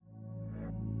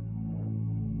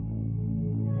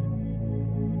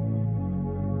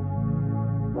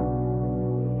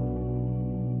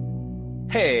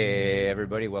Hey,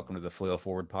 everybody. Welcome to the Flail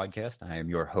Forward podcast. I am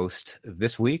your host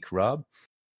this week, Rob.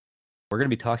 We're going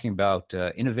to be talking about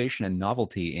innovation and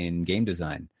novelty in game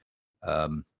design.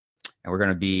 And we're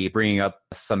going to be bringing up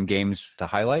some games to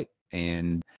highlight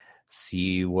and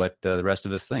see what the rest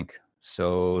of us think.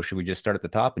 So should we just start at the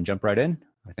top and jump right in?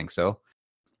 I think so.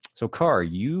 So, Car,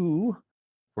 we're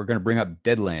going to bring up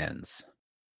Deadlands.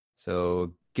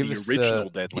 So give us the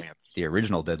original Deadlands. The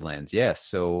original Deadlands, yes.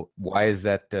 So why is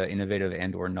that innovative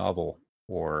and or novel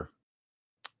or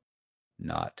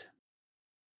not?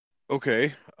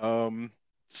 Okay.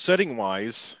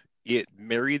 Setting-wise, it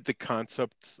married the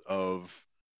concept of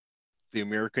the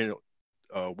American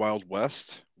Wild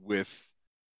West with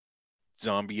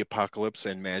zombie apocalypse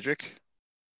and magic.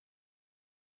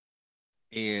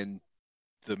 And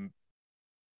the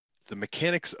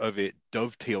mechanics of it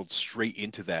dovetailed straight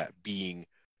into that, being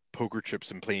poker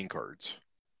chips and playing cards.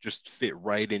 Just fit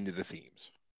right into the themes.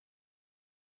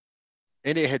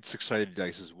 And it had six-sided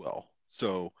dice as well.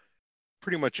 So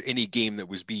pretty much any game that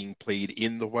was being played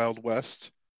in the Wild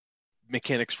West,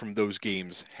 mechanics from those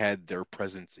games had their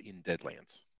presence in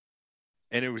Deadlands.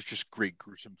 And it was just great,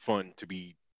 gruesome fun to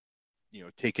be,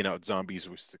 taking out zombies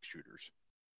with six shooters.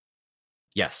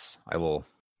 Yes, I will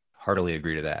heartily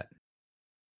agree to that.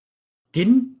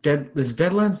 Is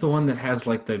Deadlands the one that has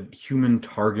like the human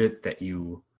target that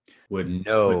you would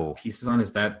put pieces on?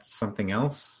 Is that something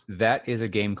else? That is a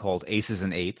game called Aces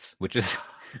and Eights, which is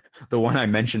the one I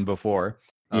mentioned before.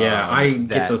 Yeah, I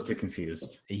get those two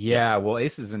confused. Yeah, well,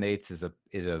 Aces and Eights is a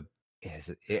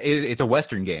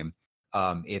Western game.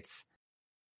 It's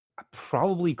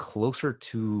probably closer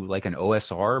to like an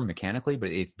OSR mechanically, but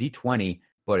it's D20,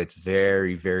 but it's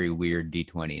very, very weird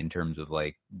D20 in terms of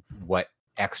like what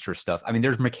extra stuff. I mean,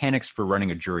 there's mechanics for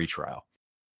running a jury trial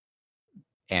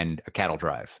and a cattle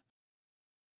drive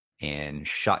and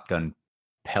shotgun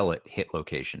pellet hit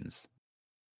locations.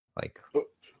 Like,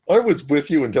 I was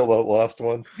with you until that last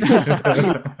one.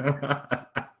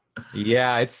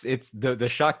 Yeah, it's the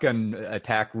shotgun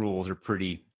attack rules are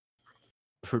pretty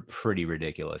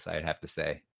ridiculous, I'd have to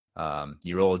say.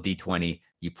 You roll a d20,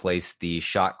 you place the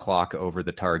shot clock over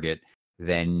the target,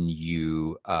 then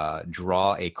you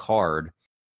draw a card,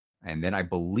 and then I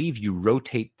believe you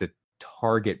rotate the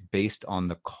target based on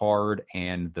the card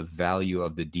and the value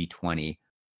of the d20,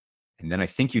 and then I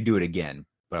think you do it again,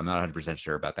 but I'm not 100%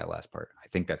 sure about that last part. I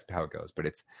think that's how it goes, but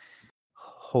it's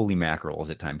holy mackerel,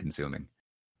 is it time consuming.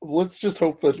 Let's just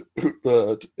hope that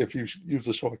if you use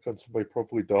a shotgun, somebody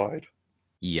probably died.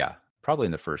 Yeah, probably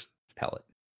in the first pellet,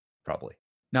 probably.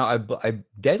 Now,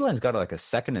 Deadlands got like a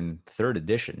second and third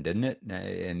edition, didn't it?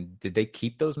 And did they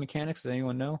keep those mechanics? Does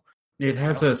anyone know? It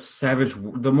has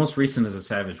the most recent is a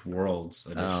Savage Worlds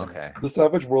edition. Oh, okay. The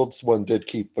Savage Worlds one did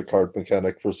keep the card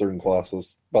mechanic for certain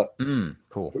classes, but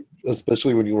cool.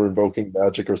 Especially when you were invoking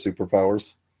magic or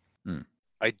superpowers.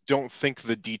 I don't think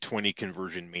the D20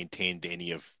 conversion maintained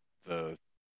any of the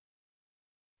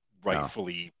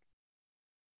rightfully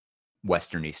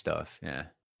Westerny stuff. Yeah.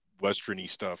 Westerny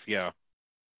stuff. Yeah.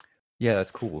 Yeah,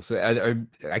 that's cool. So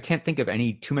I can't think of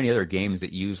too many other games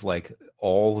that use like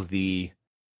all the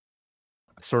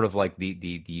sort of like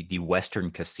the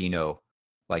Western casino,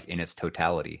 like in its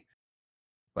totality,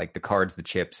 like the cards, the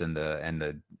chips, and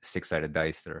the six-sided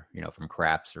dice that are from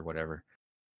craps or whatever.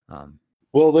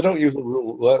 Well, they don't use a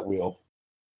roulette wheel.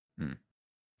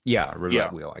 Yeah,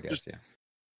 roulette wheel, I guess.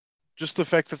 Just the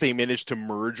fact that they managed to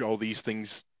merge all these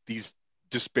things, these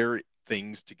disparate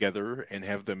things together, and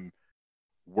have them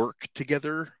work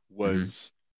together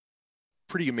was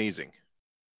pretty amazing.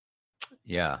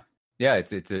 Yeah,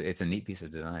 it's a neat piece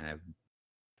of design.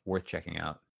 Worth checking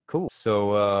out. Cool.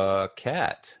 So,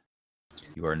 Kat,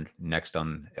 you are next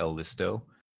on El Listo.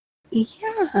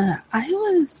 Yeah, I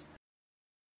was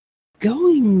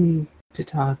going to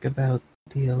talk about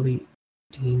the Elite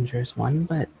Dangerous one,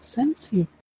 but since you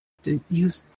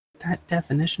used that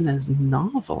definition as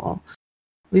novel,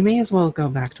 we may as well go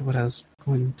back to what I was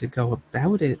going to go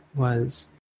about. It was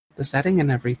the setting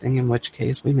and everything, in which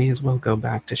case we may as well go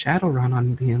back to Shadowrun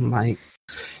on being like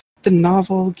the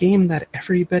novel game that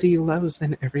everybody loves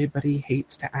and everybody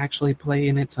hates to actually play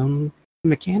in its own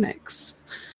mechanics.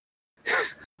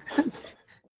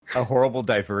 A horrible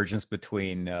divergence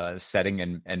between setting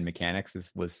and mechanics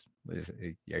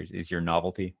is your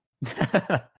novelty.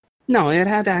 No, it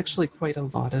had actually quite a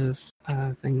lot of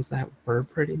things that were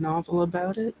pretty novel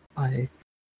about it. Like,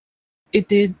 it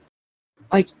did,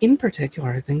 like, in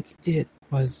particular, I think it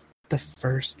was the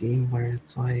first game where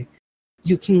it's like,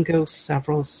 you can go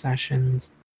several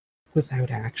sessions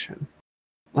without action.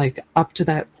 Like, up to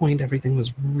that point, everything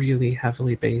was really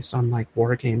heavily based on, like,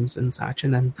 war games and such,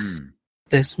 and then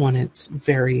this one, it's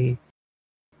very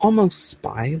almost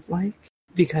spy-like,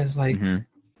 because like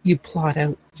you plot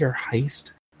out your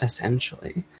heist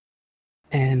essentially,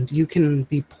 and you can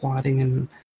be plotting and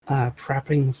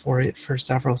prepping for it for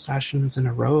several sessions in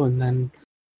a row, and then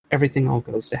everything all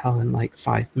goes to hell in like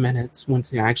 5 minutes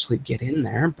once you actually get in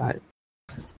there. But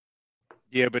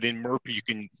yeah, but in MERP you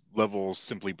can level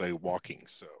simply by walking.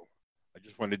 So I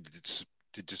just wanted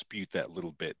to dispute that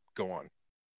little bit. Go on.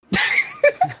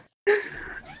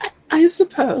 I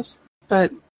suppose,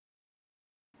 but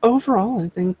overall, I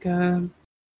think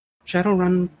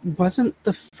Shadowrun wasn't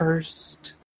the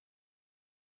first.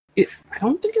 I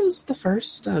don't think it was the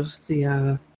first of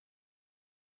the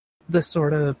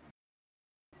sort of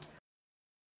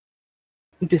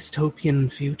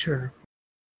dystopian future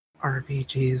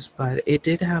RPGs, but it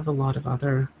did have a lot of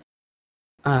other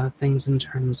things in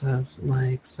terms of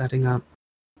like setting up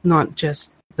not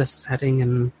just the setting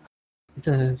and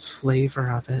the flavor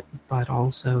of it, but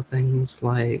also things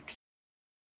like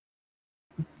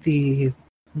the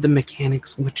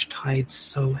mechanics which tied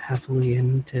so heavily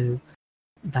into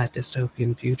that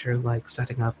dystopian future, like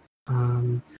setting up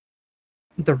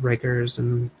the riggers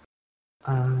and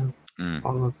all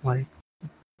of like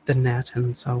the net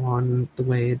and so on, the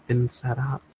way it'd been set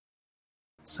up.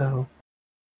 So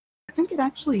I think it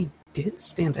actually did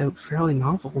stand out fairly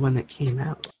novel when it came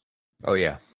out. Oh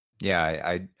yeah,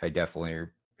 I definitely.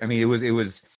 I mean, it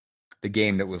was the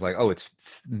game that was like, oh, it's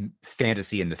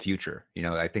fantasy in the future. You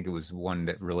know, I think it was one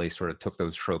that really sort of took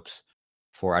those tropes.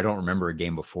 I don't remember a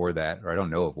game before that, or I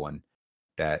don't know of one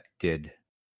that did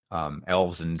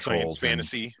elves and trolls, science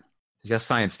fantasy. Just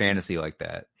science fantasy like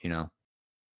that, you know.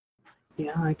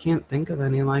 Yeah, I can't think of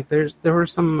any. Like, there were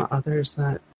some others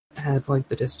that had like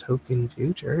the dystopian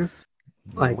future.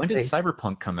 Like, when did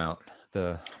Cyberpunk come out?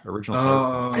 The original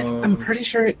Cyberpunk. I'm pretty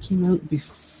sure it came out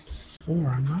before.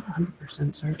 I'm not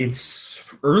 100% certain.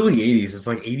 It's early 80s. It's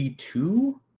like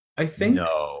 82, I think.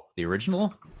 No, the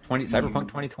original Cyberpunk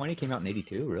 2020 came out in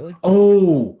 82. Really?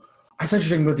 Oh, I thought you were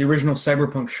talking about the original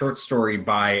Cyberpunk short story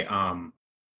by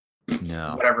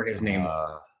no, whatever his name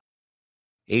was.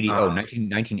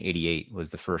 1988 was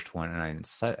the first one, and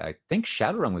I think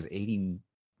Shadowrun was 87.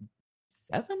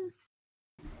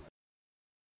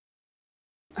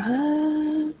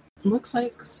 Looks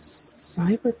like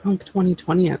Cyberpunk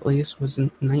 2020 at least was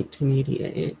in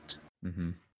 1988.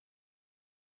 Mm-hmm.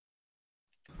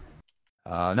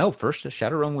 No, first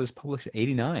Shadowrun was published in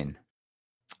 89.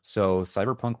 So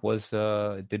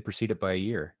Cyberpunk did precede it by a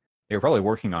year. They were probably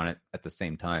working on it at the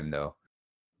same time, though.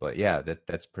 But yeah,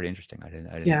 that's pretty interesting. I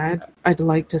didn't. Yeah, I'd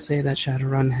like to say that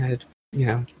Shadowrun had,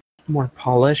 more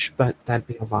polish, but that'd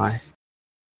be a lie.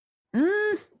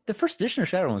 The first edition of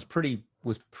Shadowrun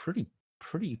was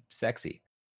pretty sexy.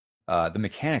 The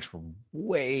mechanics were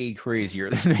way crazier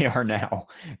than they are now,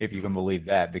 if you can believe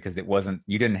that, because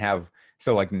you didn't have,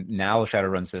 so like now the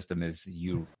Shadowrun system is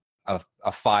a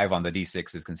 5 on the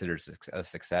D6 is considered a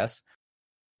success.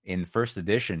 In first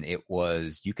edition, it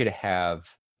was, you could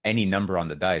have any number on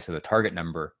the dice, so the target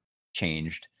number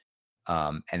changed.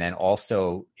 And then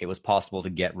also it was possible to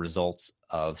get results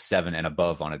of 7 and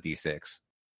above on a D6.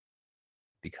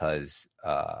 Because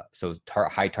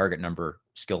high target number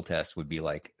skill test would be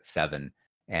like 7,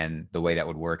 and the way that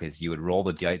would work is you would roll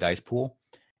the dice pool.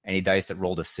 Any dice that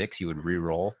rolled a 6, you would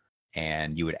re-roll,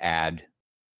 and you would add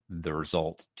the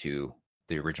result to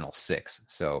the original 6.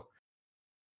 So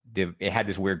it had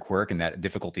this weird quirk in that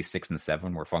difficulty 6 and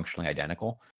 7 were functionally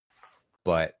identical,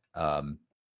 but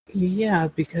yeah,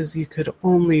 because you could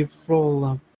only roll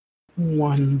a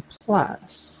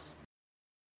 1+.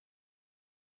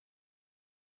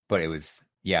 But it was,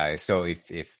 yeah. So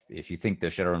if you think the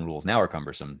Shadowrun rules now are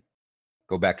cumbersome,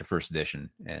 go back to first edition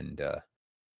and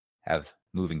have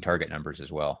moving target numbers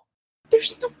as well.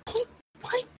 There's no point.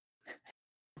 What?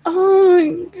 Oh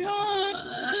my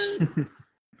god.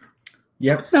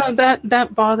 Yep. No,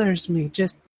 that bothers me.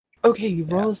 Just okay, you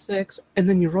roll a 6 and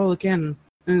then you roll again,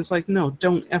 and it's like, no,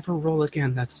 don't ever roll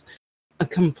again. That's a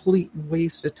complete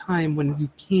waste of time when you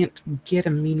can't get a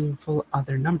meaningful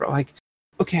other number. Like,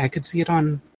 okay, I could see it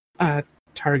on a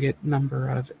target number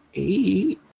of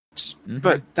 8,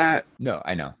 but that... No,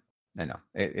 I know.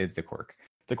 It's a quirk.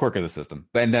 It's a quirk of the system.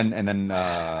 And then,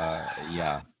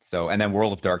 yeah. So, and then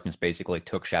World of Darkness basically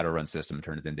took Shadowrun system and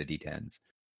turned it into D10s.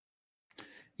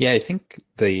 Yeah, I think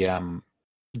the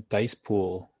dice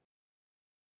pool,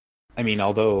 I mean,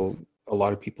 although a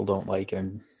lot of people don't like it,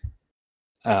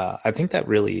 I think that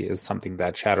really is something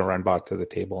that Shadowrun brought to the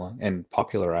table and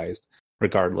popularized,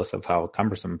 regardless of how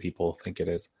cumbersome people think it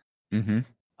is. Mm-hmm.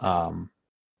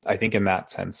 I think in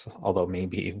that sense, although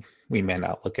maybe we may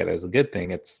not look at it as a good thing,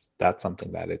 that's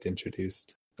something that it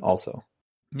introduced also.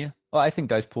 Yeah. Well, I think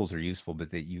dice pools are useful,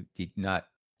 but that you not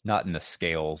in the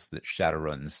scales that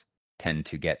Shadowruns tend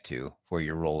to get to, where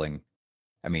you're rolling.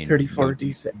 I mean, 34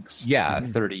 d6. Yeah,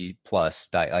 30 plus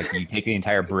die. Like you take the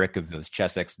entire brick of those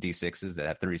Chessex d6s that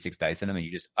have 36 dice in them, and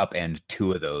you just upend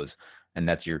 2 of those, and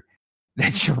that's your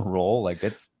roll. Like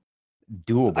that's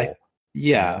doable.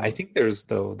 I think there's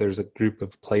a group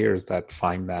of players that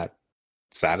find that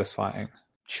satisfying.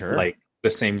 Sure. Like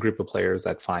the same group of players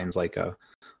that finds like a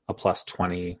plus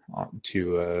 20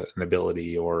 to an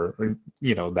ability or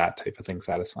that type of thing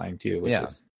satisfying too, which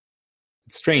is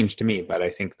it's strange to me, but I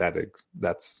think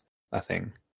that's a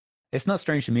thing. It's not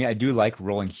strange to me. I do like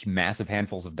rolling massive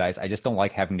handfuls of dice. I just don't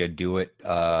like having to do it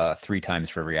 3 times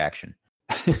for every action,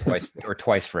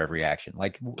 twice for every action.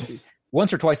 Like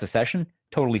once or twice a session,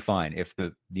 totally fine. If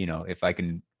the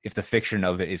fiction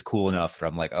of it is cool enough, that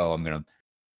I'm like, oh, I'm gonna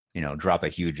drop a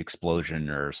huge explosion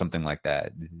or something like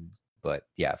that. But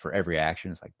yeah, for every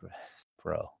action, it's like,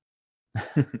 bro.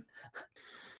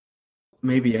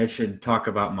 Maybe I should talk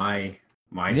about my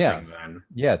thing then.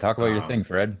 Yeah, talk about your thing,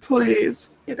 Fred.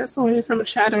 Please get us away from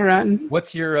Shadowrun.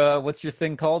 What's your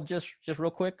thing called? Just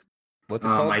real quick. What's it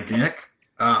called? My dick.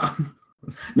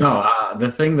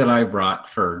 The thing that I brought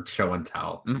for show and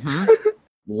tell. Mm-hmm.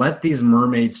 Let these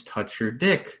mermaids touch your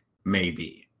dick.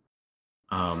 Maybe.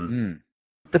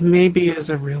 The maybe is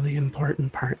a really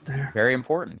important part there. Very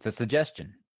important. It's a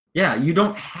suggestion. Yeah, you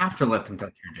don't have to let them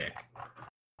touch your dick.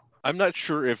 I'm not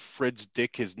sure if Fred's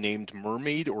dick is named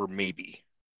Mermaid or Maybe.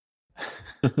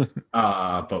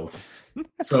 Both.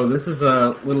 So this is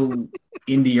a little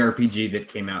indie RPG that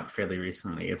came out fairly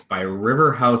recently. It's by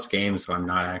River House Games, who I'm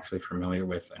not actually familiar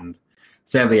with, and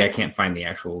sadly I can't find the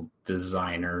actual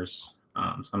designers, so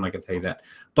I'm not going to tell you that.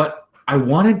 But I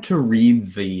wanted to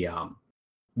read the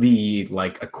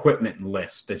equipment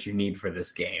list that you need for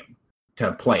this game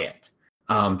to play it,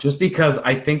 just because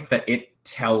I think that it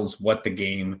tells what the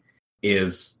game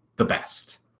is the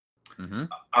best.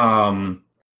 Mm-hmm.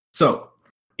 So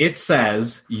it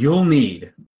says you'll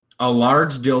need a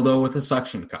large dildo with a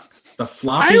suction cup. The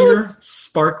floppier,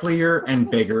 sparklier, and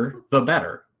bigger, the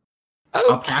better.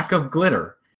 Okay. A pack of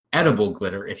glitter, edible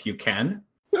glitter if you can.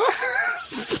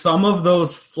 Some of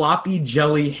those floppy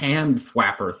jelly hand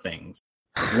flapper things.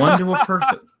 One to a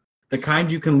person. The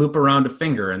kind you can loop around a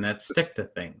finger and that stick to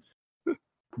things.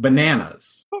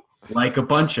 Bananas. Like a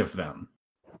bunch of them.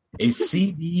 A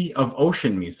CD of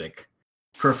ocean music.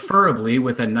 Preferably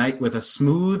with a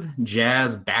smooth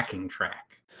jazz backing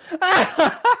track.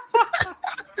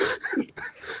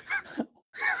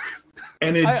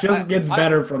 And it just gets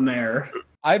better from there.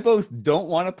 I both don't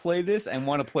want to play this and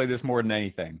want to play this more than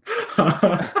anything.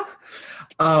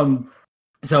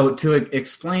 So to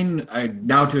explain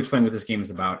what this game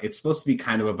is about, it's supposed to be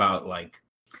kind of about like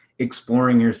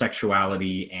exploring your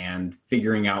sexuality and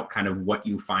figuring out kind of what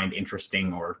you find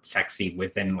interesting or sexy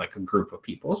within like a group of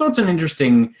people. So it's an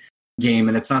interesting game,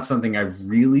 and it's not something I've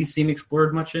really seen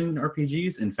explored much in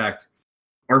RPGs. In fact,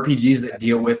 RPGs that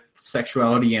deal with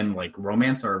sexuality and like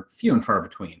romance are few and far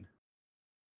between.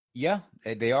 Yeah,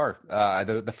 they are.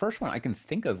 The first one I can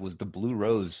think of was the Blue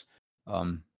Rose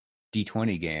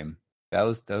D20 game. That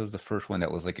was the first one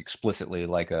that was like explicitly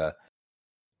like a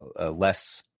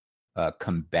less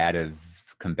combative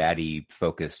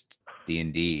focused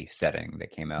D&D setting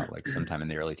that came out like sometime in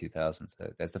the early 2000s.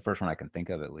 That's the first one I can think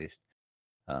of, at least.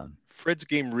 Fred's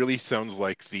game really sounds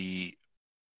like the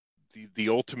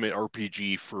ultimate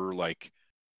RPG for like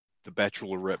the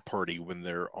bachelorette party when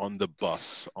they're on the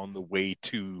bus on the way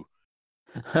to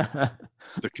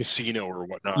the casino or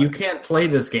whatnot. You can't play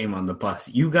this game on the bus.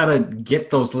 You gotta get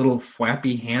those little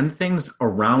flappy hand things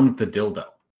around the dildo.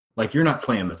 Like, you're not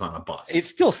playing this on a bus. It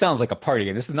still sounds like a party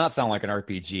game. This does not sound like an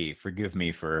RPG. Forgive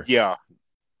me for... Yeah.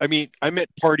 I mean, I meant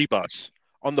party bus.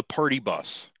 On the party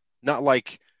bus. Not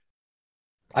like...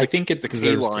 I think it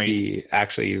deserves to be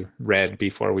actually read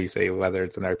before we say whether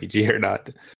it's an RPG or not.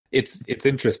 It's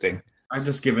interesting. I've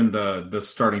just given the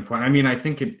starting point. I mean, I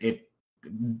think it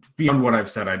beyond what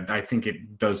I've said, I think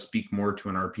it does speak more to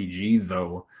an RPG,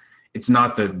 though it's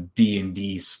not the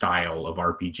D&D style of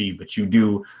RPG, but you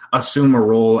do assume a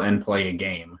role and play a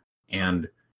game. And,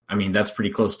 I mean, that's pretty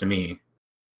close to me.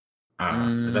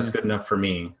 That's good enough for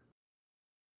me.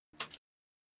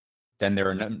 Then there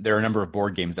are a number of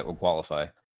board games that will qualify.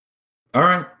 All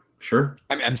right, sure.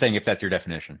 I'm saying if that's your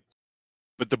definition.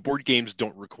 But the board games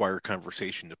don't require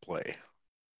conversation to play.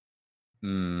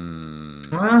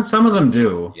 Well, some of them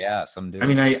do. Yeah, some do. I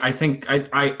mean, I think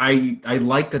I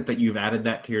like that you've added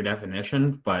that to your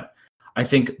definition, but I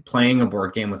think playing a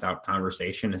board game without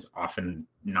conversation is often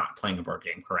not playing a board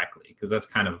game correctly, because that's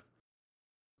kind of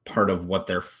part of what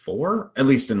they're for, at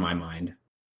least in my mind.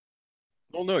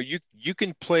 Well, no, you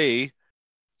can play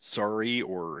Sorry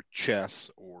or chess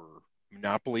or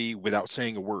Monopoly without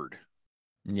saying a word.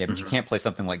 Yeah, but you can't play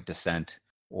something like Descent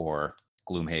or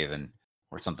Gloomhaven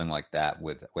or something like that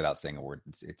without saying a word.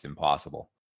 It's impossible,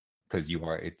 because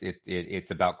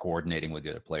it's about coordinating with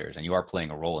the other players, and you are playing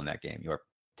a role in that game. You are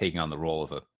taking on the role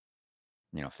of a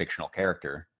fictional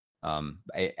character.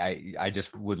 I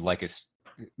just would like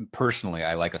personally,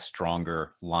 I like a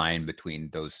stronger line between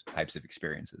those types of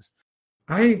experiences.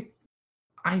 I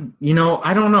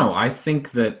don't know. I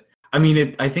think that,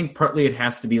 I think partly it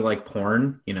has to be like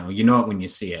porn. You know it when you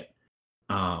see it.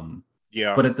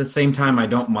 Yeah. But at the same time, I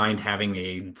don't mind having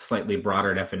a slightly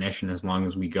broader definition, as long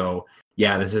as we go,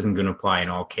 yeah, this isn't going to apply in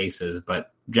all cases,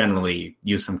 but generally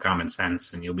use some common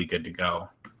sense and you'll be good to go.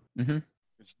 Mm-hmm.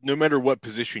 No matter what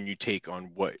position you take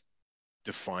on what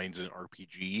defines an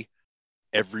RPG,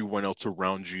 everyone else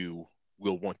around you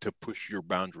will want to push your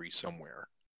boundary somewhere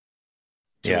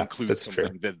to include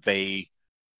something that they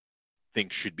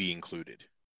think should be included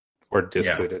or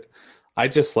discluded. Yeah. I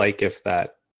just like if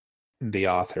the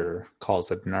author calls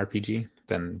it an RPG,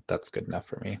 then that's good enough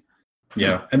for me.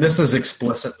 Yeah, and this is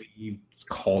explicitly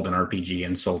called an RPG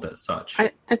and sold as such.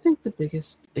 I think the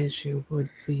biggest issue would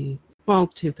be, well,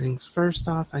 two things. First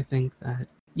off, I think that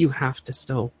you have to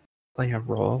still play a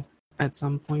role at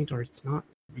some point, or it's not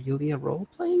really a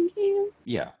role-playing game.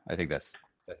 Yeah, I think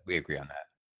we agree on that.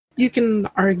 You can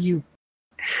argue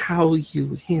how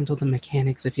you handle the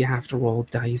mechanics if you have to roll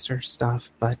dice or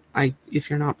stuff, but if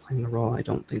you're not playing a role, I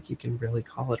don't think you can really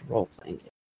call it a role-playing game.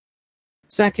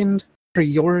 Second, for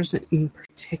yours in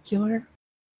particular,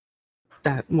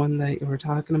 that one that you were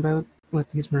talking about, let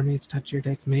these mermaids touch your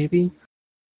dick, maybe,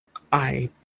 I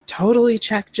totally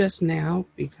checked just now,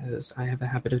 because I have a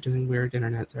habit of doing weird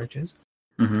internet searches,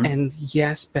 and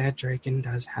yes, Bad Draken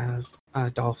does have a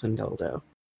dolphin dildo.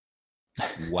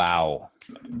 Wow.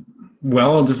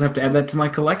 Well, I'll just have to add that to my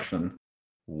collection.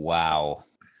 Wow.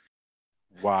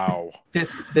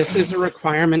 This is a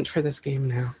requirement for this game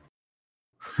now.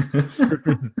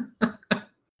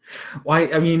 Why?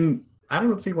 I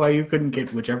don't see why you couldn't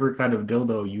get whichever kind of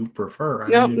dildo you prefer.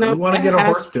 No, you want to get a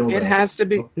horse dildo.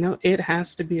 It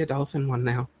has to be a dolphin one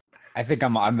now. I think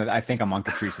I'm on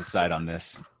Catrice's side on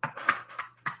this.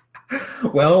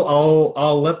 Well,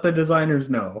 I'll let the designers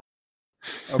know.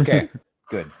 Okay,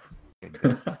 good.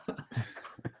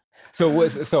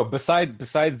 So besides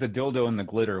the dildo and the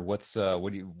glitter, what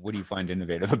do you find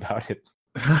innovative about it?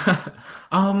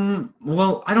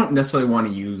 Well, I don't necessarily want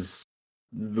to use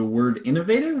the word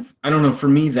innovative. I don't know. For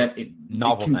me,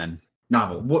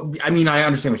 novel. Well, I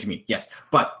understand what you mean. Yes,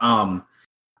 but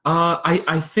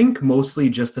I think mostly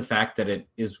just the fact that it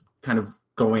is kind of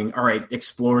going, all right,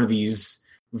 explore these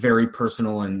very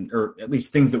personal or at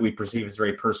least things that we perceive as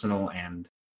very personal and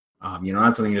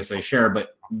not something to say share,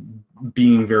 but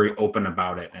being very open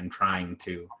about it and trying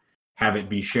to have it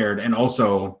be shared. And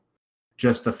also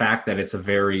just the fact that it's a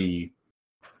very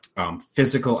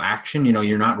physical action.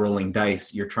 You're not rolling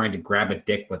dice. You're trying to grab a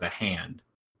dick with a hand,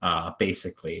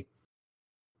 basically.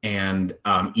 And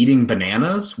eating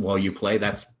bananas while you play,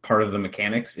 that's part of the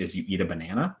mechanics, is you eat a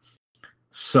banana.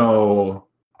 So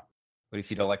what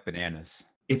if you don't like bananas?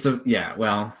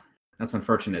 Well, that's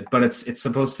unfortunate, but it's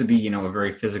supposed to be, a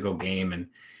very physical game and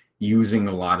using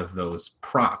a lot of those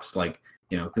props, like,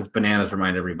 because bananas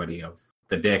remind everybody of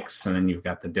the dicks, and then you've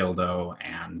got the dildo,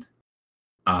 and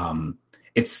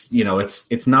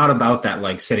it's not about that,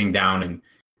 like, sitting down and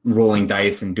rolling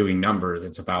dice and doing numbers.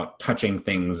 It's about touching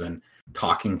things and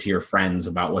talking to your friends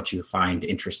about what you find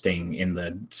interesting in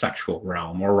the sexual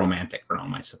realm or romantic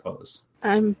realm, I suppose.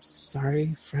 I'm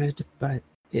sorry, Fred, but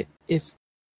if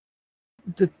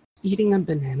the eating a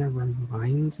banana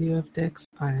reminds you of dicks,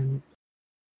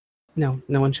 no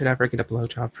one should ever get a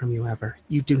blowjob from you ever.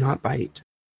 You do not bite.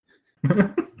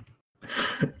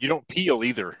 You don't peel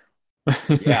either.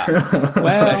 Yeah.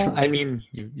 Well,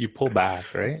 you pull back,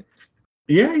 right?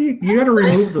 Yeah, you got to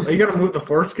remove the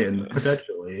foreskin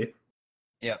potentially.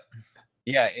 Yep.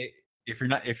 Yeah. If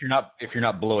you're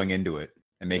not blowing into it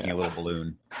and making a little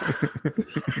balloon.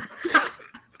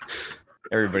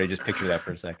 Everybody, just picture that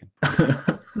for a second.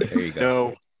 There you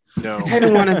go. No. I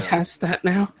don't want to test that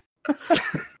now.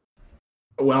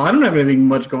 Well, I don't have anything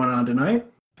much going on tonight.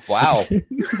 Wow.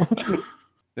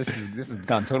 This has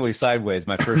gone totally sideways.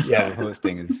 My first job of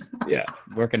hosting is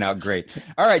working out great.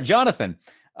 All right, Jonathan,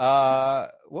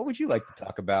 what would you like to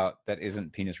talk about that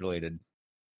isn't penis related?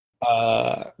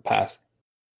 Pass.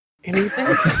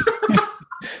 Anything?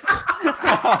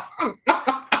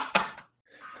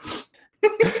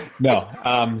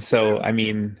 No. So, I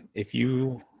mean, if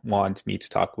you want me to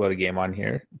talk about a game on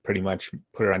here, pretty much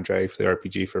put it on Drive for the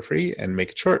RPG for free and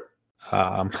make it short.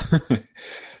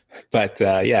 But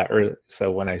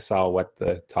so when I saw what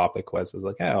the topic was, I was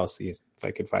like, I'll see if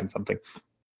I could find something.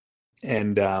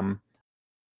 And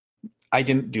I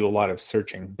didn't do a lot of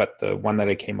searching, but the one that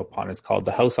I came upon is called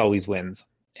The House Always Wins.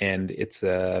 And it's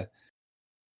a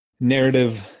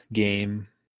narrative game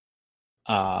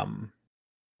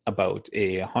about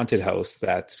a haunted house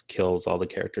that kills all the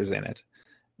characters in it.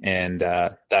 And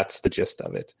that's the gist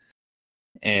of it.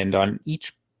 And on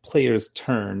each player's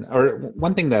turn, or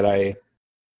one thing that I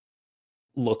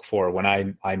look for when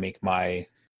I make my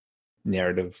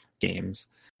narrative games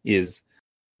is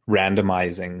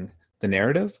randomizing the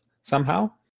narrative somehow.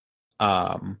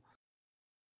 And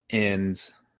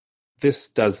this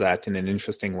does that in an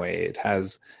interesting way.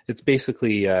 It's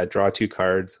basically draw 2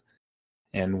 cards,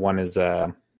 and one is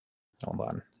there's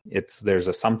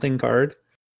a something card,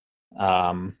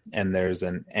 and there's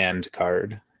an and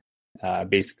card.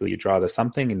 Basically you draw the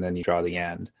something and then you draw the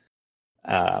and.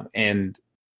 And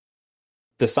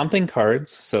the something cards,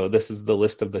 so this is the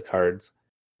list of the cards.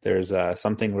 There's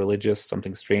something religious,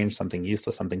 something strange, something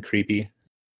useless, something creepy.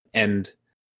 And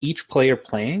each player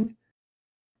playing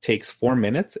takes 4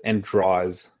 minutes and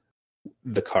draws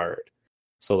the card.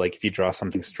 So like if you draw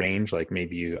something strange, like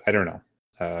maybe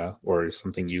or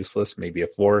something useless, maybe a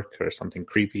fork, or something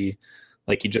creepy,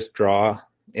 like you just draw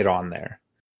it on there.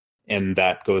 And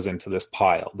that goes into this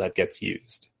pile that gets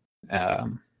used.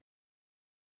 And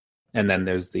then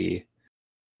there's the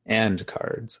and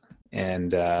cards.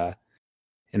 And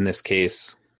in this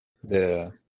case,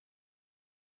 it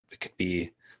could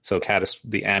be, so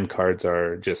the and cards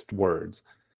are just words.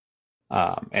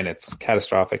 And it's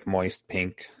catastrophic, moist,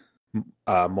 pink,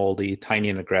 moldy, tiny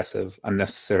and aggressive,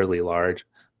 unnecessarily large.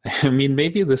 I mean,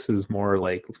 maybe this is more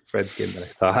like Fred's game than I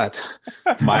thought.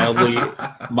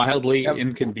 mildly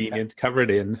inconvenient,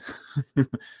 covered in.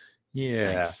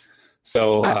 Yeah. Nice.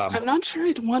 So I'm not sure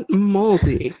I'd want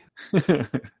moldy.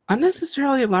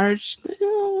 Unnecessarily large.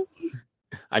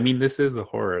 I mean, this is a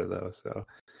horror though. So,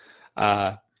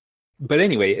 but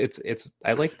anyway, it's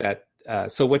I like that.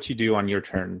 So what you do on your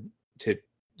turn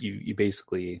you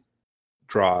basically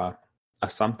draw a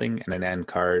something and an end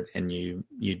card, and you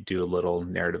do a little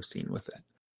narrative scene with it.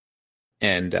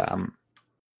 And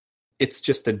it's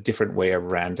just a different way of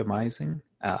randomizing.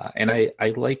 And I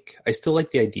still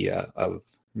like the idea of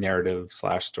narrative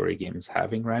 / story games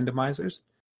having randomizers,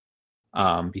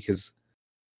 because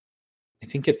I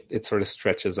think it sort of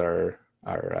stretches our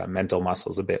mental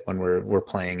muscles a bit when we're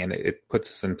playing, and it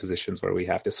puts us in positions where we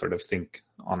have to sort of think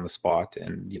on the spot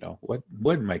and, what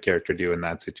would my character do in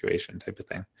that situation type of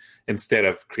thing, instead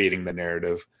of creating the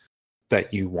narrative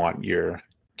that you want your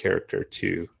character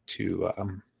to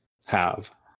have.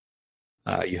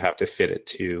 You have to fit it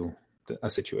to a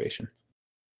situation.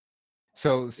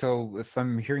 So if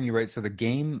I'm hearing you right, so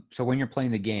when you're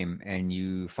playing the game and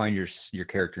you find your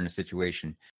character in a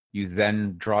situation, you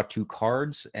then draw 2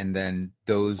 cards, and then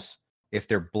those, if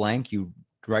they're blank, you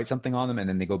write something on them, and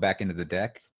then they go back into the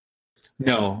deck?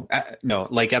 No.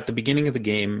 Like at the beginning of the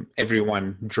game,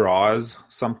 everyone draws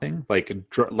something, like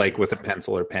with a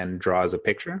pencil or pen, draws a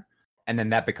picture. And then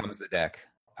that becomes the deck.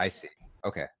 I see.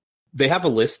 Okay. They have a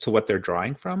list to what they're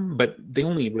drawing from, but they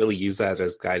only really use that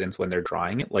as guidance when they're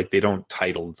drawing it. Like they don't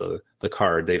title the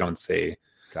card. They don't say,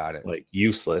 got it, like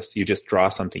useless. You just draw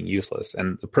something useless,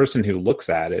 and the person who looks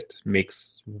at it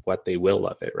makes what they will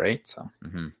of it, right? So,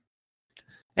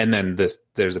 and then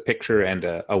there's a picture and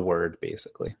a word,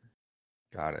 basically.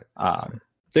 Got it.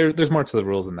 There's more to the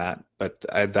rules than that, but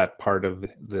that part of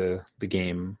the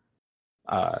game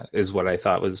is what I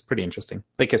thought was pretty interesting.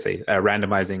 Like I say,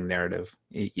 randomizing narrative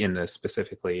in a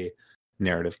specifically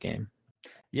narrative game.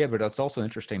 Yeah, but it's also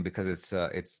interesting because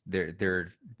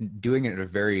they're doing it in a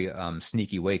very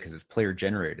sneaky way, because it's player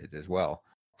generated as well.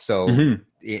 So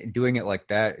doing it like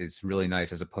that is really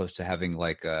nice, as opposed to having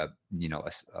like a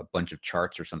bunch of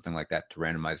charts or something like that to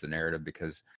randomize the narrative,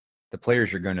 because the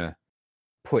players are going to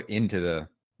put into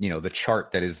the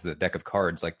chart that is the deck of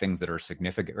cards, like things that are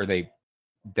significant, or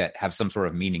that have some sort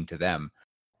of meaning to them.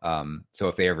 So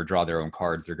if they ever draw their own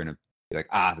cards, they're going to be like,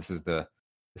 this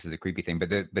is a creepy thing. But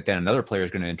then another player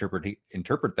is going to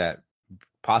interpret that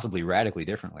possibly radically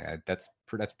differently. That's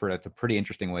a pretty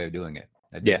interesting way of doing it.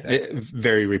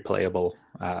 Very replayable.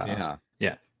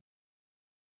 Yeah.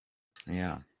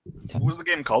 What was the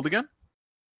game called again?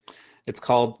 It's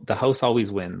called The House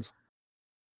Always Wins,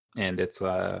 and it's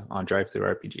on Drive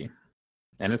Through RPG,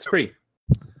 and it's free.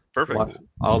 Perfect.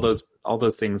 All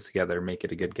those things together make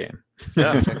it a good game.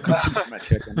 Yeah.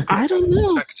 I don't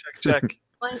know. Check.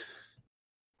 Like,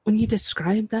 when you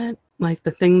describe that, like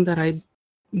the thing that I'd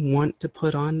want to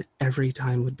put on every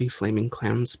time would be flaming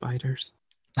clown spiders.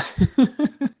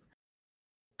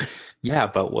 Yeah,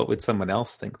 but what would someone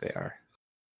else think they are?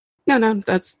 No,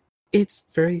 it's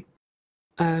very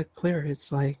clear.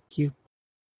 It's like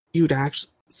you'd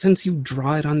actually, since you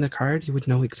draw it on the card, you would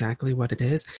know exactly what it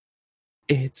is.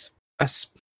 It's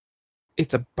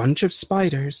a bunch of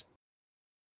spiders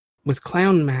with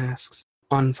clown masks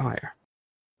on fire.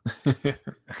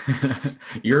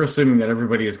 You're assuming that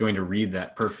everybody is going to read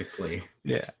that perfectly.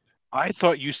 Yeah. I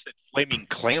thought you said flaming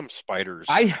clam spiders.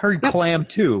 I heard clam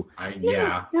too.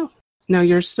 Yeah. No,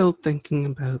 you're still thinking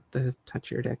about the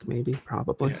touch your dick, maybe,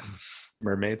 probably, Yeah.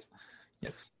 Mermaids.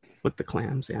 Yes. with the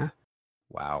clams, yeah.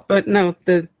 Wow. But no,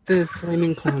 the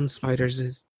flaming clown spiders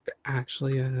is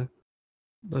actually a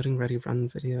loading ready run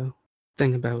video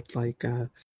thing about like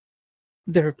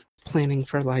they're planning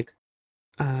for like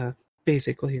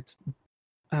basically it's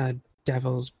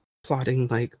devils plotting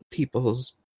like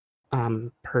people's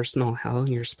personal hell, and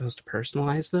you're supposed to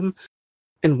personalize them.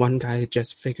 And one guy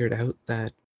just figured out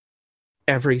that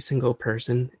every single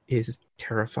person is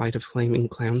terrified of flaming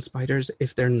clown spiders.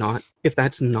 If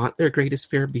that's not their greatest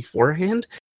fear beforehand,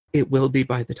 it will be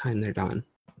by the time they're done.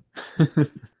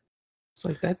 It's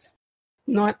like that's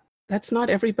not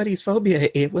everybody's phobia.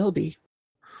 It will be.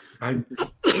 I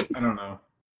don't know.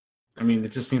 I mean,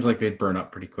 it just seems like they'd burn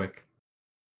up pretty quick.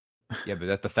 Yeah, but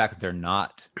that the fact that they're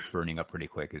not burning up pretty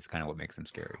quick is kind of what makes them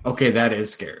scary. Okay, that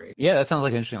is scary. Yeah, that sounds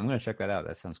like interesting. I'm going to check that out.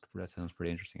 That sounds pretty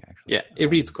interesting, actually. Yeah, it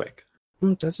reads quick.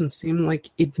 It doesn't seem like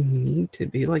it need to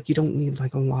be. Like, you don't need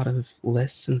like a lot of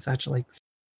lists and such. Like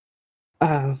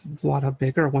a lot of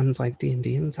bigger ones like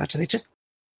D&D and such. They just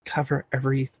cover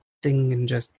everything and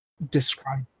just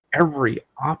describe every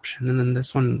option. And then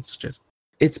this one's just,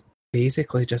 it's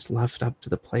basically just left up to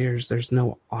the players. There's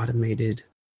no automated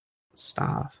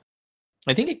stuff.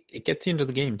 I think it gets you into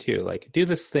the game too. Like, do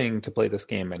this thing to play this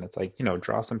game, and it's like,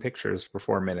 draw some pictures for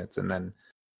 4 minutes, and then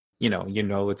you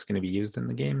know it's going to be used in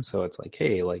the game. So it's like,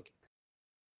 hey, like,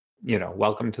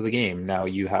 welcome to the game. Now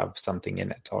you have something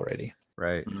in it already.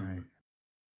 Right. Right.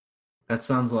 That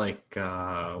sounds like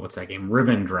what's that game?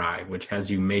 Ribbon Dry, which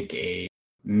has you make a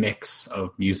mix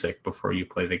of music before you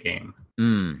play the game,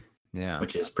 Yeah.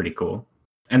 which is pretty cool.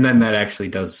 And then that actually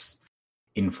does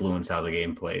influence how the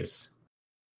game plays.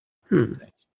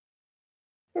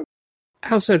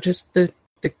 Also, just the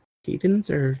cadence,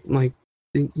 or like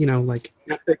like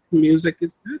epic music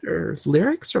is good, or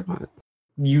lyrics, or what?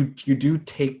 You're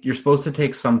supposed to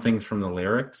take some things from the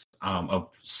lyrics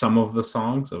of some of the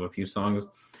songs, of a few songs,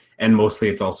 and mostly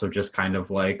it's also just kind of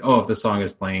like, if the song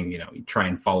is playing, you try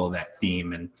and follow that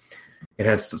theme, and it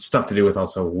has stuff to do with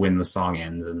also when the song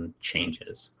ends and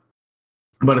changes.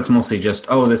 But it's mostly just,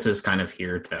 this is kind of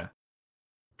here to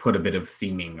put a bit of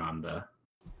theming on the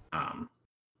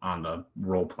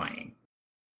role playing,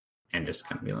 and just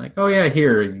kind of be like,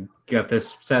 here you got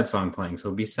this sad song playing,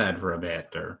 so be sad for a bit,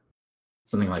 or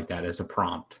something like that as a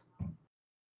prompt.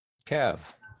 Kev,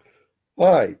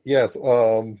 Hi. Yes.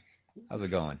 how's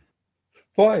it going?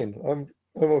 Fine. I'm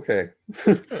okay.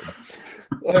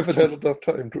 I haven't had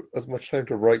as much time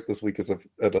to write this week as I'd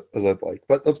like,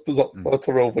 but that's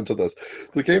irrelevant to this.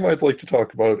 The game I'd like to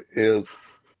talk about is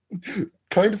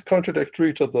kind of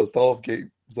contradictory to the style of games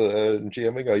and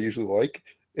GMing I usually like.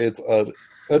 It's a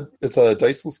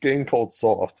diceless game called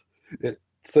Soth. It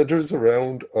centers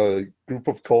around a group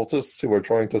of cultists who are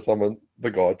trying to summon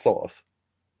the god Soth,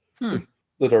 the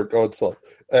dark god Soth.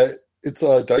 I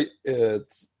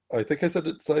think I said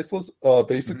it's diceless.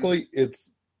 Basically,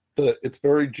 it's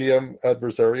very GM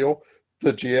adversarial.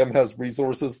 The GM has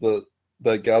resources that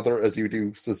gather as you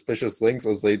do suspicious things,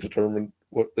 as they determine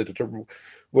what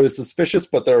is suspicious,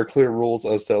 but there are clear rules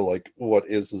as to like what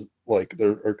is like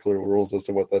there are clear rules as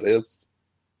to what that is.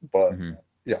 But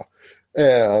yeah.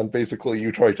 And basically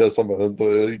you try to summon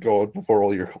the god before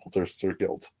all your cultists are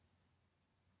killed.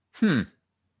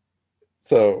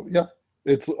 So yeah.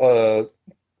 It's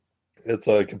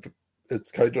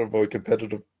kind of a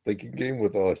competitive thinking game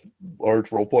with a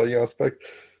large role-playing aspect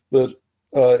that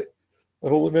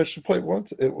I've only managed to play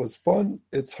once. It was fun.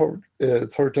 It's hard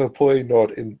to play.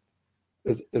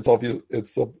 It's obvious.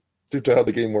 It's due to how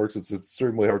the game works. It's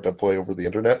extremely hard to play over the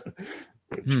internet.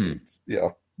 But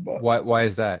Why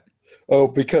is that?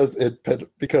 Because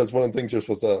one of the things just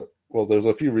was there's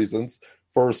a few reasons.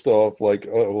 First off, like a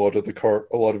lot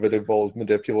of it involves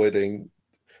manipulating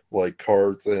like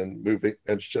cards and moving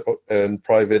and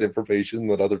private information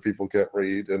that other people can't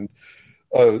read, and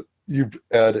you've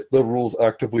added the rules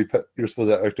actively. You're supposed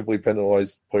to actively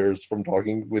penalize players from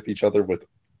talking with each other with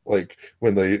like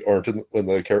when they aren't when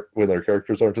their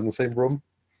characters aren't in the same room.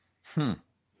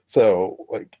 So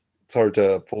like it's hard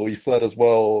to police that as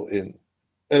well. And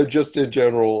just in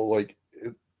general, like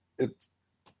it's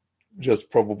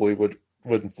just probably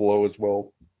wouldn't flow as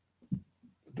well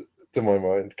to my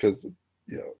mind because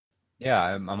Yeah,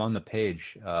 I'm on the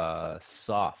page.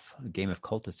 SOF, a game of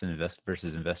cultists and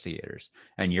versus investigators,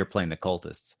 and you're playing the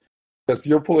cultists. Yes,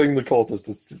 you're playing the cultists.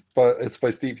 It's by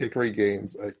Steve Hickory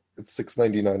Games. It's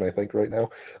 $6.99, I think, right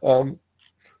now.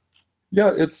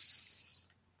 Yeah, it's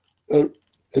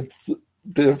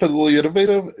definitely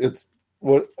innovative. It's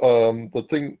what the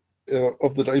thing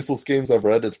of the Diceless games I've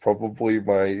read. It's probably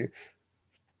my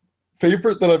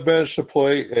favorite that I've managed to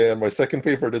play, and my second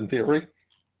favorite in theory.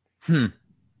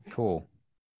 Cool.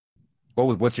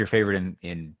 What's your favorite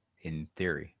in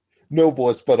theory?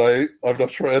 Noblest, but I'm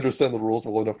not sure I understand the rules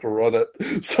well enough to run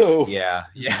it. So yeah,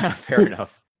 fair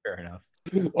enough.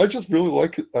 I just really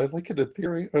like it. I like it in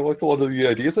theory. I like a lot of the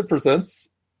ideas it presents.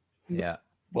 Yeah,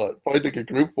 but finding a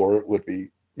group for it would be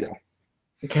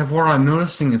Kavor, I'm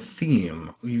noticing a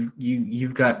theme.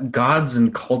 You've got gods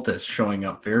and cultists showing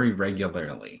up very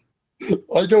regularly.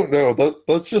 I don't know.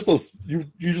 That's just those. You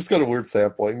just got a weird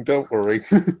sampling. Don't worry.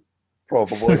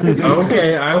 Probably.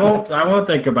 Okay, I won't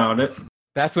think about it.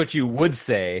 That's what you would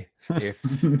say if.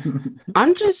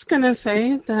 I'm just gonna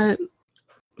say that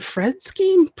Fred's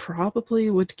game probably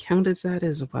would count as that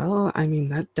as well. I mean,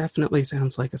 that definitely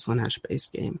sounds like a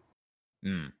Slaanesh-based game.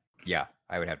 Yeah,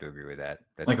 I would have to agree with that.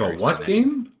 That's like a what Slaanesh.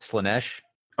 game? Slaanesh.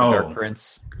 Oh, Dark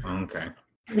Prince. Okay.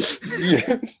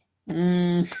 Yeah.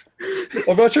 I'm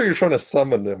not sure you're trying to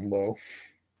summon him though.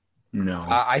 No.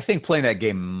 I think playing that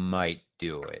game might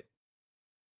do it.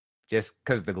 Just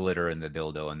because the glitter and the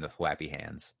dildo and the flappy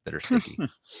hands that are sticky.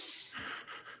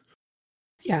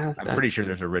 Yeah, I'm pretty sure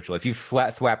there's a ritual. If you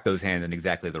thwap those hands in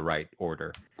exactly the right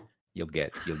order, you'll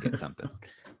get something.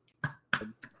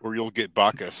 Or you'll get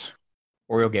Bacchus.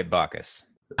 Or you'll get Bacchus.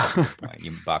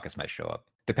 Bacchus might show up.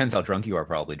 Depends how drunk you are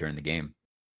probably during the game.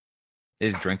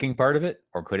 Is drinking part of it,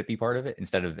 or could it be part of it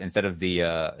instead of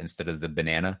the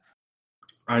banana?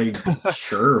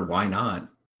 Sure, why not?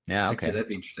 Yeah, okay. That'd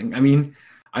be interesting. I mean,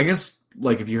 I guess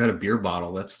like if you had a beer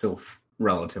bottle, that's still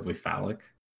relatively phallic.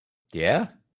 Yeah.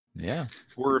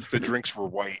 Or if the drinks were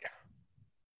white.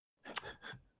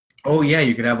 Oh yeah,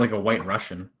 you could have like a white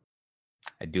Russian.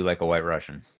 I do like a white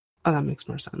Russian. Oh, that makes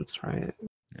more sense, right?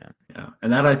 Yeah,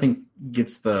 and that I think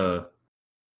gets the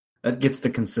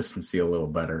consistency a little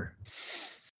better.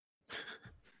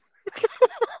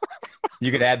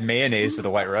 You could add mayonnaise to the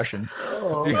white Russian.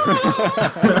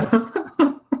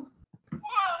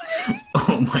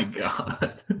 Oh my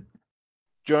god.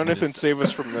 Jonathan, save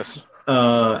us from this.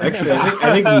 Actually,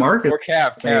 I think Mark or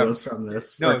Cav us from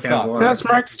this. No, it's not. No, it's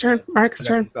Mark's turn. Mark's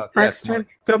turn. Go,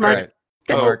 Mark. Right.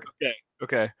 Go, Oh, Mark.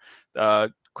 okay.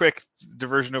 Quick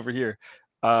diversion over here.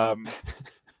 So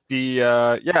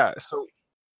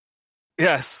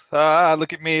yes,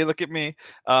 look at me.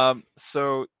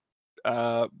 So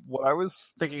what I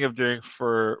was thinking of doing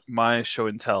for my show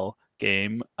and tell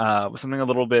game was something a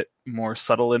little bit more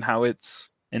subtle in how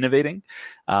it's innovating,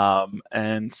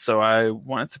 and so I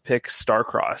wanted to pick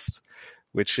Starcrossed,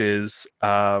 which is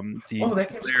the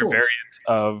two-player variant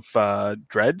of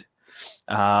Dread,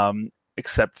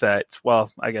 except that,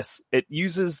 well, I guess it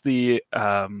uses the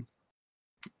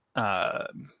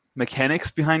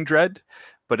mechanics behind Dread,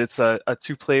 but it's a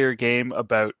two-player game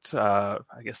about, I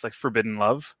guess, like forbidden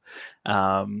love.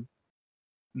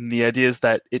 The idea is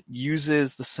that it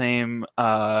uses the same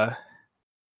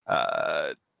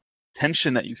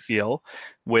tension that you feel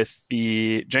with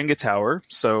the Jenga tower.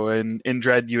 So in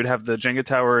Dread, you would have the Jenga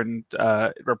tower, and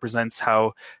it represents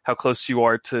how close you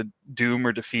are to doom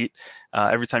or defeat.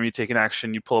 Every time you take an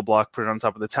action, you pull a block, put it on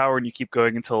top of the tower, and you keep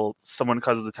going until someone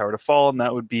causes the tower to fall, and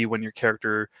that would be when your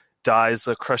character dies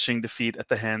a crushing defeat at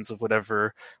the hands of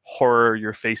whatever horror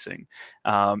you're facing.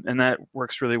 And that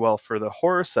works really well for the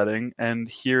horror setting. And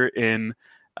here in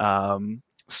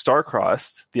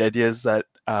Starcrossed, the idea is that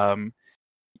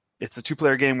it's a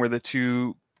two-player game where the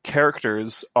two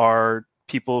characters are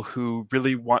people who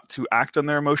really want to act on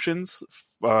their emotions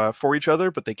for each other,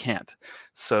 but they can't.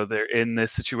 So they're in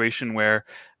this situation where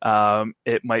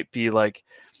it might be like,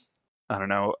 I don't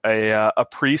know, a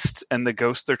priest and the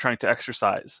ghost they're trying to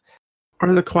exorcise.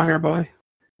 Or the choir boy.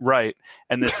 Right.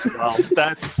 And this, well,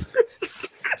 that's...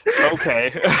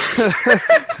 Okay.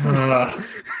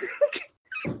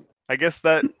 I guess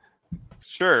that...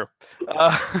 Sure.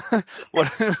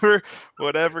 Whatever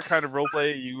kind of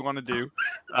roleplay you want to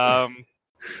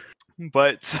do.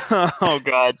 but oh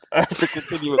god, I have to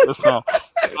continue with this now.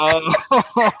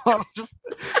 I'm just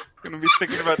gonna be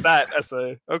thinking about that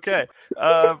essay. Okay.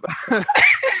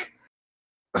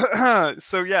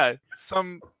 So yeah,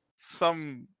 some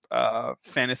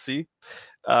fantasy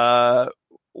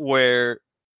where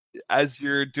as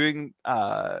you're doing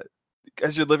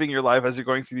as you're living your life, as you're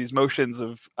going through these motions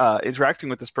of interacting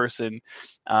with this person,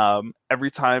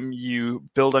 every time you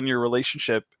build on your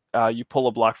relationship, you pull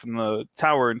a block from the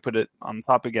tower and put it on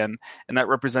top again, and that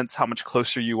represents how much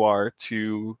closer you are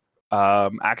to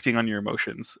acting on your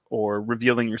emotions or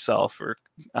revealing yourself or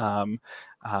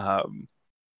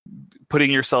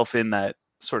putting yourself in that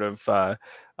sort of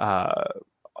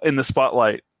in the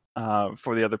spotlight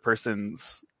for the other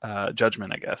person's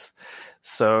judgment, I guess.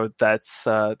 So that's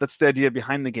the idea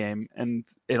behind the game, and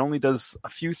it only does a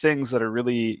few things that are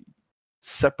really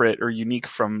separate or unique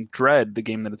from Dread, the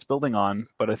game that it's building on.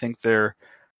 But I think they're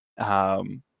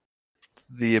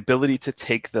the ability to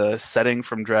take the setting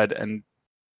from Dread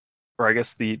or I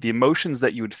guess the emotions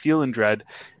that you would feel in Dread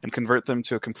and convert them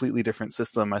to a completely different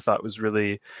system, I thought was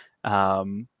really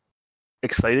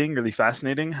exciting, really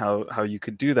fascinating how you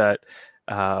could do that.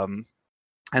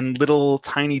 And little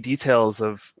tiny details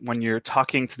of when you're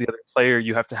talking to the other player,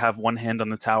 you have to have one hand on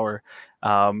the tower.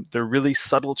 They're really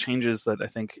subtle changes that I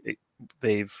think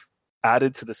they've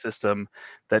added to the system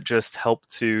that just help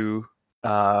to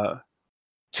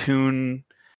tune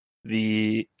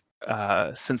the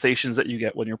sensations that you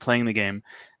get when you're playing the game,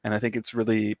 and I think it's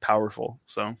really powerful.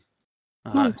 So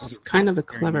well, it's kind of a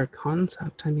clever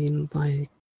concept. I mean, like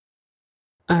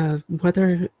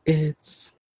whether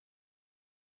it's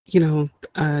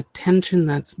tension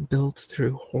that's built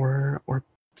through horror or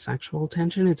sexual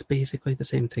tension, it's basically the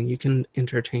same thing. You can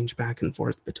interchange back and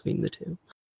forth between the two.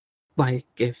 Like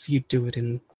if you do it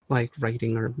in like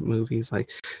writing or movies,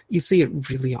 like you see it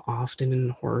really often in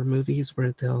horror movies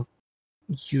where they'll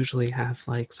usually have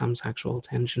like some sexual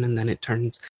tension and then it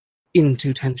turns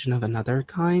into tension of another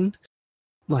kind.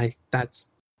 Like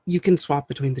you can swap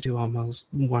between the two almost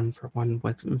one for one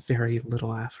with very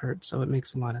little effort, so it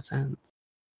makes a lot of sense.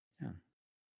 Yeah,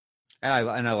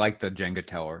 and I like the Jenga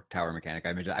tower mechanic.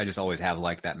 I mean, I just always have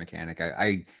liked that mechanic.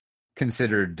 I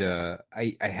considered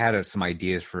I had some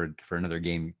ideas for another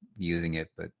game using it,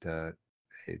 but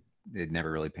it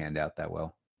never really panned out that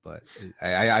well. But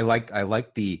I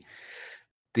like the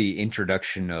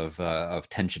introduction of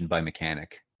tension by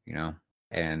mechanic,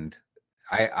 and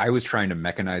I was trying to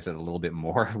mechanize it a little bit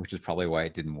more, which is probably why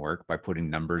it didn't work, by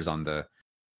putting numbers on the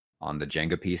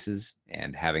Jenga pieces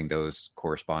and having those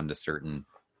correspond to certain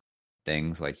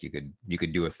things. Like you could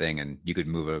do a thing and you could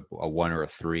move a 1 or a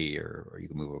 3, or you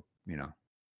could move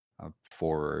a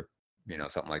 4 or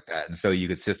something like that. And so you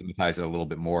could systematize it a little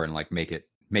bit more and like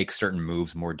make certain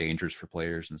moves more dangerous for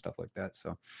players and stuff like that.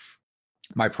 So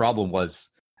my problem was,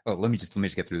 let me just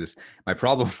get through this. My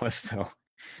problem was though,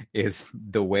 is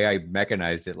the way I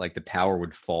mechanized it, like the tower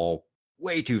would fall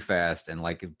way too fast, and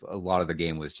like a lot of the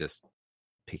game was just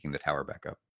picking the tower back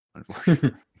up,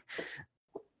 unfortunately.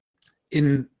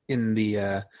 In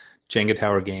the Jenga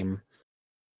tower game,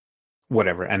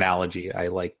 whatever analogy, I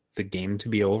like the game to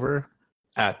be over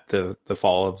at the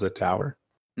fall of the tower.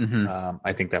 Mm-hmm.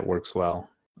 I think that works well.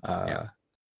 Yeah.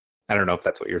 I don't know if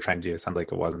that's what you're trying to do. It sounds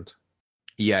like it wasn't.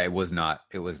 Yeah, it was not.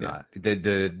 It was not.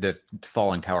 The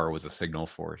falling tower was a signal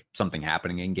for something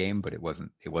happening in game, but it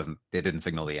wasn't. It didn't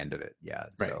signal the end of it. Yeah.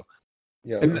 Right. So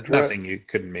Yeah, and not saying you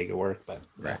couldn't make it work, but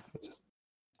right.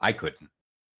 I couldn't.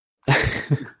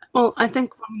 Well, I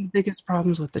think one of the biggest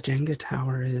problems with the Jenga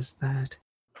tower is that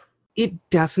it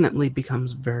definitely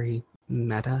becomes very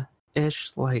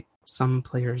meta-ish. Like some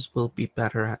players will be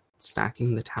better at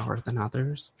stacking the tower than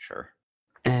others. Sure.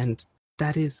 And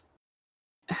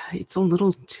it's a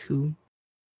little too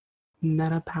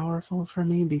meta powerful for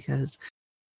me because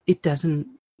it doesn't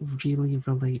really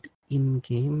relate in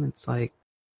game. It's like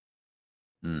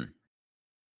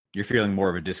you're feeling more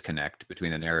of a disconnect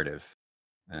between the narrative.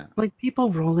 Yeah. Like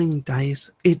people rolling dice,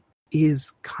 it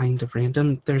is kind of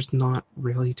random. There's not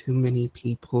really too many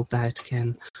people that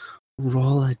can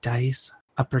roll a dice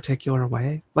a particular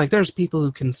way. Like there's people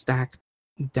who can stack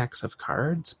decks of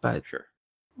cards, but Sure.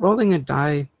 rolling a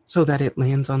die so that it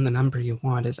lands on the number you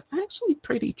want is actually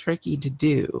pretty tricky to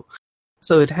do.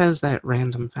 So it has that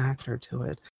random factor to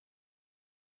it.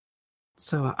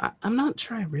 So I'm not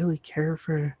sure I really care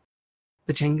for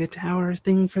the Jenga tower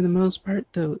thing for the most part,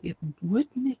 though it would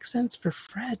make sense for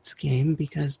Fred's game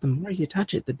because the more you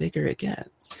touch it, the bigger it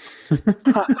gets.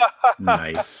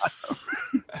 Nice.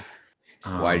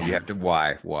 Why do you have to?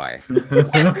 Why?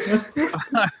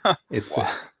 It's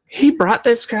he brought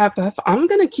this crap up. I'm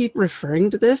gonna keep referring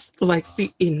to this like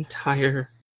the entire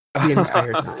time,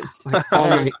 like all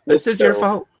night. This is your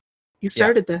fault. You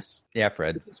started this. Yeah,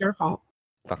 Fred. This is your fault.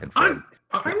 Fucking Fred.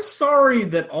 I'm sorry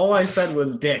that all I said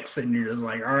was dicks, and you're just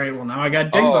like, all right, well now I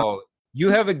got dicks. Oh, you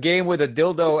have a game with a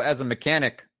dildo as a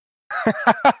mechanic.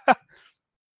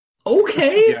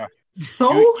 Okay. Yeah.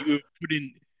 So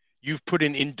You've put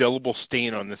an indelible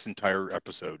stain on this entire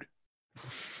episode.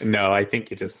 No, I think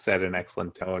you just set an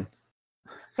excellent tone.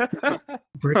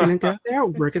 We're gonna go there.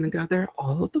 We're gonna go there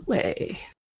all the way.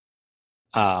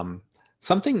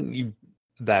 Something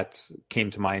that came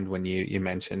to mind when you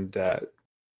mentioned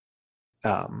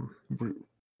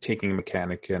taking a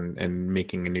mechanic and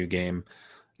making a new game.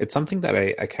 It's something that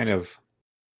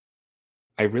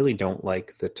I really don't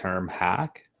like the term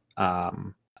hack.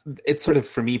 It's sort of,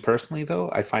 for me personally, though,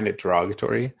 I find it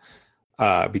derogatory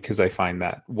because I find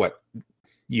that what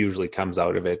usually comes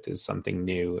out of it is something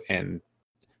new and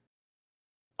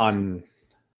I'm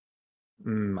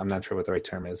not sure what the right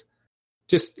term is.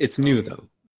 Just, it's new, though.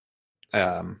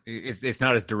 It's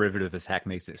not as derivative as hack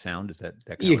makes it sound. Is that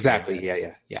exactly?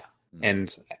 Yeah.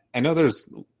 And I know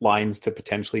there's lines to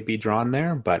potentially be drawn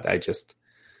there, but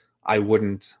I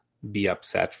wouldn't be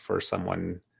upset for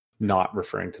someone not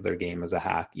referring to their game as a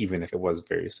hack, even if it was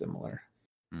very similar.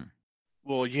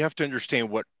 Well, you have to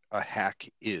understand what a hack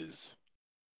is.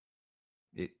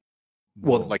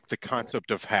 Like the concept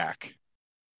of hack.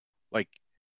 Like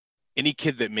any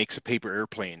kid that makes a paper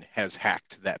airplane has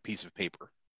hacked that piece of paper.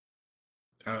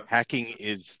 Hacking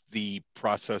is the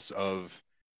process of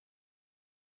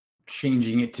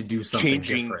changing it to do something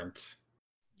different.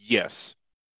 Yes.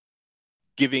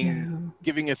 Giving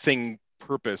a thing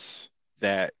purpose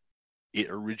that it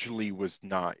originally was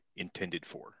not intended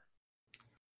for.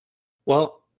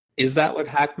 Well, is that what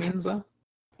hack means, though?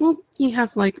 Well, you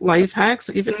have like life hacks,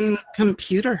 even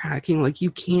computer hacking. Like you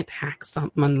can't hack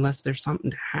something unless there's something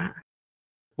to hack.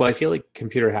 Well, I feel like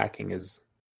computer hacking is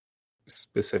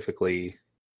specifically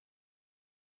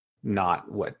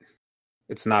not what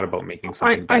it's not about making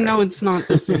something better. I know it's not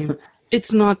the same.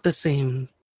 It's not the same.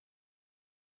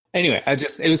 Anyway,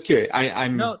 it was curious.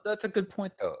 I'm No, that's a good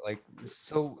point though. Like,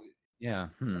 so yeah.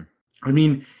 I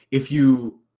mean, if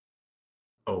you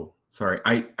sorry,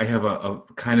 I have a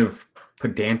kind of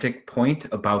pedantic point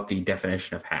about the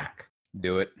definition of hack.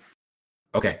 Do it.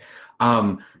 Okay.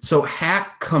 So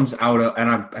hack comes out of,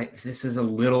 and this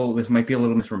might be a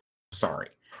little misremembered. Sorry.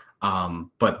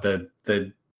 But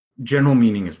the general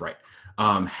meaning is right.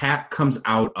 Hack comes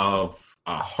out of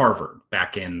Harvard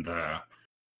back in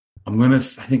I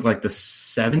think like the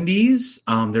 70s.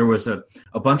 There was a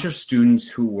bunch of students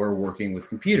who were working with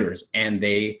computers, and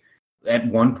they, at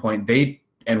one point,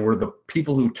 were the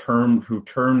people who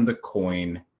coined the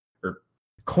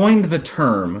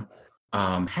term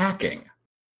hacking.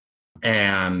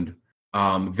 And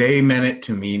they meant it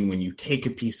to mean when you take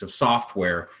a piece of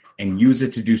software and use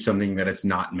it to do something that it's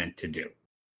not meant to do.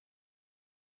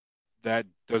 That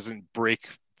doesn't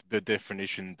break the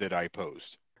definition that I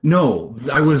posed. No,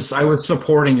 I was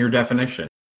supporting your definition.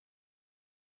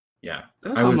 Yeah.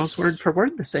 That's almost word for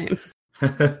word the same.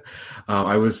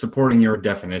 I was supporting your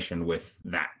definition with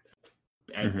that.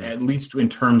 At least in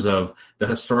terms of the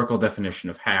historical definition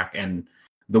of hack, and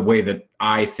the way that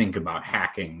I think about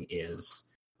hacking is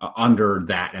under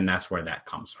that, and that's where that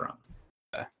comes from.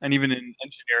 And even in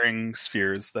engineering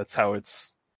spheres, that's how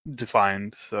it's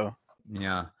defined. So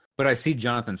yeah, but I see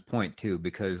Jonathan's point too,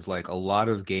 because like a lot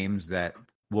of games that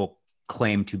will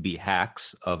claim to be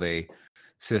hacks of a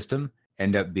system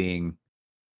end up being,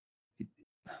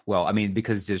 well, I mean,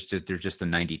 because there's just the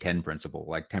 90-10 principle.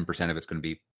 Like 10% of it's going to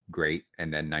be great,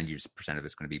 and then 90% of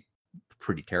it's going to be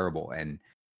pretty terrible. And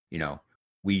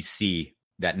we see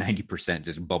that 90%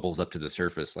 just bubbles up to the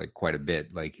surface like quite a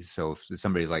bit. Like, so if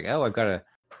somebody's like, oh, I've got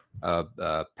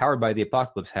a Powered by the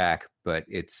Apocalypse hack, but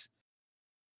it's,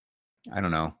 I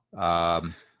don't know,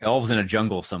 elves in a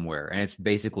jungle somewhere, and it's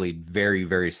basically very,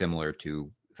 very similar to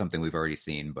something we've already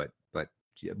seen, but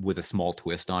with a small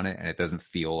twist on it, and it doesn't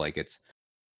feel like it's,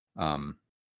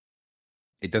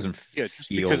 it doesn't feel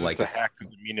like it's a hack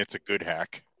doesn't mean it's a good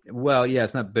hack. Well, yeah,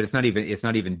 it's not, but it's not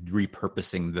even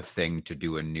repurposing the thing to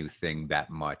do a new thing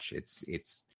that much. It's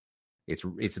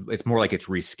more like it's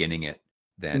reskinning it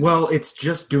than. Well, it's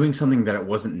just doing something that it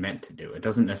wasn't meant to do. It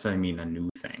doesn't necessarily mean a new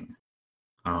thing.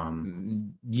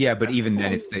 Yeah, but even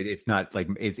then, it's not like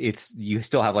it's you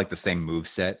still have like the same move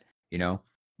set,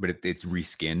 but it's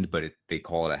reskinned, but they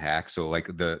call it a hack. So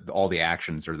like all the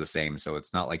actions are the same. So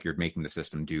it's not like you're making the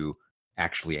system do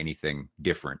actually anything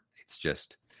different. It's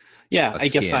just. Yeah, I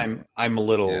guess I'm a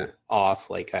little off.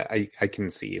 Like I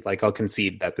concede. Like I'll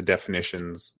concede that the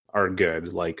definitions are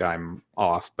good. Like I'm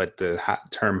off, but the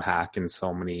term hack in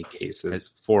so many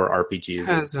cases for RPGs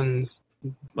Has is an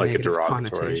like a negative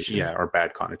derogatory, connotation. or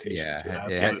bad connotation. Yeah,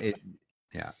 to it.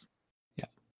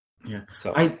 Yeah.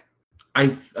 So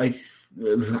I'm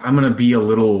going to be a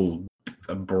little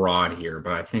broad here,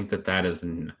 but I think that is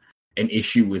an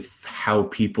issue with how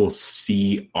people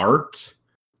see art.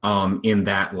 In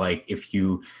that, like, if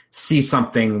you see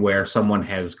something where someone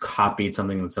has copied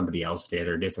something that somebody else did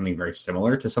or did something very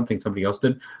similar to something somebody else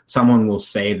did, someone will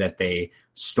say that they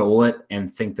stole it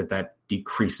and think that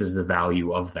decreases the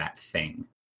value of that thing.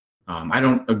 I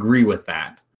don't agree with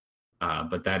that,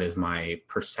 but that is my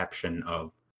perception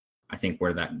of, I think,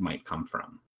 where that might come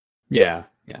from. yeah,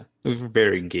 it was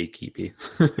very gatekeepy.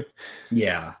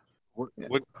 Yeah.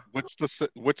 What's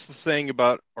the saying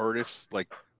about artists?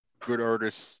 Like, good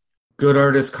artists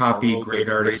copy, borrow, great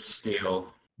but artists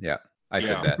steal. Yeah, I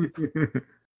said Yeah.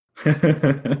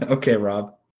 that. Okay,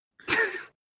 Rob.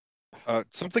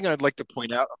 Something I'd like to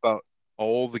point out about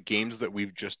all the games that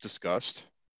we've just discussed,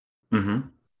 Mm-hmm.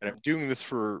 and I'm doing this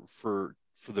for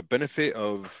the benefit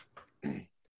of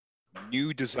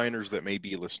new designers that may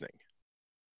be listening.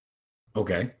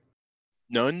 Okay.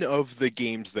 None of the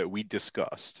games that we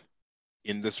discussed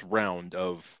in this round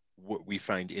of what we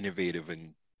find innovative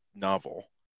and novel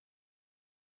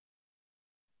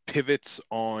pivots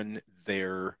on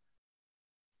their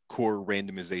core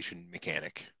randomization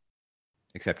mechanic.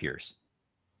 Except yours.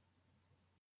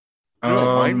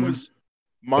 No,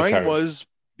 mine cards. was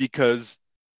because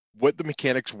what the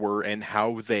mechanics were and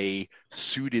how they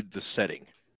suited the setting.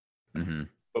 Mm-hmm.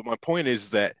 But my point is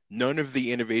that none of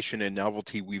the innovation and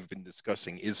novelty we've been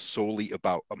discussing is solely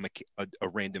about a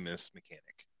randomness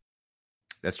mechanic.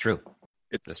 That's true.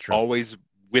 It's That's true. always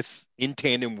in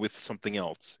tandem with something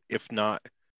else, if not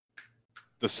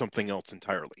the something else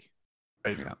entirely.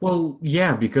 Yeah. Well,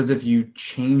 yeah, because if you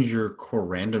change your core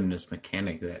randomness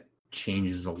mechanic, that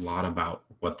changes a lot about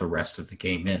what the rest of the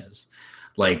game is.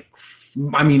 Like,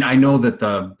 I mean, I know that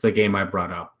the game I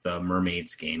brought up, the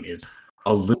Mermaids game, is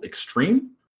a little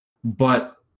extreme,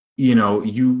 but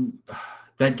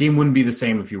that game wouldn't be the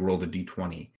same if you rolled a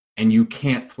d20, and you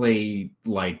can't play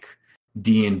like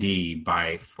D&D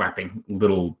by flapping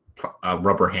little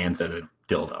rubber hands at a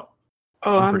dildo.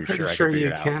 Oh, I'm I'm pretty pretty sure I sure can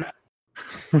you figure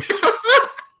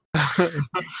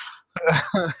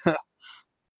can.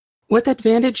 With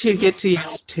advantage, you get to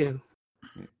use 2.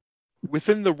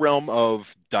 Within the realm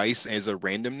of dice as a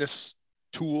randomness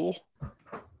tool,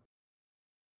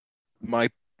 my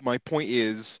point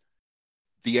is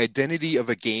the identity of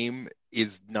a game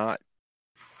is not.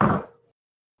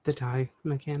 The die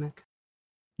mechanic.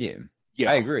 Yeah,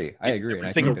 Yeah, I agree. And I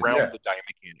everything think around that's, the die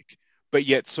mechanic, but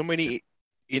yet so many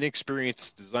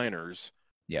inexperienced designers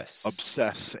yes,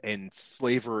 obsess and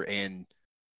slaver and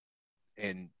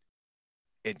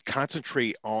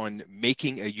concentrate on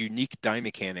making a unique die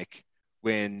mechanic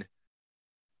when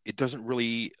it doesn't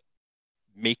really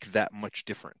make that much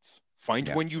difference. Find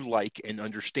one you like and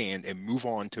understand and move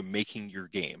on to making your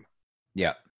game.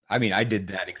 Yeah. I mean, I did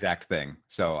that exact thing.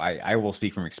 So I will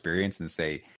speak from experience and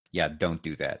say, yeah, don't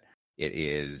do that. It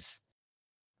is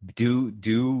do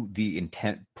the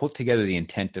intent, put together the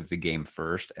intent of the game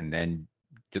first, and then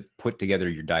to put together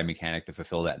your die mechanic to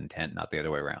fulfill that intent, not the other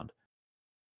way around.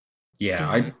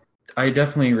 Yeah, I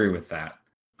definitely agree with that.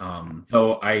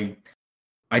 Though I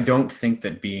don't think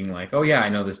that being like, oh yeah, I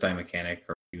know this die mechanic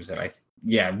or use it.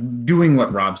 Doing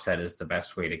what Rob said is the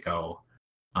best way to go,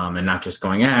 and not just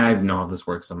going, I know how this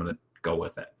works, I'm going to go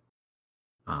with it.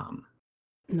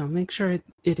 No, make sure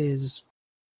it is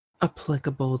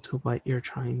applicable to what you're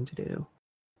trying to do.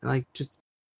 Like,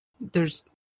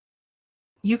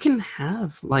 you can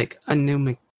have like a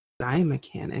new die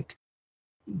mechanic,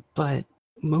 but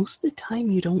most of the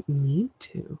time you don't need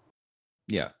to.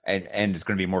 Yeah, and it's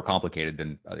going to be more complicated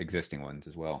than existing ones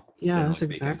as well. Yeah, that's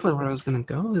exactly where I was going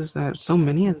to go, is that so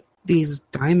many of these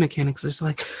die mechanics is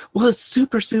like, well, it's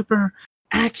super, super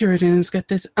accurate and it's got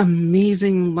this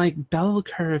amazing like bell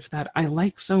curve that I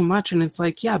like so much. And it's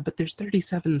like, yeah, but there's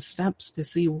 37 steps to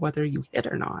see whether you hit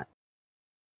or not.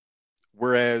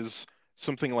 Whereas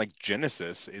something like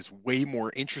Genesis is way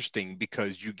more interesting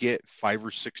because you get 5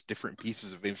 or 6 different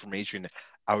pieces of information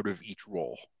out of each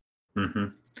roll. Mm-hmm.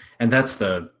 And that's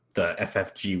the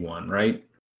FFG one, right?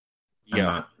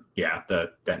 Yeah.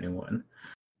 That new one.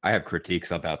 I have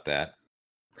critiques about that.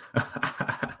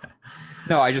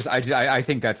 No, I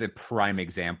think that's a prime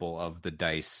example of the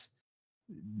dice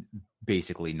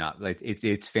basically not like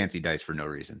it's fancy dice for no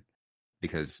reason.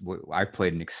 Because I've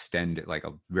played an extended, like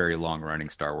a very long running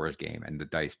Star Wars game, and the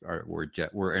dice were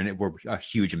a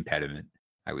huge impediment,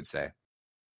 I would say,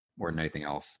 more than anything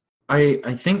else.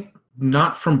 I think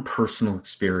not from personal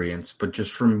experience, but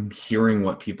just from hearing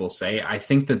what people say, I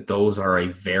think that those are a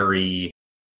very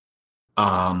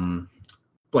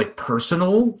like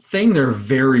personal thing. They're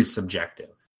very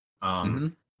subjective.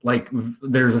 Like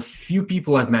there's a few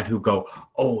people I've met who go,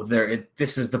 "Oh,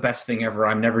 this is the best thing ever.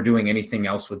 I'm never doing anything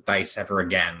else with dice ever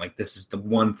again. Like this is the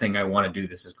one thing I want to do.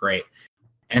 This is great."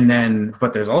 And then,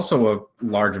 but there's also a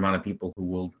large amount of people who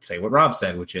will say what Rob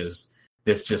said, which is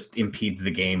this just impedes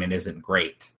the game and isn't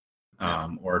great.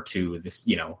 Or to this,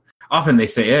 often they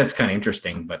say, yeah, it's kind of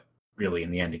interesting, but really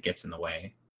in the end, it gets in the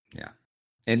way. Yeah.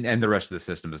 And the rest of the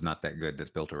system is not that good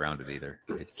that's built around it either.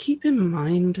 Keep in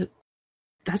mind,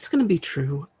 that's going to be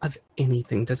true of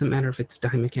anything. Doesn't matter if it's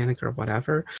die mechanic or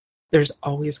whatever. There's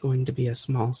always going to be a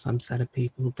small subset of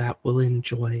people that will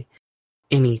enjoy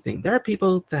anything. There are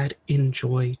people that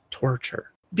enjoy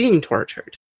torture, being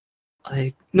tortured.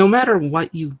 Like, no matter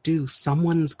what you do,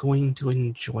 someone's going to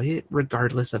enjoy it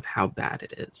regardless of how bad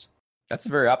it is. That's a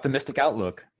very optimistic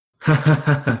outlook.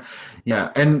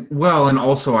 Yeah, and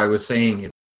also I was saying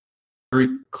it's a very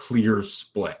clear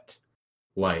split.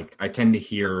 Like, I tend to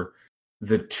hear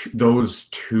those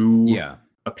two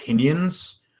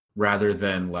opinions rather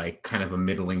than like kind of a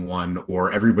middling one,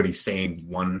 or everybody saying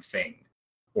one thing,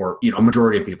 or a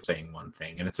majority of people saying one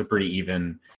thing, and it's a pretty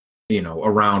even,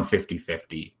 around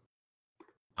 50-50.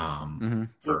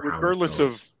 Regardless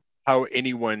of how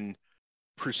anyone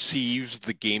perceives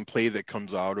the gameplay that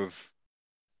comes out of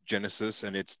Genesis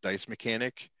and its dice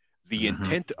mechanic, the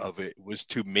intent of it was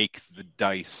to make the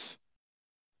dice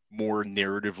more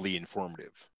narratively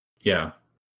informative. Yeah.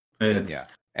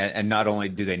 And not only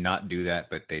do they not do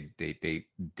that, but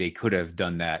they could have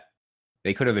done that.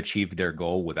 They could have achieved their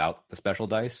goal without the special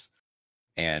dice,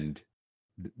 and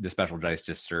the special dice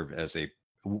just served as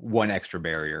one extra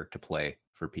barrier to play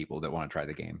for people that want to try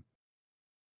the game.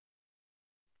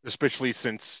 Especially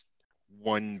since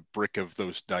one brick of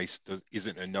those dice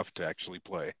isn't enough to actually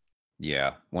play.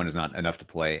 Yeah, one is not enough to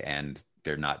play, and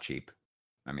they're not cheap.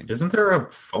 I mean, isn't there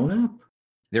a phone app?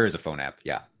 There is a phone app,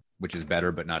 yeah, which is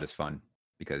better, but not as fun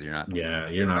because you're not. Yeah,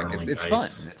 you're not. Like, it's fun.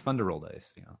 It's fun to roll dice.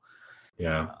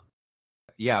 Yeah.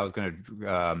 I was going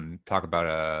to talk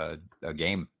about a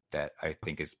game that I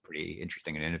think is pretty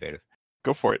interesting and innovative.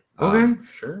 Go for it. Okay,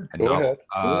 sure. Go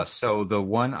ahead. So the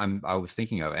one I was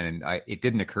thinking of, and it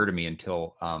didn't occur to me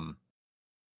until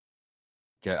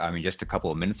just a couple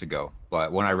of minutes ago,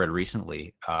 but one I read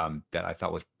recently that I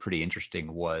thought was pretty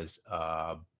interesting was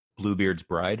Bluebeard's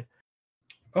Bride.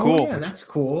 Oh, cool. Yeah, that's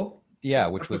cool. Yeah,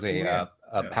 which was a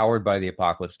Powered by the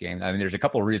Apocalypse game. I mean, there's a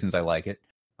couple of reasons I like it.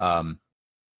 And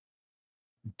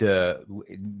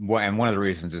one of the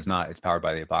reasons is not it's powered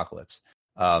by the Apocalypse.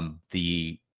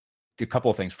 A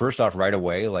couple of things. First off, right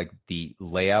away, like the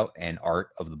layout and art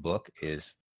of the book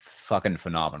is fucking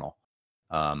phenomenal.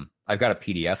 I've got a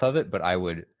PDF of it, but I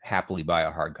would happily buy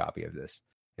a hard copy of this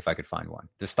if I could find one.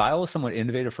 The style is somewhat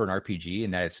innovative for an RPG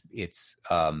in that it's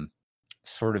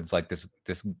sort of like this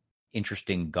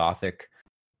interesting Gothic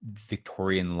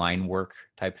Victorian line work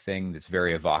type thing that's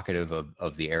very evocative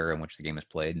of the era in which the game is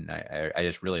played, and I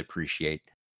just really appreciate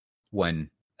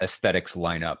when aesthetics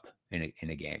line up in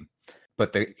a game.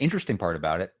 But the interesting part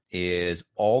about it is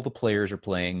all the players are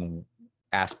playing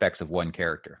aspects of one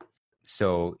character.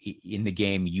 So in the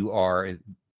game, you are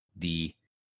the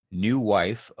new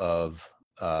wife of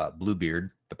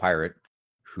Bluebeard, the pirate,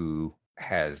 who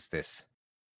has this,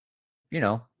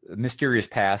 mysterious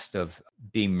past of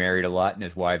being married a lot and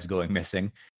his wives going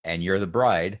missing. And you're the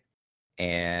bride,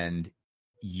 and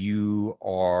you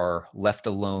are left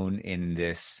alone in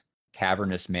this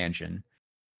cavernous mansion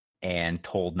and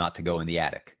told not to go in the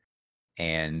attic.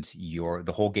 And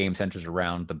the whole game centers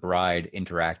around the bride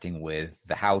interacting with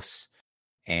the house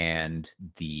and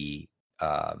the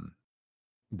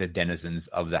denizens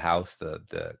of the house, the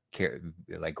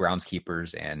like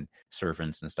groundskeepers and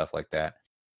servants and stuff like that.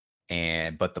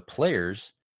 But the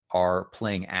players are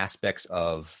playing aspects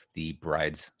of the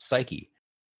bride's psyche.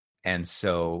 And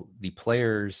so the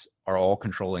players are all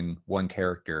controlling one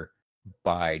character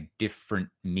by different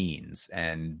means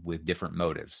and with different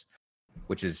motives,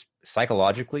 which is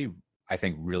psychologically, I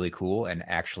think, really cool and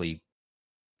actually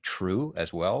true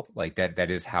as well. Like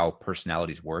that is how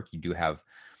personalities work. You do have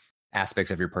aspects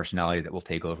of your personality that will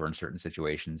take over in certain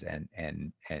situations,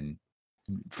 and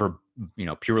for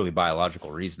purely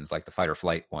biological reasons, like the fight or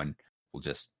flight one will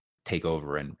just take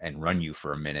over and run you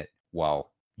for a minute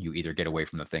while you either get away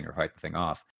from the thing or fight the thing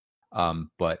off.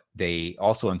 But they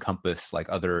also encompass like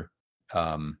other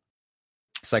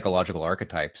psychological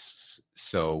archetypes.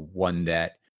 So one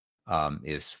that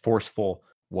is forceful,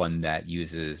 one that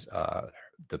uses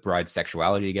the bride's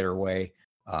sexuality to get her way,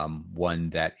 one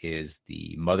that is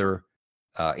the mother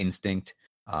instinct,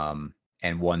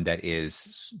 and one that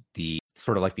is the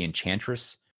sort of like the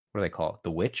enchantress. What do they call it?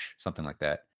 The witch, something like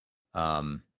that.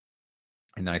 And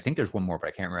then I think there's one more, but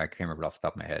I can't remember it off the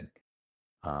top of my head.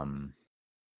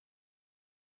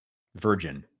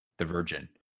 Virgin, the virgin.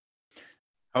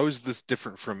 How is this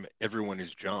different from Everyone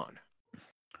is John?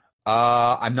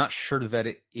 I'm not sure that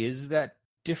it is that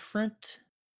different.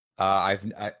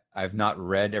 I've not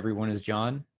read Everyone is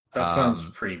John. That sounds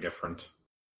pretty different.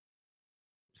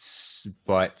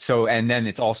 But so, and then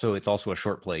it's also a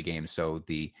short play game. So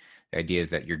the idea is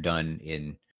that you're done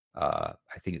in I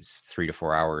think it's 3 to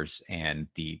 4 hours, and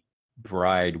the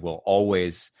bride will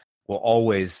always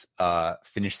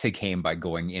finish the game by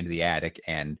going into the attic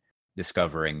and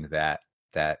discovering that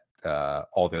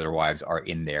all the other wives are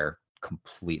in there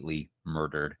completely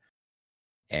murdered,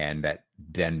 and that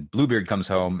then Bluebeard comes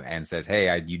home and says,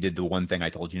 "Hey, you did the one thing I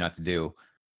told you not to do.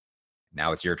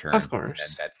 Now it's your turn." Of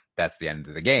course, and that's the end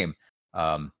of the game.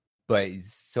 But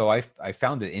so I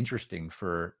found it interesting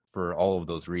for all of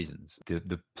those reasons.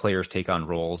 The players take on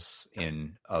roles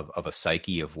of a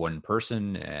psyche of one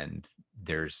person, and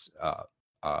there's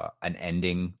an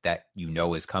ending that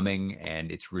is coming,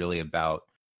 and it's really about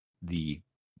the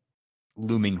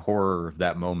looming horror of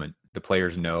that moment. The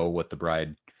players know what the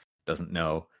bride doesn't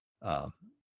know. I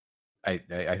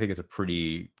think it's a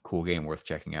pretty cool game worth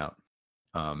checking out.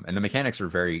 And the mechanics are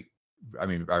very,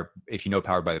 if you know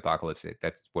Powered by the Apocalypse,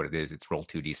 that's what it is. It's roll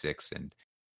 2d6 and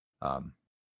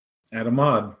add a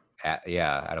mod. Add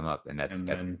them up, and that's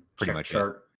pretty much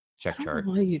chart. It. Check chart.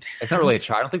 Oh, It's not really a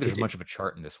chart. I don't think there's much of a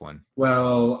chart in this one.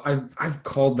 Well, I've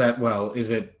called that. Well,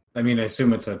 is it? I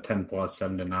assume it's a 10 plus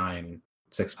 7 to 9,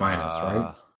 6 minus,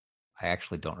 right? I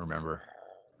actually don't remember.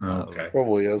 Okay.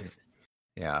 Probably is.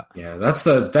 Yeah. Yeah, that's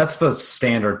the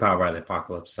standard Powered by the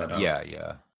Apocalypse setup.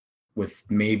 Yeah. With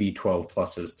maybe 12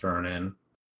 pluses thrown in.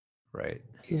 Right.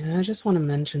 Yeah, I just want to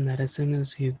mention that as soon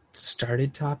as you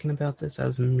started talking about this, I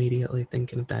was immediately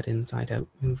thinking of that Inside Out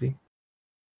movie.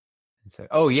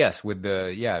 Oh yes, with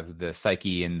the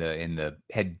psyche in the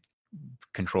head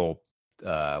control.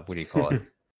 What do you call it?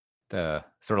 The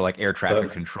sort of like air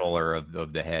traffic controller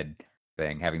of the head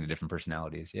thing, having the different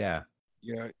personalities. Yeah.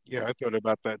 I thought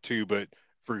about that too, but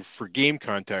for game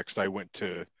context, I went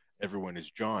to Everyone is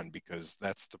John because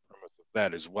that's the premise of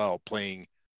that as well, playing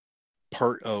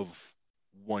part of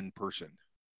one person.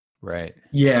 Right.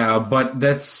 Yeah, but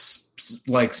that's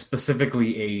like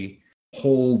specifically a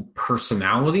whole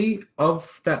personality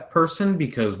of that person,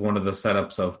 because one of the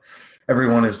setups of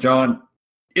Everyone is John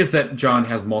is that John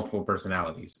has multiple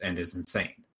personalities and is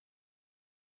insane.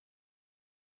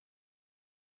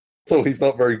 So he's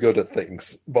not very good at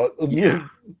things, but yeah.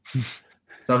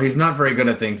 So he's not very good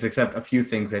at things, except a few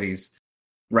things that he's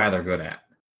rather good at,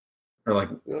 or like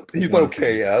he's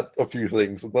okay at a few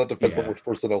things, and that depends on which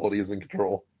personality is in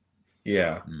control.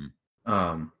 Yeah.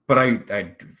 But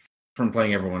I from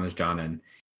playing Everyone is John and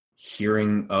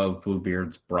hearing of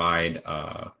Bluebeard's Bride,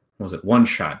 was it One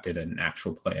Shot did an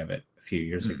actual play of it a few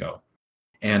years ago,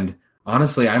 and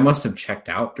honestly, I must have checked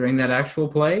out during that actual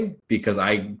play because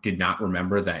I did not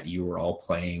remember that you were all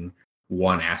playing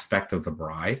one aspect of the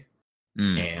bride.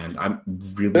 And I'm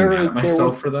really mad at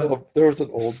myself for that. There was an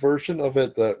old version of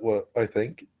it that I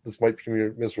think, this might be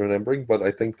misremembering, but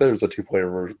I think there's a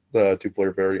two-player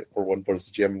variant where one plays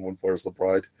the gem and one plays the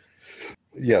bride.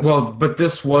 Yes. Well, but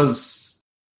this was...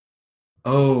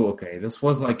 Oh, okay. This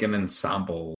was like an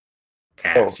ensemble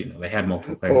cast. Oh. They had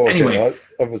multiple players. Oh, okay. Anyway,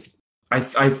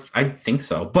 I think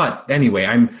so. But anyway,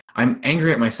 I'm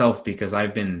angry at myself because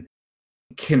I've been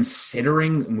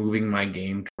considering moving my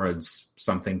game towards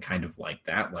something kind of like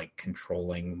that, like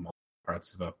controlling multiple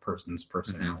parts of a person's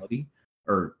personality.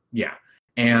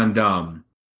 And I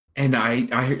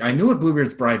knew what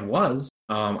Bluebeard's Bride was.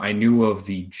 I knew of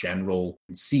the general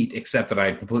conceit, except that I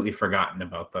had completely forgotten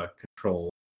about the control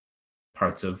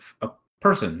parts of a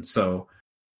person. So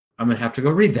I'm gonna have to go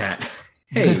read that.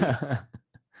 Hey.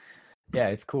 Yeah,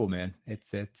 it's cool, man.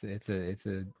 It's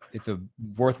a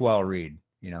worthwhile read,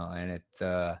 and it's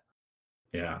I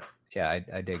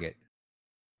dig it.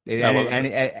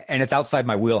 And it's outside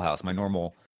my wheelhouse, my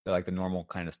normal, like the normal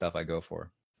kind of stuff I go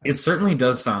for. It certainly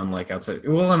does sound like outside.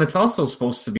 Well, and it's also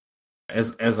supposed to be,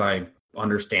 as I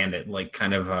understand it, like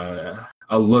kind of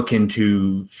a look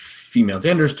into female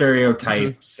gender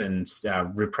stereotypes and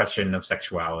repression of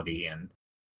sexuality and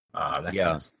that kind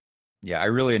of stuff. Yeah, I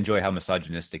really enjoy how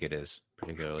misogynistic it is,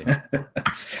 particularly.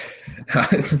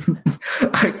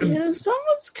 It's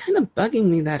almost kind of bugging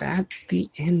me that at the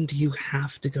end you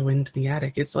have to go into the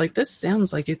attic. It's like, this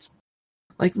sounds like it's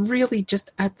Like, really,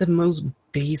 just at the most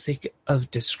basic of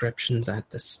descriptions at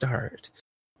the start.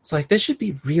 It's like, this should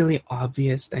be really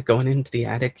obvious that going into the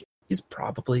attic is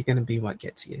probably going to be what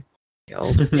gets you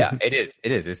killed. Yeah, it is.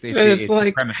 It is. It's like,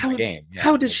 the premise how, of the game. Yeah.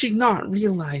 how does she not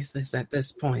realize this at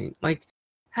this point? Like,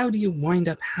 how do you wind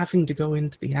up having to go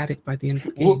into the attic by the end of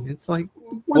the game? Well- It's like,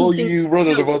 You run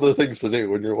out of other things to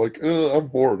do, and you're like, I'm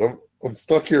bored. I'm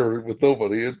stuck here with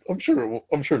nobody. I'm sure it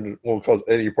won't cause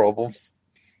any problems.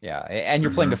 Yeah, and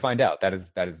you're playing to find out. That is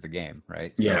the game,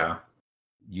 right? So Yeah.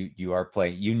 You are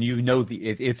playing. You know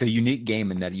it's a unique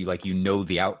game in that you know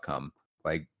the outcome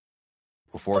like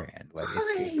beforehand. Like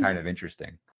it's kind of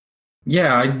interesting.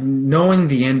 Yeah, knowing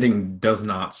the ending does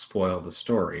not spoil the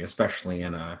story, especially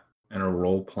in a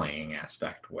role playing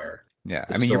aspect where Yeah,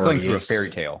 the I mean you're playing story through a is fairy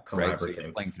tale, right? So you're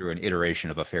collaborative. playing through an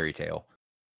iteration of a fairy tale.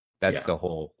 That's Yeah.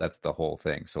 the whole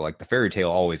thing. So like the fairy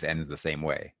tale always ends the same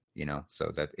way,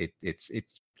 so that it's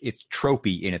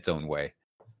tropey in its own way.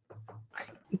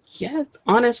 yes,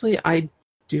 honestly, I'd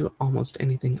do almost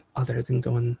anything other than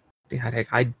go in the attic.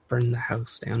 I'd burn the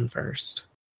house down first.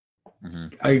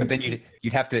 But then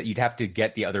you'd have to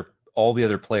get all the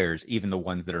other players, even the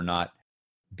ones that are not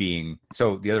being.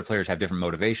 So the other players have different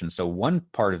motivations. So one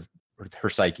part of her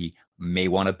psyche may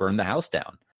want to burn the house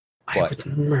down. I would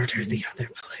murder the other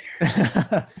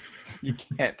players. You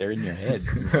can't. They're in your head.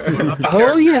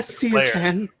 Oh, yes, you Players.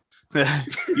 can.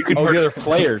 You can Oh, murder the other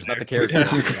players, not the characters.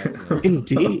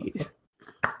 Indeed.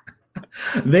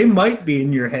 they might be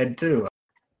in your head too.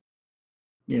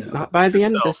 Not by the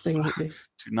end of this Stealth. thing. Would be.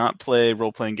 Do not play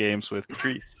role playing games with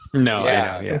Patrice. No,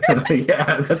 Yeah. I know. Yeah.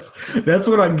 Yeah, that's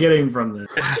what I'm getting from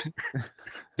this.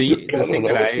 The I don't thing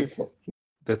know. that it seems like-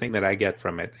 the thing that I get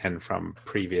from it and from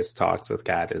previous talks with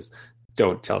Kat is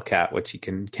don't tell Kat what she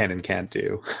can and can't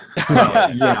do.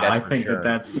 Yeah, That's I for think sure.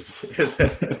 that's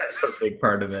a big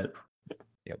part of it.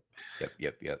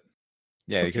 Yep.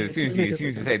 Yeah, because as soon as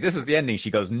you say this is the ending, she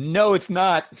goes, "No, it's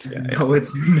not." No,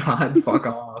 it's not. Fuck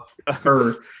off.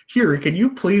 Or here, can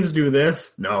you please do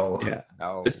this? No, Yeah.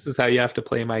 No. This is how you have to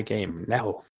play my game.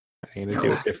 No. I'm going to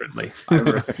do it differently. I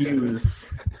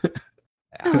refuse.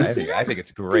 I think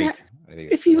it's great. I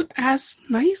think If you ask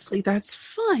nicely, that's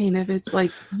fine. If it's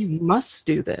like, you must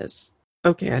do this.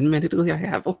 Okay, admittedly, I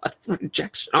have a lot of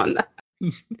rejection on that.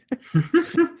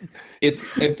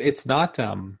 It's not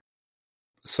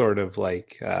sort of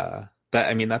like that.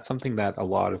 I mean, that's something that a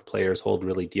lot of players hold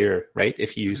really dear, right?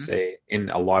 If you say in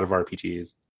a lot of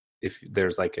RPGs, if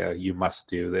there's like a you must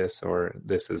do this or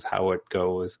this is how it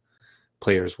goes,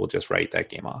 players will just write that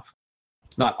game off.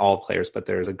 Not all players, but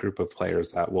there's a group of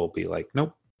players that will be like,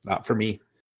 nope, not for me.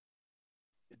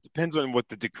 It depends on what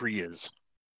the decree is.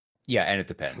 Yeah, and it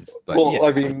depends. But well, yeah.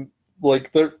 I mean,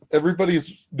 like,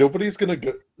 nobody's gonna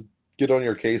get on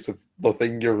your case if the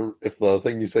thing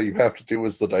you say you have to do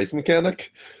is the dice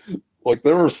mechanic. Like,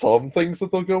 there are some things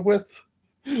that they'll go with,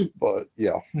 but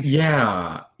yeah.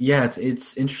 Yeah.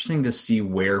 It's interesting to see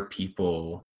where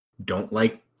people don't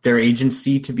like their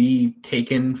agency to be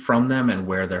taken from them and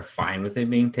where they're fine with it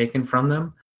being taken from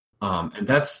them. And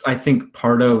that's, I think,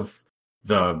 part of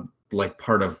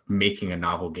making a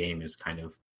novel game is kind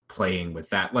of playing with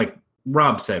that. Like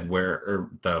Rob said,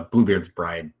 the Bluebeard's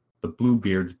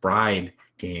Bride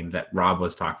game that Rob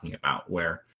was talking about,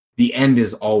 where the end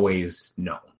is always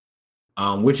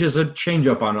known, which is a change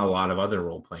up on a lot of other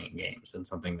role-playing games and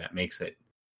something that makes it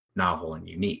novel and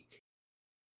unique.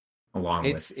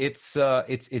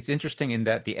 It's interesting in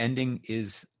that the ending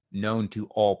is known to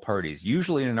all parties.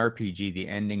 Usually in an RPG, the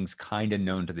ending's kind of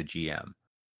known to the GM,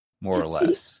 more or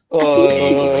less.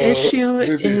 The issue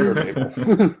maybe is,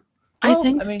 you're- I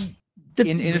think, mean,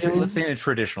 the let's say in a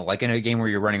traditional, like in a game where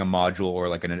you're running a module or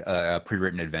like a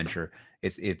pre-written adventure,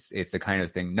 it's the kind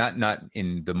of thing. Not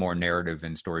in the more narrative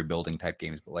and story building type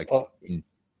games, but like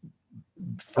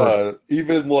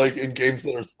even like in games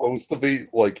that are supposed to be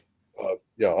like,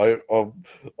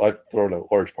 I've thrown out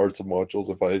large parts of modules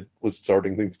if I was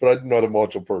starting things, but I'm not a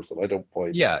module person. I don't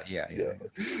play. Yeah.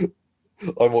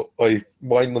 I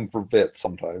mind them for bits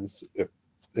sometimes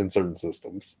in certain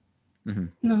systems.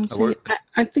 No, see,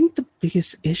 I think the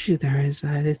biggest issue there is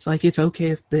that it's like, it's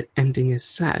okay if the ending is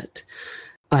set.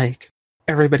 Like,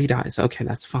 everybody dies. Okay,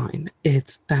 that's fine.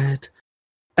 It's that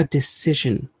a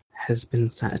decision has been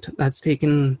set. That's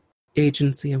taken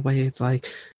agency away. It's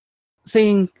like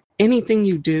saying anything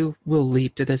you do will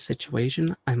lead to this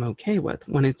situation, I'm okay with.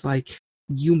 When it's like,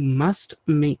 you must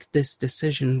make this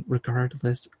decision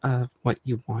regardless of what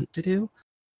you want to do.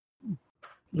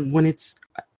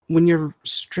 When you're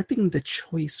stripping the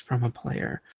choice from a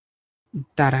player,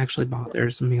 that actually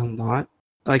bothers me a lot.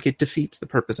 Like, it defeats the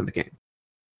purpose of the game.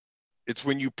 It's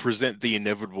when you present the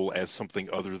inevitable as something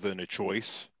other than a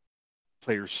choice,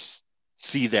 players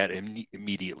see that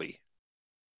immediately.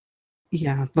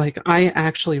 Yeah, like I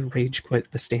actually rage quit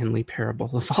the Stanley Parable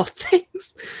of all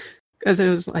things. Because it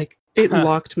was like, it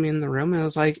locked me in the room, and I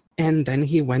was like, and then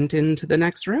he went into the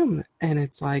next room. And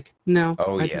it's like, no.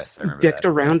 Oh, I yes, just I remember dicked that.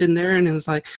 around in there, and it was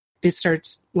like, it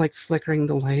starts like flickering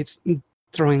the lights,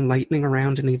 throwing lightning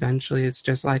around, and eventually it's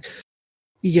just like,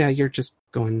 yeah, you're just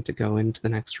going to go into the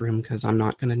next room because I'm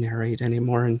not going to narrate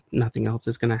anymore and nothing else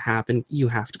is going to happen. You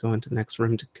have to go into the next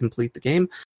room to complete the game.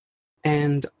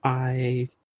 And I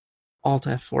Alt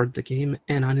F4'd the game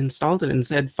and uninstalled it and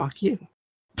said, fuck you.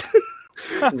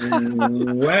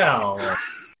 Well,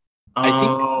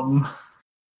 I'm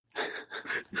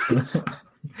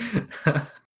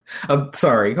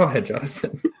sorry. Go ahead,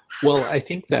 Jonathan. Well, I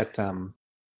think that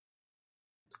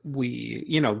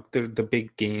the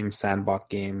big games, sandbox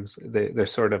games, they're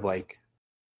sort of like,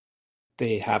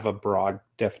 they have a broad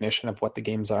definition of what the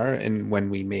games are. And when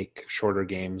we make shorter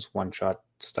games, one-shot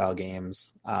style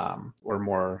games, or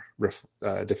more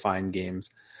defined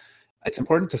games, it's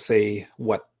important to say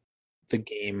what the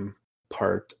game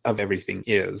part of everything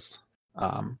is,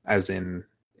 as in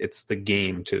it's the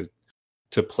game to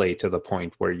play to the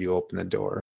point where you open the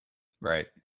door. Right.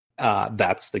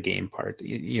 That's the game part.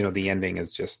 The ending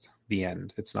is just the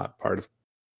end. It's not part of.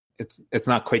 It's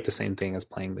not quite the same thing as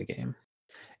playing the game.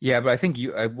 Yeah, but I think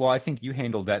I think you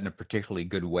handled that in a particularly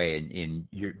good way in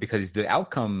your, because the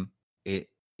outcome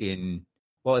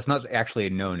it's not actually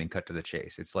known and cut to the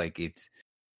chase. It's like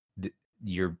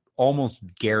you're almost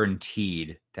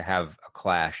guaranteed to have a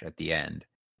clash at the end.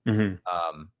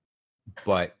 Mm-hmm.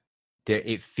 But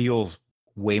it feels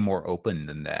way more open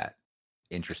than that.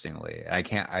 Interestingly, I'm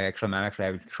actually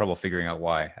having trouble figuring out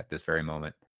why at this very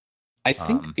moment. I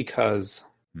think because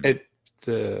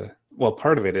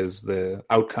part of it is the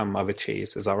outcome of a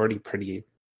chase is already pretty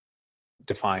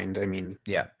defined. I mean,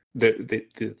 yeah,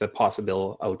 the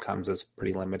possible outcomes is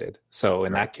pretty limited. So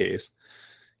in that case,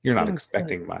 you're not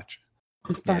expecting much.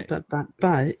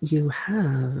 But you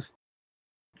have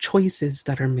choices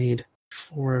that are made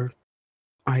for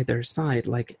either side.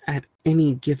 Like at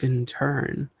any given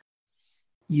turn,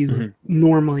 you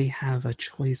normally have a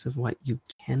choice of what you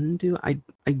can do. I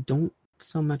don't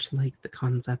so much like the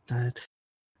concept that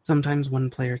sometimes one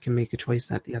player can make a choice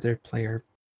that the other player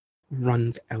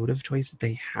runs out of choices.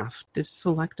 They have to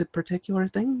select a particular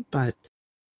thing, but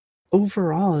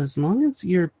overall, as long as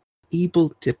you're able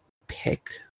to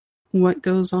pick what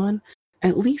goes on,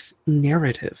 at least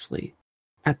narratively,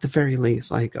 at the very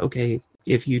least, like, okay,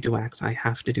 if you do X, I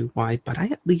have to do Y, but I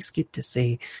at least get to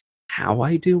say how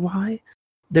I do Y.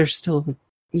 There's still,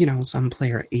 some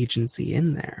player agency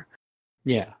in there.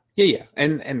 Yeah.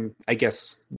 And I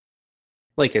guess,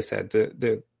 like I said,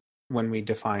 the when we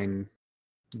define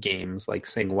games, like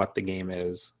saying what the game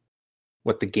is,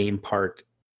 what the game part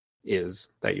is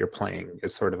that you're playing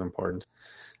is sort of important.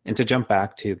 And to jump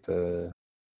back to the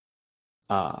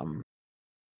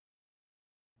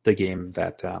game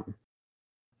that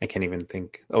I can't even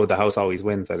think. Oh, the house always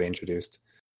wins that I introduced.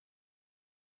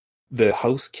 The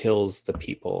house kills the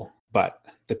people, but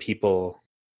the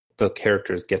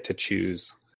characters get to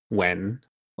choose when.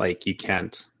 Like, you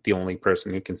can't, the only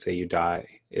person who can say you die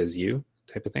is you,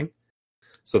 type of thing.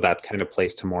 So that kind of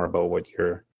plays to more about what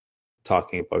you're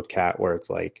talking about, Kat, where it's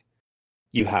like,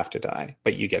 you have to die,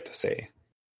 but you get to say,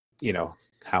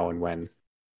 how and when.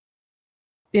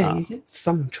 Yeah, you get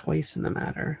some choice in the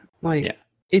matter. Like,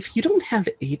 if you don't have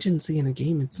agency in a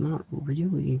game, it's not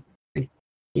really a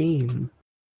game.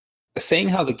 Saying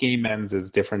how the game ends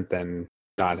is different than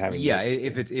not having. Yeah,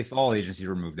 if all agency is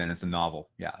removed, then it's a novel.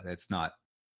 Yeah, that's not.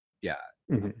 Yeah.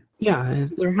 Mm-hmm. Yeah,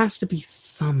 there has to be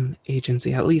some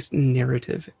agency, at least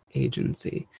narrative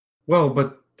agency. Well,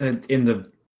 but in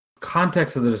the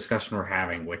context of the discussion we're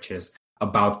having, which is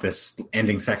about this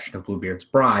ending section of Bluebeard's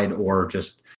Bride, or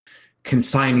just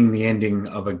consigning the ending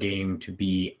of a game to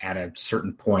be at a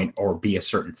certain point or be a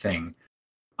certain thing,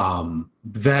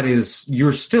 that is,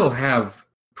 you still have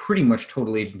pretty much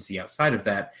total agency outside of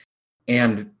that,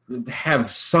 and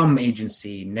have some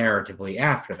agency narratively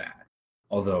after that,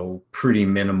 although pretty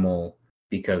minimal,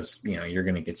 because you're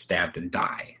going to get stabbed and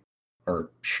die or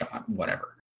shot,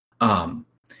 whatever.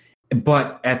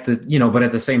 But at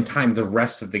the same time, the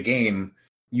rest of the game,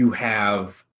 you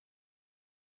have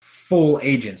full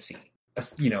agency,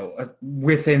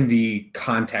 within the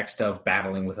context of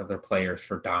battling with other players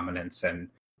for dominance and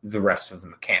the rest of the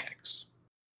mechanics.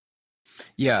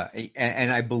 Yeah,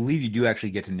 and I believe you do actually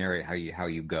get to narrate how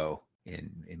you go in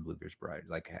Bluebeard's Bride,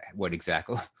 like what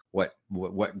exactly what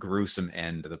gruesome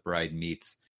end the bride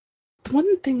meets. The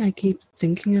one thing I keep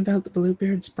thinking about the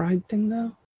Bluebeard's Bride thing,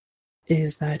 though,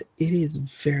 is that it is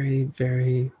very,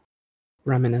 very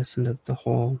reminiscent of the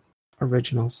whole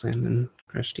original sin and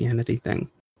Christianity thing.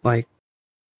 Like,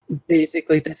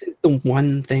 basically, this is the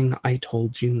one thing I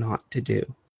told you not to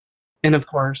do. And of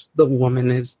course, the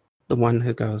woman is the one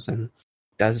who goes and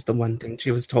does the one thing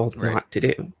she was told not to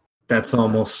do. That's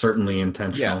almost certainly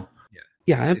intentional.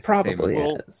 Yeah, it It's the same probably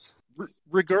Well, is.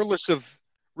 regardless of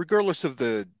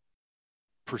the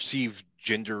perceived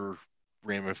gender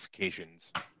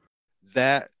ramifications,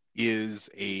 that is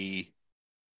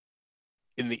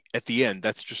at the end,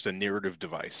 that's just a narrative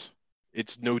device.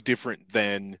 It's no different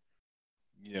than,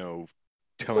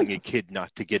 telling a kid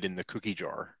not to get in the cookie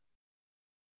jar.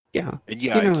 Yeah. And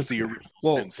yeah, You know, it's the original.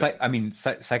 Well, sin.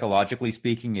 psychologically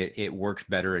speaking, it works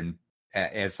better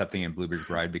as something in Bluebeard's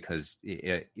Bride because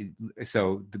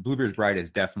so the Bluebeard's Bride is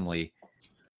definitely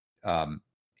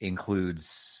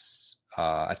includes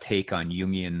a take on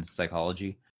Jungian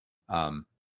psychology,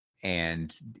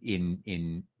 and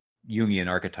in Jungian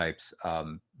archetypes,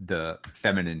 the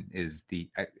feminine is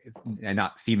and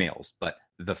not females, but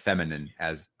the feminine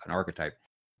as an archetype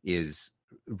is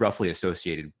roughly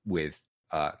associated with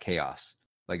chaos,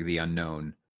 like the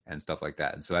unknown and stuff like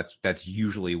that. And so that's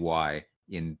usually why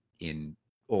in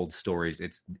old stories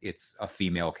it's a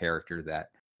female character that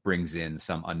brings in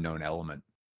some unknown element.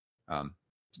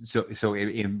 So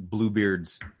in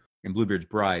Bluebeard's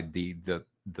Bride, the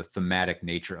thematic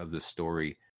nature of the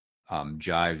story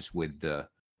jives with the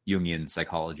Jungian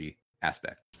psychology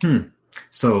aspect.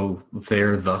 So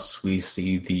there, thus, we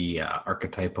see the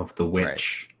archetype of the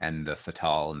witch. Right. And the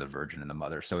fatale and the virgin and the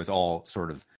mother. So it's all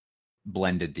sort of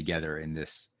blended together in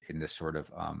this sort of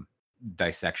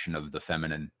dissection of the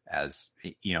feminine as,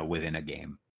 within a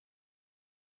game.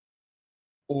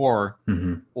 Or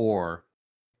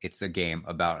it's a game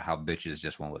about how bitches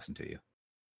just won't listen to you.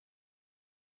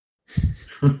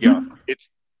 Yeah,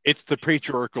 it's the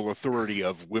patriarchal authority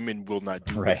of women will not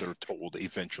do Right. what they're told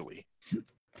eventually.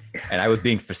 And I was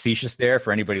being facetious there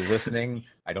for anybody listening.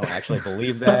 I don't actually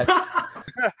believe that.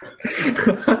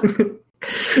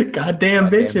 Goddamn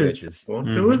bitches. Won't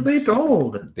do as they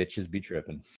told. Bitches be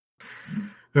tripping.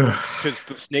 Because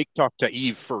the snake talked to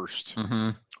Eve first.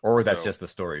 Or that's So- just the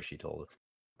story she told.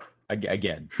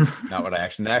 Again, not what I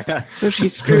actually. So she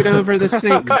screwed over the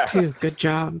snakes, too. Good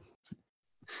job.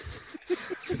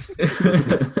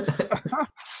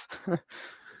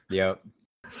 Yep.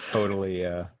 Totally,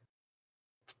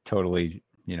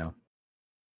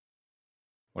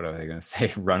 what are they going to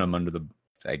say? Run them under the...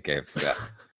 I gave...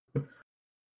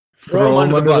 Throw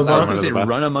them under the I was bus. going to say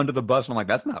run them under the bus. And I'm like,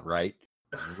 that's not right.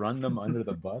 Run them under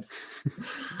the bus?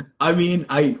 I mean,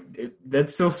 that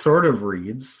still sort of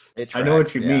reads. I know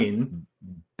what you mean.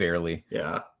 Barely.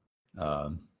 Yeah.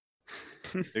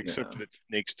 Except that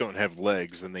snakes don't have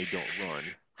legs and they don't run.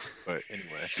 But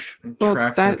anyway. Well,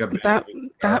 Tracks that- like a that-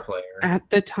 guitar that- player. At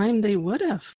the time, they would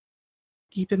have.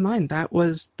 Keep in mind, that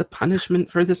was the punishment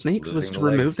for the snakes, was Losing to the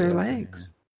legs, remove their yeah.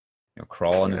 legs.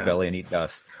 Crawl on his Yeah. belly and eat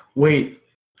dust. Wait,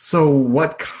 so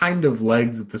what kind of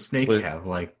legs did the snake have?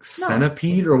 Like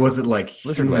centipede, or was it like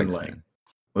Lizard human legs. leg? Man.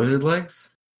 Lizard legs?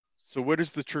 So what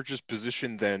is the church's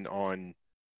position then on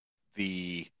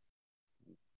the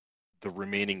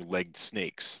remaining legged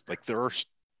snakes? Like there are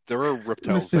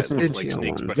reptiles that look like vestigial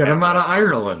snakes, ones. but Get have them out of legs.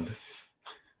 Ireland.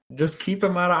 Just keep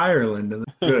them out of Ireland, and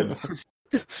they're good.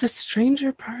 The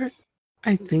stranger part,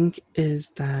 I think,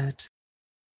 is that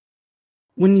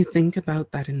when you think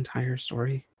about that entire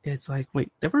story, it's like,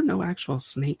 wait, there were no actual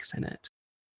snakes in it.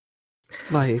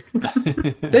 Like,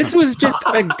 this was just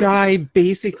a guy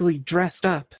basically dressed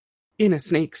up in a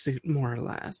snake suit, more or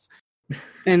less.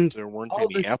 And, There weren't all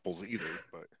any this- apples either,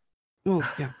 but well,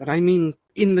 yeah, but I mean,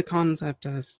 in the concept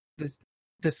of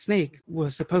the snake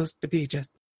was supposed to be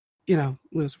just,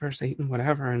 Lucifer, Satan,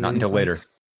 whatever. And Not he's until like- later.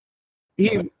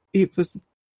 He was,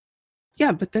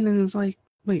 yeah, but then it was like,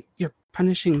 wait, you're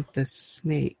punishing the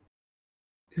snake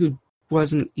who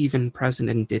wasn't even present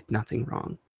and did nothing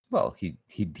wrong. Well,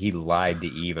 he lied to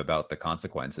Eve about the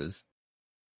consequences.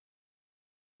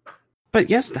 But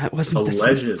yes, that wasn't the snake.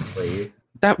 Allegedly.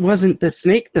 That wasn't the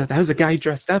snake, though. That was a guy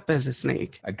dressed up as a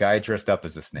snake. A guy dressed up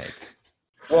as a snake.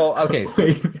 Well, okay. So,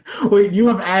 Wait, you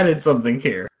have added something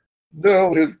here.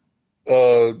 No,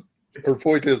 her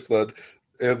point is that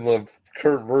in the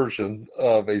current version,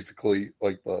 basically,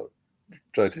 like the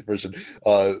giant version,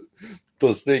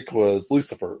 the snake was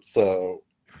Lucifer. So,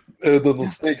 and then the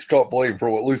snakes got blamed for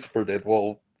what Lucifer did.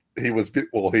 Well, he was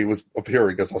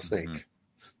appearing as a snake. Mhm.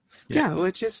 Yeah,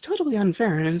 which is totally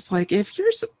unfair. And it's like, if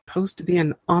you're supposed to be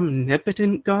an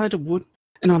omnipotent god, an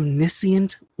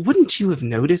omniscient, wouldn't you have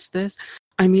noticed this?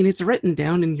 I mean, it's written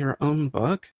down in your own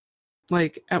book.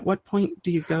 Like, at what point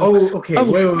do you go? Oh, okay. Oh,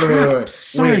 wait. crap!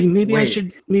 Sorry, maybe I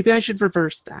wait. should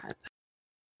reverse that.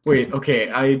 Wait,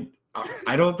 okay.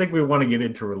 I don't think we want to get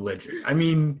into religion. I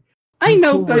mean, I I'm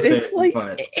know, cool but with it's it, like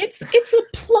but- it's a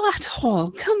plot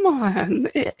hole. Come on,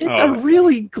 it's a Oh.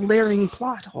 really glaring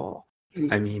plot hole.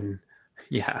 I mean,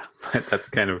 yeah, but that's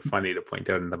kind of funny to point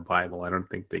out in the Bible. I don't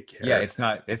think they care. Yeah, it's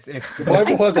not. It's The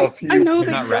Bible has a few. I know They're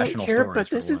they not don't rational care, stories, but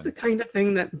for this is one. the kind of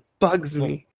thing that bugs Well,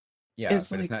 me. yeah, It's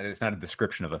but like- it's not a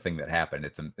description of a thing that happened.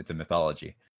 It's a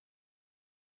mythology.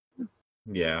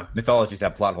 yeah. Mythologies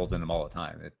have plot holes in them all the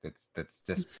time. That's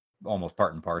just almost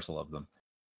part and parcel of them.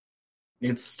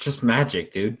 It's just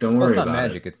magic, dude. Don't Well, worry it's not about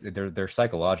magic. it. They're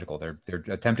psychological. They're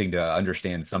attempting to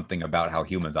understand something about how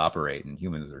humans operate, and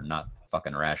humans are not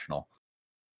fucking rational.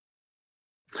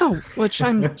 Oh, which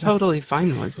I'm totally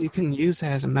fine with. You can use it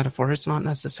as a metaphor. It's not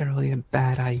necessarily a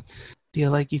bad idea.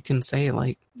 Like, you can say,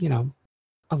 like, you know,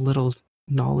 a little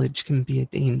knowledge can be a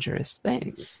dangerous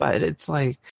thing. But it's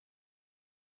like,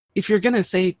 if you're going to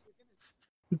say,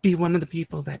 be one of the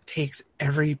people that takes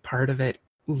every part of it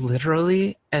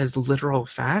literally as literal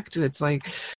fact, and it's like,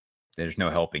 There's no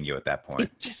helping you at that point.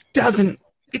 it just doesn't.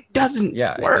 It doesn't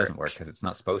Yeah, work. it doesn't work because it's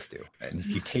not supposed to. And if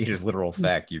you take it as literal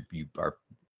fact, you are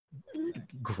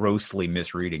grossly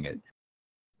misreading it.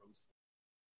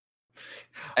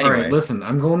 Anyway, All right, listen.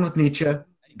 I'm going with Nietzsche.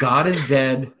 God is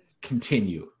dead.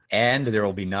 Continue. and there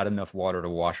will be not enough water to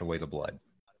wash away the blood.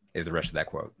 Is the rest of that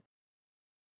quote?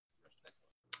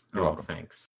 You're Oh, welcome.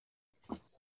 thanks.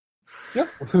 Yep.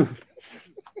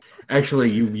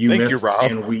 Actually, you Thank you, missed,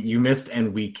 Rob.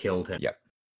 and we killed him. Yeah.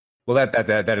 Well,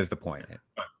 that is the point.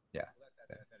 Yeah,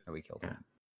 that we killed him.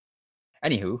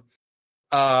 Anywho,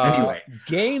 Anyway,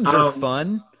 games are um,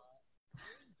 fun.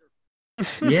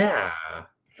 Yeah.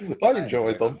 I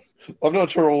enjoy them. I'm not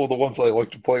sure all the ones I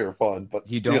like to play are fun, but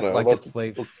You don't like that's- to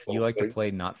play. that's the You like to thing.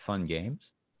 play not fun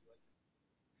games.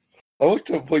 I like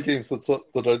to play games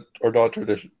that are not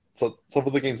traditional. So some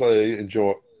of the games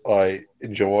I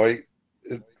enjoy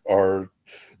are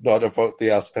not about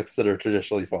the aspects that are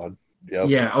traditionally fun. Yes.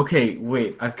 Yeah, okay,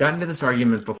 wait. I've gotten to this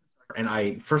argument before,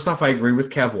 and first off, I agree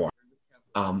with Cavoir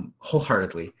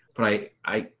wholeheartedly, but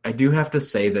I do have to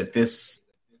say that this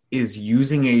is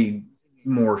using a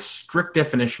more strict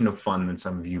definition of fun than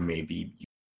some of you may be.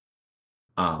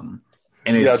 And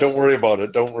Yeah, it's, don't worry about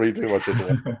it. Don't read too much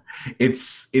into it.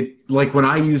 it like when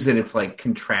I use it, it's like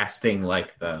contrasting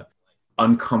like the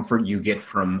uncomfort you get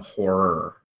from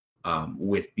horror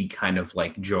with the kind of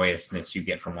like joyousness you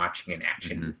get from watching an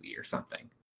action Mhm. movie or something.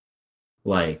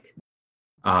 Like,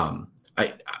 I'm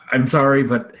sorry,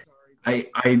 but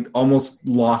I almost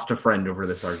lost a friend over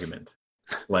this argument.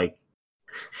 Like,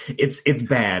 it's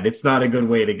bad. It's not a good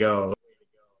way to go.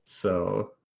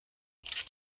 So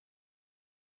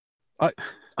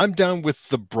I'm down with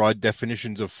the broad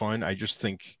definitions of fun. I just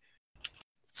think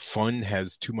fun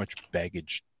has too much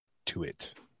baggage to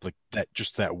it. Like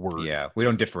that word. Yeah, we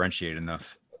don't differentiate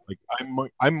enough. Like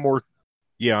I'm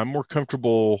more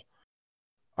comfortable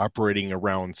operating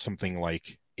around something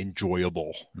like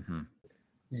enjoyable. Mhm.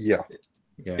 Yeah.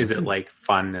 yeah. Is it like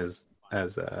fun as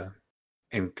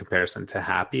in comparison to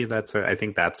happy? I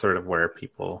think that's sort of where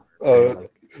people say,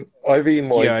 like, I mean,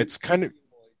 like, Yeah, it's kind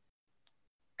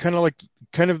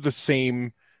of the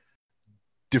same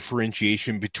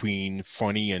differentiation between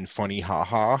funny and funny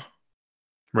haha.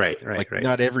 right. Like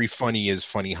not every funny is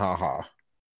funny haha.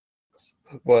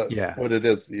 What Yeah. what it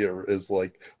is here is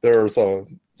like there are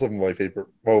some of my favorite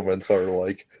moments are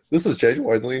like this is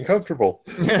genuinely uncomfortable.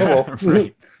 Oh, well.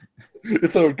 Right.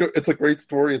 It's a great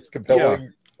story. It's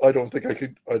compelling. I don't think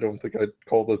I'd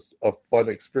call this a fun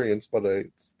experience, but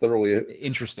it's thoroughly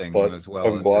Interesting But as well.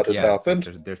 I'm is glad that, it happened.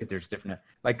 There's different,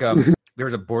 like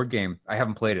there's a board game. I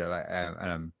haven't played it.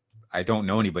 I don't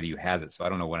know anybody who has it, so I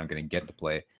don't know when I'm going to get to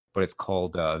play. But it's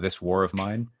called This War of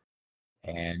Mine,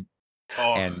 and it's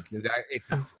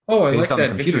Oh, I like based on the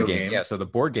that computer video game. Yeah, so the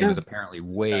board game is apparently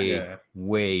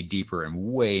way deeper and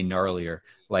way gnarlier.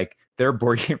 Like their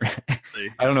board game.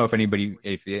 I don't know if any of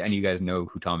you guys know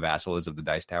who Tom Vassell is of the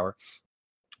Dice Tower,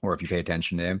 or if you pay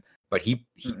attention to him. But he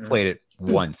played it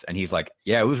once, and he's like,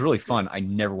 "Yeah, it was really fun. I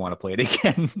never want to play it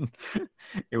again."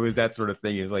 It was that sort of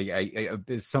thing. It's like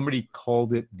somebody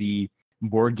called it the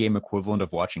board game equivalent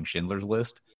of watching Schindler's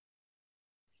List.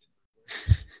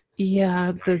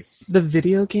 Yeah, the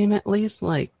video game at least,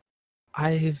 like,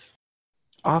 I've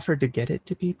offered to get it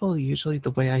to people. Usually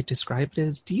the way I describe it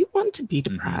is, do you want to be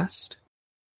depressed?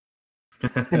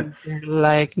 And they're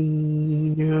like,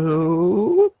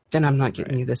 no. Then I'm not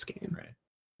getting you this game.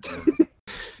 Right.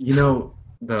 You know,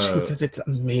 the Because it's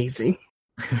amazing.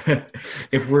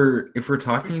 if we're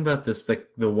talking about this,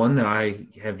 the one that I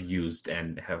have used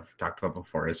and have talked about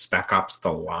before is Spec Ops: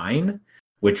 The Line,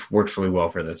 which works really well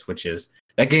for this. Which is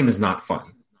that game is not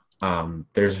fun.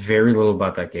 There's very little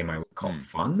about that game I would call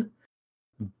fun,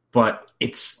 but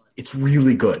it's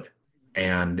really good,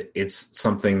 and it's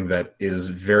something that is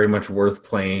very much worth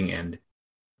playing and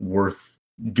worth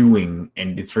doing,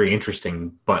 and it's very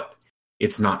interesting, but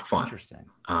it's not fun. Interesting.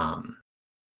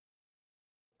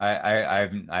 I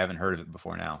haven't heard of it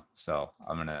before now, so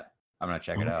I'm gonna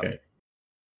check it out.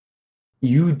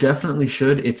 You definitely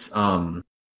should. It's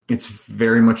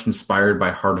very much inspired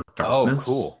by Heart of Darkness. Oh,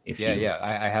 cool.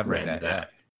 I have read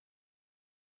that.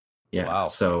 Yeah. Wow.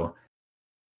 So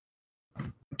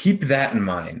keep that in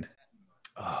mind.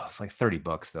 Oh, it's like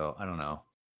 $30 though. I don't know.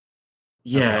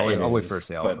 Yeah, I'll wait for a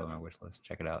sale on my wish list.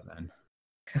 Check it out then.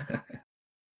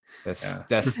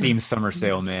 That's Steam summer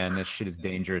sale, man. This shit is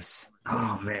dangerous.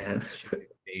 Oh man,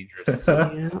 dangerous.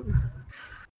 Yeah.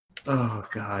 Oh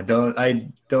god,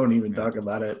 don't even talk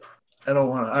about it. I don't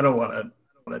want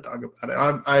to talk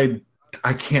about it.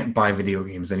 I can't buy video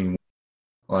games anymore.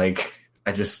 Like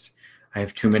I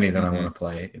have too many that I want to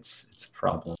play. It's a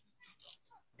problem,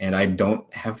 and I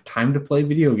don't have time to play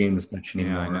video games much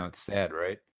anymore. Yeah, I know, it's sad,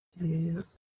 right?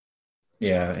 Yes.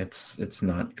 Yeah, it's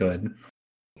not good.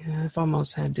 Yeah, I've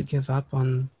almost had to give up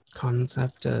on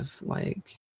concept of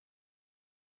like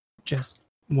just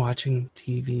watching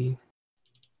TV.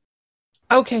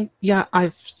 Okay, yeah,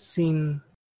 I've seen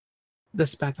the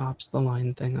Spec Ops: The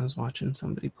Line thing. I was watching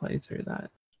somebody play through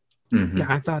that. Mm-hmm.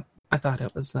 Yeah, I thought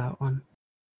it was that one.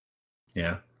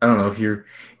 Yeah, I don't know if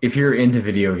you're into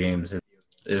video games,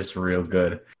 it's real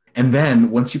good. And then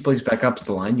once you play Spec Ops: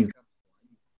 The Line, you get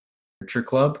Literature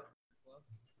Club,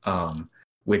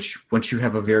 which once you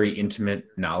have a very intimate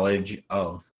knowledge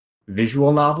of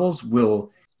visual novels,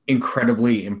 will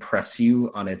incredibly impress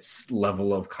you on its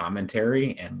level of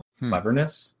commentary and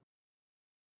cleverness.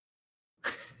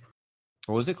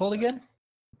 What was it called again?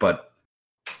 But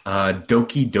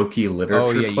Doki Doki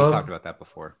Literature Club. Oh yeah, Club. you talked about that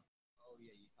before.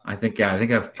 I think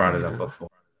I've brought it up before.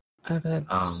 I've had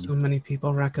so many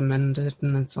people recommend it,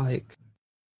 and it's like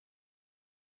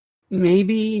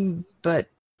maybe, but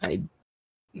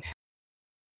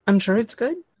I'm sure it's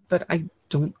good, but I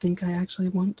don't think I actually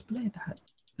want to play that.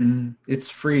 It's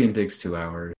free and takes 2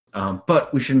 hours.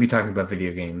 But we shouldn't be talking about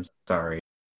video games. Sorry.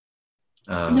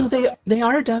 No, they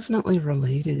are definitely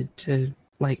related to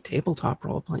like tabletop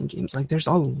role playing games. Like there's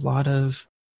a lot of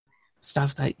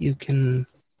stuff that you can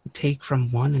take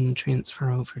from one and transfer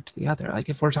over to the other. Like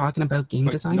if we're talking about game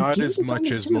design, not game as design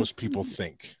much as most people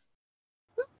think.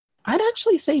 I'd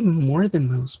actually say more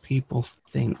than most people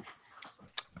think.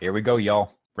 Here we go,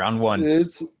 y'all. Round one.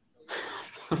 It's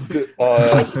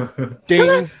Ding.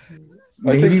 I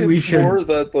Maybe think we it's should. more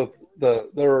that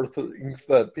there are things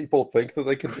that people think that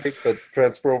they can take that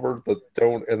transfer over that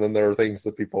don't, and then there are things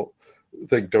that people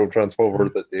think don't transfer over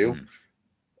that do.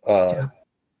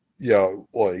 Yeah,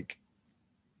 like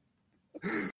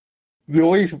the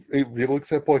only real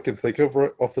example I can think of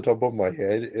right off the top of my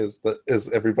head is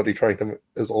everybody trying to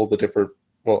all the different.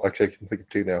 Well, actually, I can think of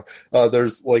two now.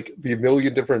 There's like the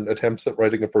million different attempts at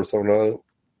writing a Persona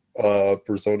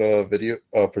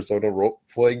role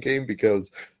playing game, because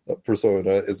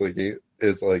Persona is a game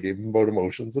about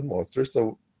emotions and monsters.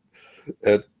 So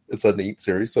it's a neat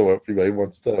series, so everybody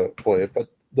wants to play it, but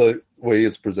the way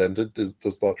it's presented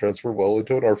does not transfer well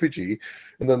into an RPG.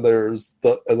 And then there's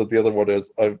the other one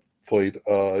is I've played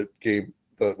a game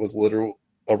that was literally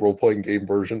a role playing game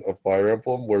version of Fire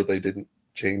Emblem where they didn't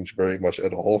change very much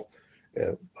at all,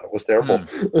 and that was terrible.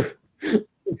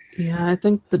 Yeah, I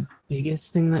think the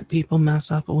biggest thing that people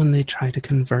mess up when they try to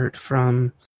convert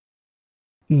from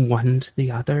one to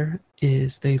the other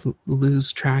is they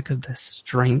lose track of the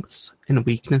strengths and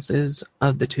weaknesses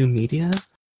of the two media.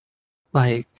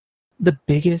 Like, the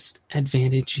biggest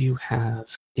advantage you have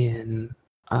in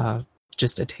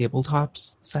just a tabletop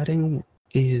setting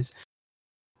is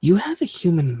you have a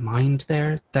human mind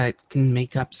there that can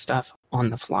make up stuff on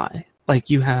the fly. Like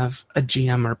you have a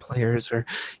GM or players, or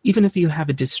even if you have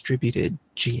a distributed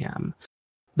GM,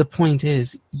 the point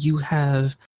is you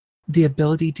have the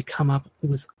ability to come up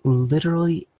with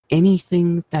literally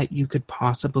anything that you could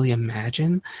possibly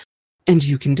imagine, and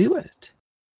you can do it.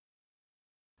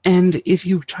 And if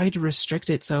you try to restrict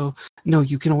it so, no,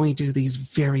 you can only do these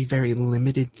very, very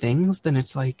limited things, then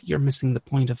it's like you're missing the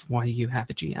point of why you have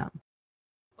a GM.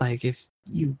 Like, if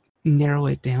you narrow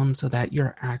it down so that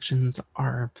your actions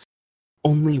are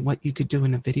only what you could do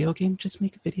in a video game, just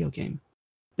make a video game.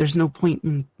 There's no point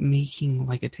in making,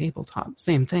 like, a tabletop.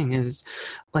 Same thing is,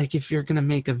 like, if you're going to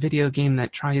make a video game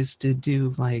that tries to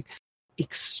do, like,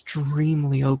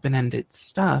 extremely open-ended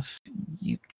stuff,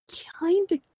 you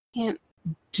kind of can't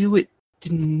do it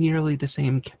to nearly the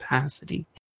same capacity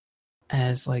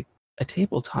as like a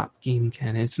tabletop game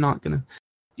can. It's not gonna.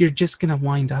 You're just gonna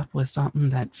wind up with something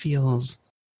that feels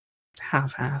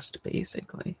half-assed,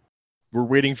 basically. We're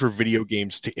waiting for video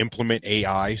games to implement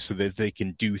AI so that they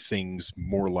can do things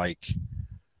more like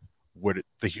what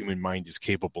the human mind is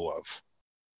capable of.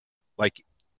 Like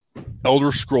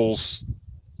Elder Scrolls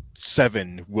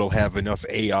 7 will have enough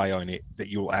AI on it that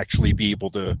you'll actually be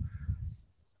able to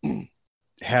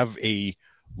have a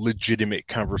legitimate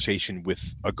conversation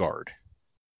with a guard.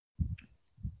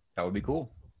 That would be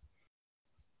cool.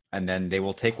 And then they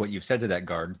will take what you've said to that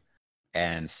guard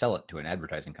and sell it to an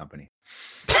advertising company.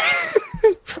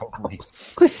 Probably.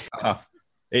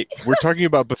 Hey, we're talking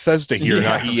about Bethesda here,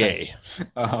 not EA.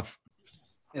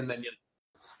 And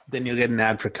then you'll get an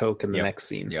ad for Coke in the Yep. next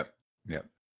scene. Yep.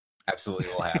 Absolutely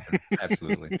will happen.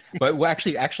 Absolutely. But well,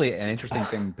 actually, an interesting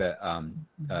thing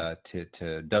that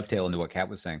to dovetail into what Kat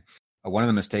was saying, one of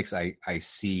the mistakes I've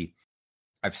seen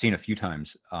a few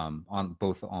times on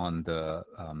both on the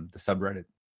subreddit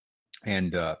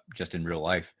and just in real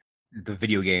life, the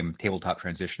video game tabletop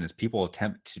transition is people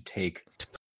attempt to take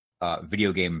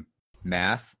video game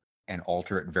math and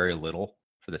alter it very little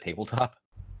for the tabletop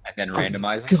and then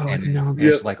randomize it. God, And no. it's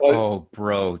Yes, like, I- oh,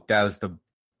 bro, that's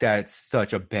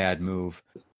such a bad move.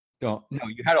 You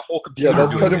had a whole computer. Yeah,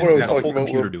 that's doing kind of this, what I you was had a talking whole about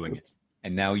computer with- doing it,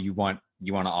 and now you want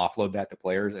to offload that to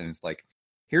players, and it's like,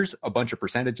 here's a bunch of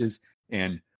percentages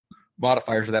and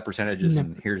modifiers for that percentages, No.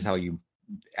 and here's how you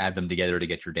add them together to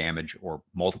get your damage, or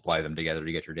multiply them together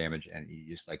to get your damage, and you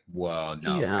just like, whoa,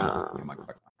 no, Yeah. come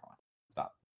on,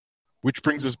 stop. Which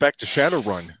brings us back to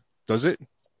Shadowrun, does it?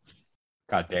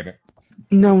 God damn it.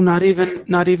 No, not even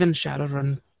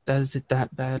Shadowrun does it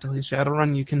that badly.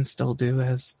 Shadowrun you can still do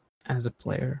as a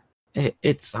player.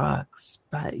 It sucks,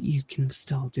 but you can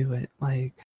still do it.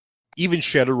 Like, Even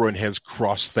Shadowrun has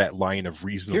crossed that line of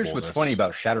reasonableness. Here's what's funny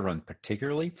about Shadowrun,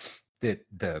 particularly that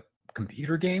the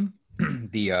computer game,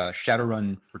 the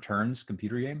Shadowrun Returns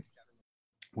computer game,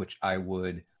 which I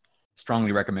would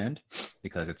strongly recommend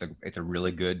because it's a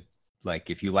really good, like,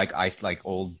 if you like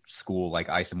old school like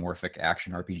isomorphic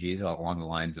action RPGs along the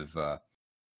lines of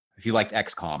if you liked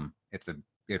XCOM,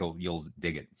 you'll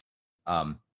dig it.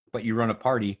 But you run a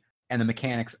party and the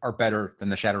mechanics are better than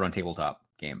the Shadowrun tabletop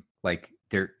game. Like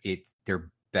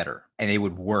they're better, and they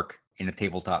would work in a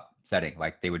tabletop setting.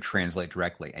 Like they would translate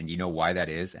directly, and you know why that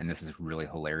is? And this is really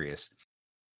hilarious.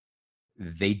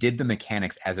 They did the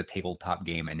mechanics as a tabletop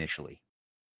game initially,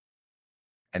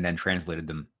 and then translated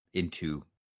them into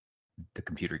the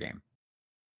computer game.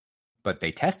 But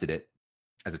they tested it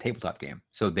as a tabletop game,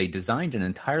 so they designed an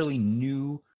entirely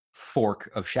new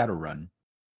fork of Shadowrun,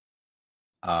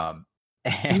 and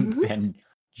then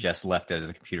just left it as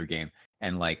a computer game.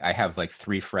 And like, I have like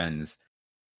 3 friends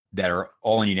that are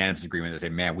all in unanimous agreement that say,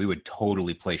 man, we would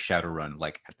totally play Shadowrun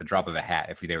like at the drop of a hat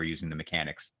if they were using the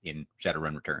mechanics in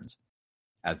Shadowrun Returns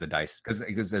as the dice, because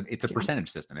it's a percentage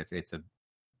system. It's a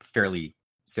fairly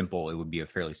simple. It would be a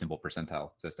fairly simple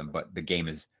percentile system, but the game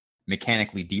is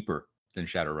mechanically deeper than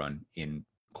Shadowrun in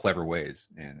clever ways,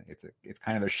 and it's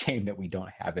kind of a shame that we don't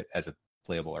have it as a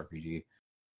playable RPG.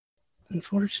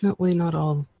 unfortunately, not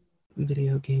all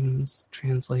video games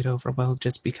translate over well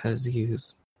just because you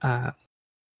use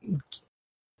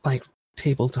like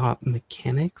tabletop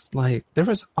mechanics. Like there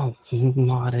was a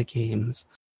lot of games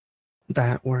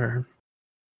that were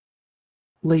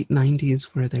late 90s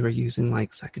where they were using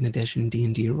like 2nd edition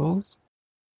D&D rules,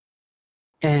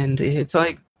 and it's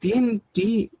like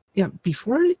D&D, yeah,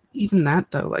 before even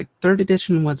that though, like 3rd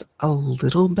edition was a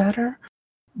little better,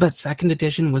 but 2nd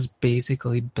edition was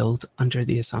basically built under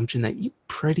the assumption that you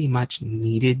pretty much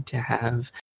needed to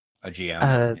have A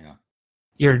GM,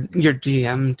 your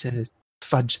GM to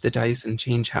fudge the dice and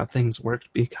change how things worked,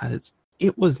 because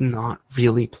it was not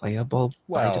really playable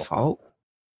by Well, default.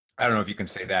 I don't know if you can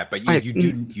say that, but you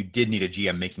did need a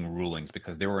GM making rulings,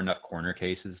 because there were enough corner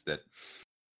cases that,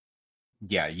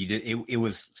 yeah, you did. It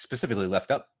was specifically left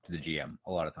up to the GM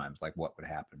a lot of times, like what would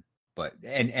happen. But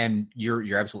and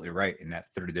you're absolutely right in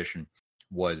that 3rd edition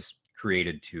was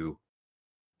created to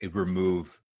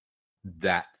remove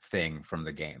that thing from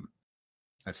the game.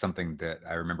 That's something that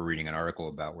I remember reading an article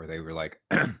about, where they were like,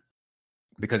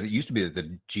 because it used to be that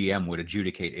the GM would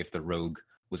adjudicate if the rogue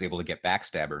was able to get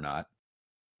backstab or not.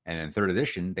 And in 3rd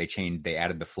edition, they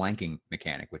added the flanking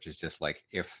mechanic, which is just like,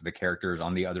 if the character is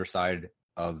on the other side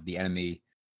of the enemy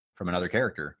from another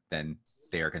character, then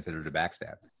they are considered a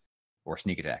backstab, or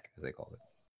sneak attack, as they called it.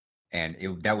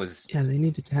 And that was Yeah, they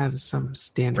needed to have some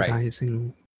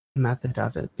standardizing method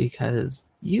of it, because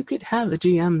you could have a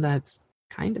GM that's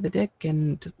kind of a dick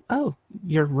and, oh,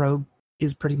 your rogue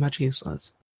is pretty much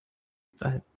useless.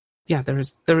 But yeah, there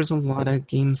was a lot of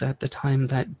games at the time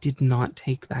that did not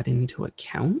take that into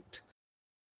account.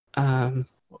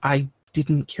 I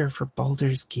didn't care for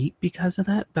Baldur's Gate because of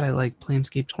that, but I like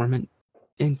Planescape Torment,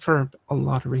 and for a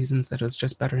lot of reasons that was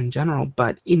just better in general.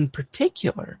 But in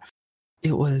particular,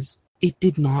 it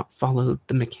did not follow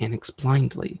the mechanics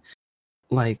blindly.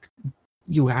 Like,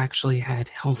 you actually had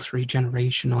health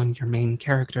regeneration on your main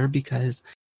character because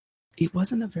it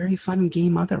wasn't a very fun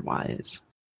game otherwise.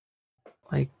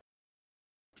 Like,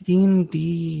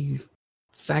 D&D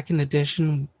 2nd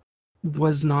edition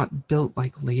was not built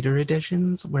like later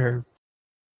editions, where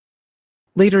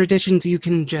later editions you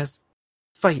can just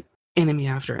fight enemy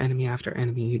after enemy after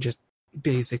enemy. You just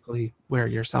basically wear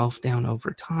yourself down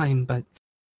over time, but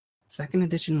 2nd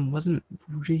edition wasn't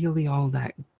really all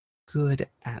that good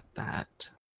at that.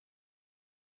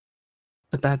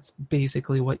 But that's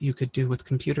basically what you could do with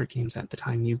computer games at the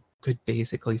time. You could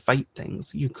basically fight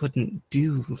things. You couldn't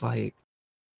do like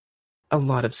a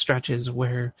lot of stretches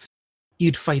where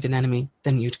you'd fight an enemy,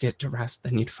 then you'd get to rest,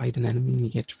 then you'd fight an enemy and you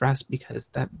get to rest, because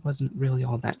that wasn't really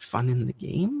all that fun in the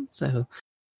game. So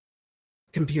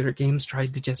computer games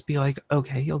tried to just be like,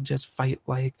 okay, you'll just fight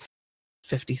like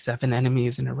 57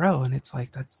 enemies in a row, and it's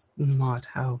like, that's not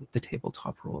how the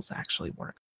tabletop rules actually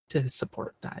work to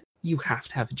support that. You have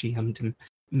to have a GM to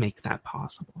make that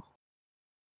possible.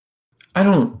 I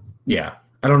don't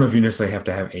know if you necessarily have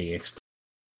to have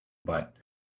but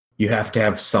you have to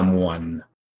have someone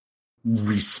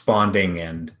responding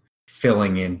and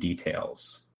filling in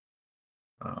details.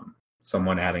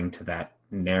 Someone adding to that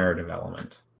narrative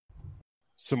element.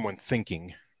 Someone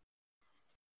thinking.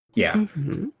 Yeah.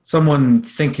 Mm-hmm. Someone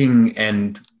thinking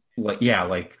and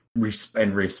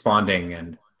responding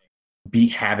and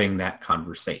having that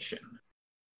conversation.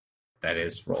 That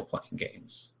is role-playing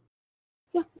games.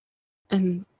 Yeah.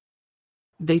 And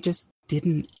they just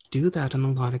didn't do that in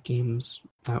a lot of games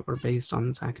that were based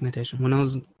on 2nd edition. When I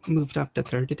was moved up to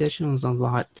 3rd edition, it was a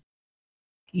lot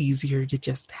easier to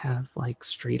just have like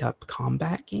straight up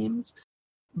combat games.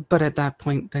 But at that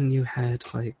point, then you had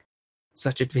like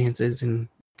such advances in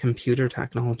computer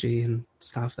technology and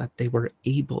stuff that they were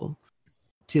able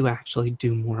to actually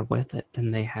do more with it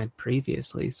than they had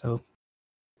previously. So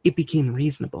it became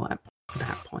reasonable at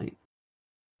that point.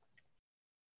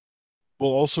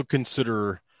 We'll also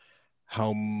consider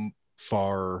how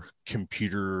far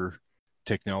computer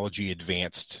technology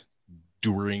advanced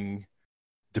during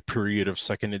the period of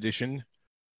 2nd edition.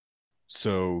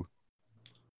 So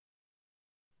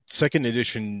 2nd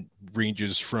edition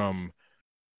ranges from,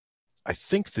 I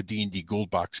think, the D&D Gold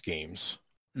Box games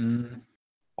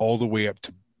all the way up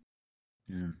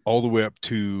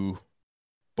to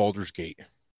Baldur's Gate.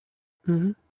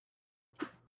 Mm-hmm.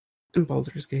 And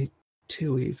Baldur's Gate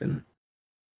 2 even.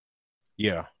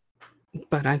 Yeah.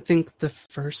 But I think the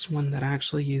first one that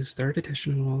actually used 3rd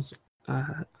edition rules,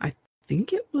 I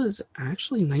think it was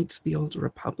actually Knights of the Old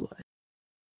Republic.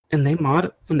 And they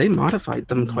modified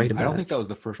them quite a bit. I don't think that was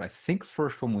the first. I think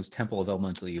first one was Temple of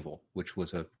Elemental Evil, which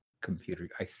was a computer.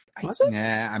 Was it?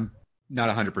 Nah, I'm not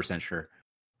 100% sure.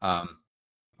 That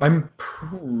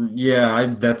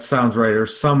sounds right. Or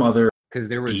some other, because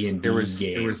there was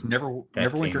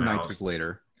Neverwinter Nights was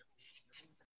later.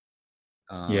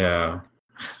 Yeah,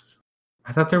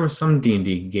 I thought there was some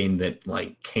D&D game that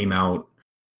like came out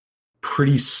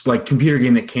computer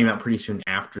game that came out pretty soon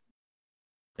after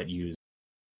that used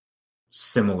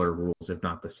similar rules, if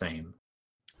not the same.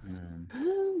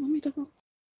 Let me double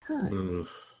check.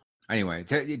 Anyway,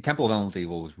 Temple of Elemental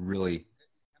Evil was really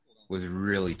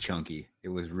chunky. It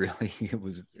was really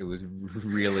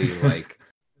like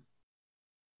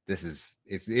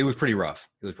it was pretty rough.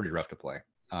 It was pretty rough to play.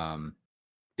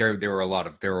 There were a lot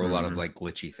of like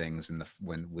glitchy things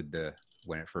when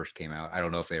it first came out. I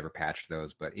don't know if they ever patched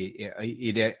those, but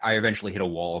I eventually hit a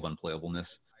wall of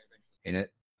unplayableness in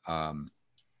it, and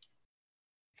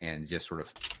just sort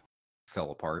of fell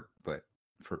apart. But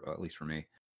at least for me,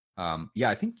 I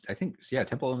think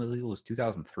Temple of Elemental Evil was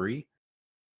 2003.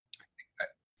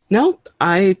 No,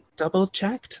 I double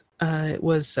checked. It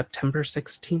was September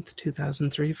 16th,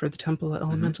 2003 for the Temple of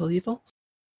Elemental Evil.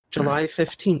 July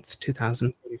 15th,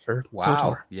 2003 for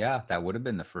KOTOR. Yeah, that would have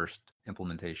been the first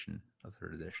implementation of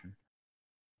 3rd edition.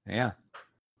 Yeah.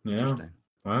 Yeah.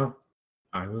 Wow.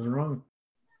 I was wrong.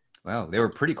 Well, they were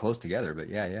pretty close together, but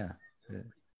yeah.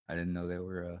 I didn't know they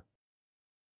were...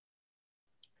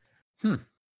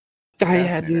 I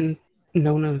hadn't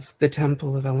known of the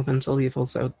Temple of Elemental Evil,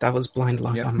 so that was blind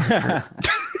luck on my part.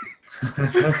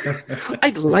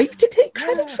 I'd like to take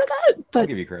credit for that, I'll but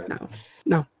give you credit.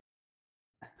 no.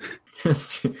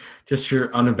 Just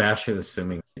your unabashed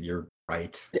assuming that you're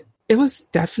right. It was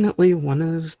definitely one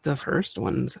of the first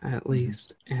ones, at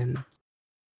least, and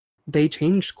they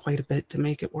changed quite a bit to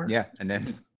make it work. Yeah, and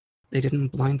then They didn't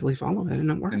blindly follow it, and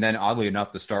it worked. oddly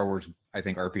enough, the Star Wars, I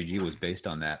think, RPG was based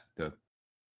on that.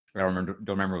 I don't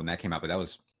remember when that came out, but that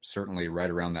was certainly right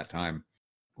around that time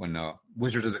when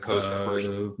Wizards of the Coast first.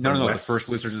 The first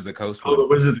Wizards of the Coast. Oh, the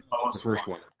Wizards of the The Coast. first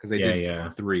one, because they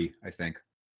did 3, I think.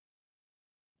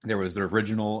 There was the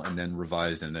original, and then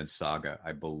revised, and then Saga,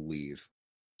 I believe.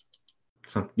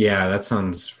 Yeah, that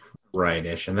sounds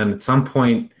right-ish. And then at some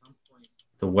point,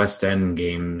 the West End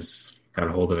games got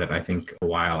a hold of it, I think, a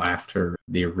while after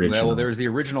the original. Well, there's the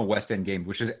original West End game,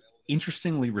 which is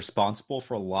interestingly responsible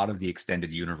for a lot of the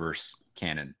extended universe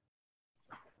canon.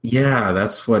 Yeah,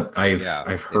 that's what I've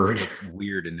heard. It's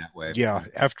weird in that way. Yeah,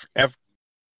 after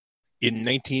in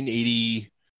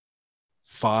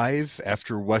 1985,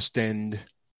 after West End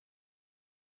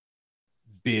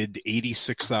bid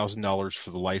 $86,000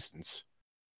 for the license,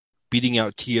 beating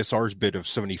out TSR's bid of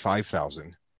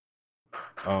 $75,000.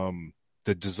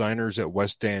 The designers at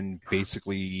West End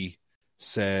basically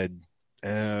said,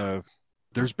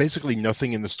 there's basically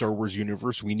nothing in the Star Wars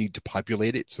universe. We need to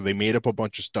populate it. So they made up a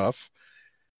bunch of stuff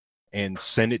and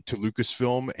sent it to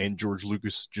Lucasfilm, and George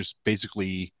Lucas just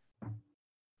basically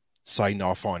signed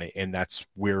off on it. And that's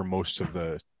where most of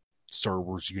the Star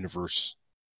Wars universe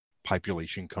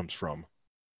population comes from.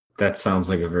 That sounds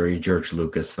like a very George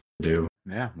Lucas thing to do.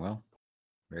 Yeah, well,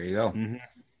 there you go. Mm-hmm.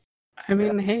 I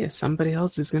mean, hey, somebody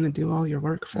else is going to do all your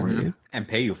work for you. And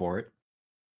pay you for it.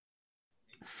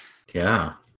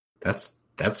 Yeah, that's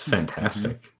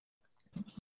fantastic.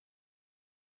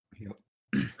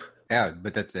 Yeah,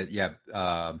 but that's it. Yeah.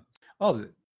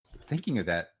 Thinking of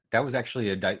that, that was actually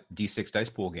a D6 dice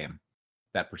pool game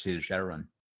that preceded Shadowrun.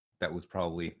 That was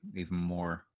probably even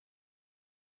more.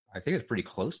 I think it's pretty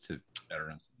close to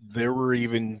Shadowrun. There were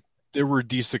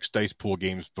D6 dice pool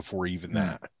games before even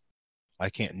that. I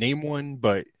can't name one,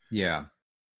 but yeah,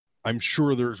 I'm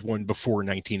sure there's one before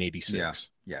 1986.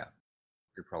 Yeah,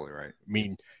 you're probably right. I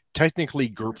mean, technically,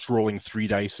 GURPS rolling 3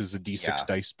 dice is a D6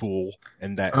 dice pool,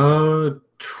 and that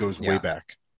goes way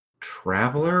back.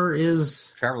 Traveler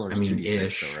is 2D6,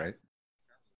 ish. though, right?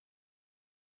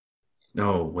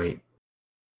 No, wait.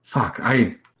 Fuck,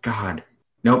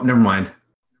 Nope, never mind.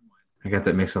 I got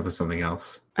that mixed up with something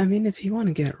else. I mean, if you want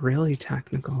to get really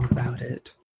technical about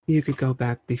it, you could go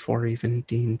back before even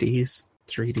D&D's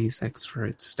 3D6 for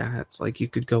its stats. Like, you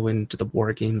could go into the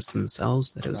war games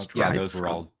themselves that it was derived those were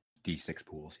from. all D6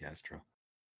 pools. Yeah, that's true.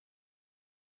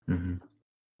 Mm-hmm.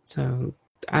 So,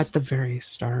 at the very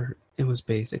start, it was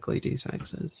basically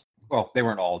D6s. Well, they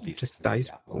weren't all D6. Just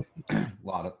dice pool. A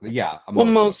lot of, yeah. Well,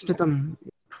 most of them.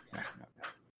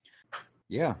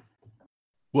 Yeah.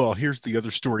 Well, here's the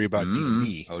other story about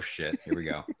D&D. Oh, shit. Here we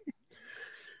go.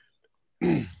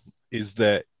 Is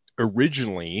that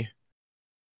originally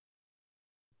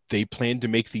they planned to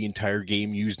make the entire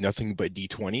game use nothing but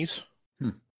D20s.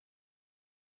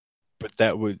 But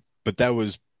that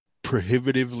was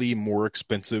prohibitively more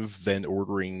expensive than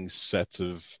ordering sets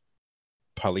of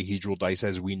polyhedral dice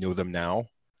as we know them now.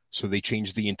 So they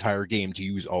changed the entire game to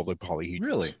use all the polyhedrals.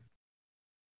 Really?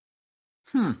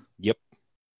 Yep.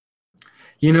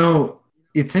 You know,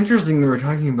 it's interesting that we're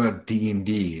talking about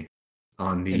D&D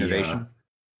on the Innovation.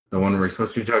 The one we're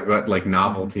supposed to talk about, like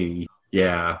novelty.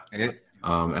 Yeah. And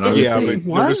I would Yeah, say, but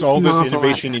notice all novel this at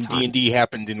innovation the in time. D&D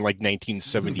happened in like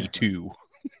 1972.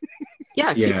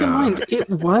 Yeah, keep in Yeah. mind, it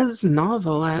was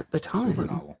novel at the super time.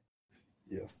 novel.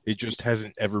 Yes. It just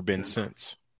hasn't ever been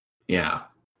since. yeah.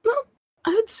 Well,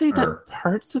 I would say Or- that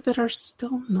parts of it are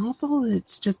still novel.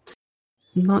 It's just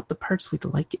not the parts we'd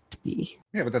like it to be.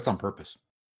 Yeah, but that's on purpose.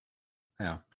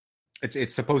 Yeah.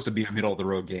 It's supposed to be a middle of the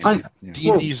road game. I- you know.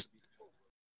 D&D's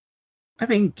I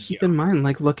mean, keep in mind,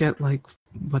 like, look at like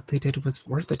what they did with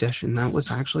 4th edition. That was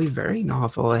actually very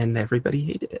novel, and everybody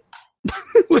hated it,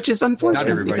 which is unfortunate. Not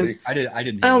everybody. Because, I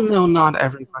didn't. well, no, not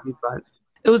everybody, but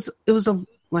it was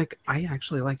like I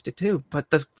actually liked it too. But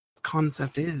the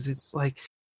concept is, it's like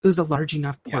it was a large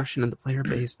enough portion of the player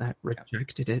base that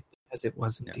rejected it because it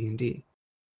wasn't D&D,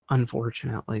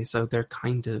 unfortunately. So they're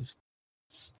kind of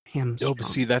hamstrung. No, but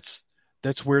see, that's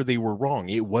where they were wrong.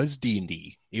 It was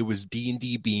D&D. It was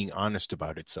D&D being honest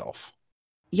about itself.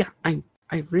 Yeah, I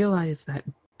realize that,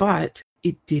 but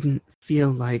it didn't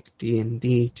feel like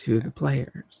D&D to the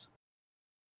players.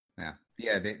 Yeah.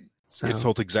 So It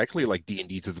felt exactly like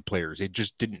D&D to the players. It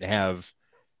just didn't have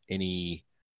any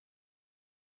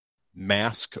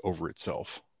mask over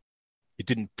itself. It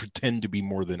didn't pretend to be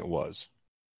more than it was.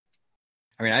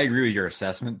 I mean, I agree with your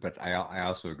assessment, but I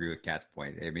also agree with Kat's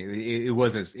point. I mean, it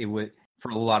was for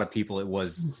a lot of people. It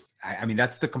was. I mean,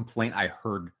 that's the complaint I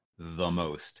heard the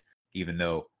most. Even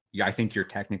though, yeah, I think you're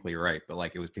technically right, but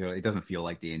like it doesn't feel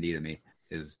like D&D to me.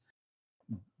 Is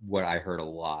what I heard a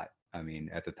lot. I mean,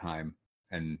 at the time,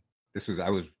 and I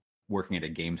was working at a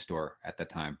game store at the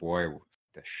time. Boy,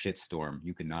 the shitstorm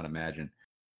you could not imagine.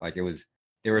 Like there was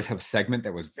a segment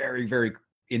that was very, very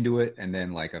into it, and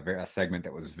then like a segment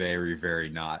that was very, very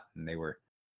not. And they were,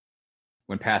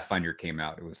 when Pathfinder came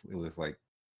out, it was like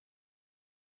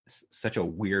such a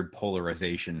weird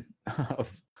polarization of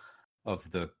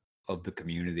the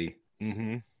community.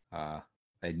 Mm-hmm.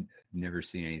 I'd never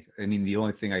seen anything. I mean, the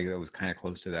only thing that was kind of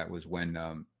close to that was when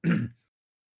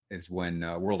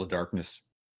World of Darkness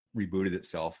rebooted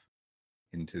itself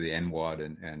into the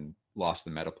NWAD and lost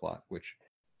the meta plot, which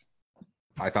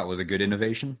I thought was a good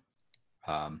innovation.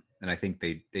 And I think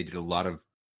they did a lot of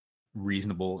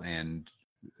reasonable and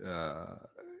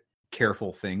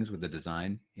careful things with the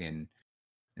design in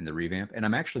the revamp. And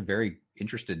I'm actually very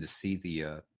interested to see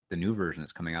the new version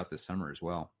that's coming out this summer as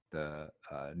well. The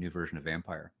new version of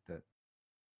Vampire.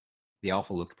 The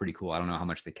alpha looked pretty cool. I don't know how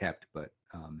much they kept, but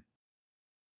I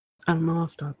don't know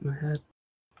off the top of my head.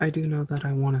 I do know that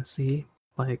I want to see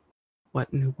like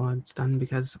what New Blood's done,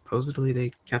 because supposedly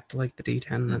they kept like the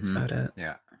D10. That's about it.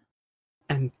 Yeah.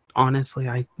 And honestly,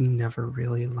 I never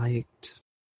really liked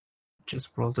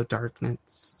just World of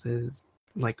Darkness's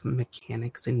like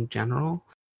mechanics in general.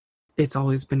 It's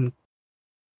always been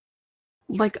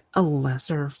like a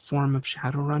lesser form of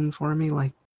Shadowrun for me.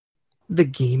 Like the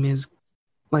game is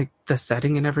like the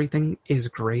setting and everything is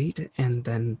great, and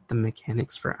then the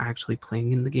mechanics for actually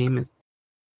playing in the game is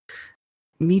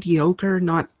mediocre,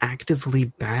 not actively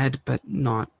bad, but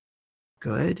not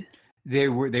good. They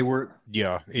were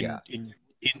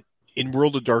In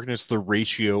World of Darkness, the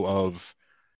ratio of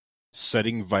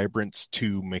setting vibrance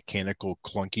to mechanical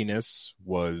clunkiness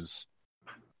was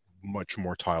much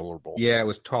more tolerable. Yeah, it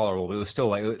was tolerable. It was still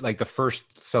like the first.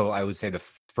 So I would say the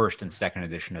first and second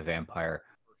edition of Vampire,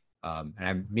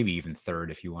 and maybe even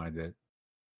third if you wanted to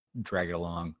drag it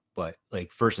along. But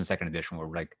like first and second edition were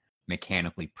like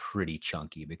mechanically pretty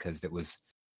chunky because it was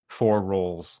 4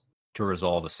 rolls to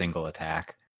resolve a single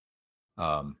attack,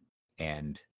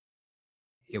 and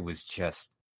it was just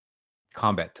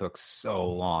combat took so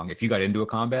long. If you got into a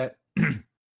combat,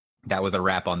 that was a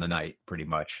wrap on the night, pretty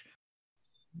much.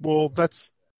 Well,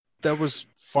 that was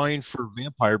fine for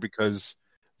Vampire because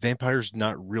Vampire's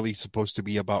not really supposed to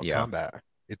be about combat.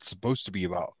 It's supposed to be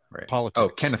about politics. Oh,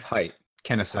 Kenneth Haidt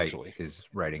is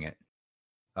writing it.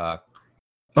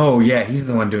 Oh yeah, he's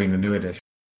the one doing the new edition.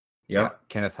 Yep. Yeah,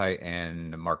 Kenneth Haidt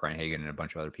and Mark Reinhagen and a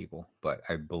bunch of other people, but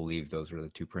I believe those are the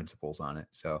 2 principals on it.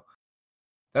 So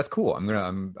that's cool.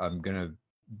 I'm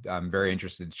very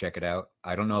interested to check it out.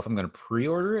 I don't know if I'm gonna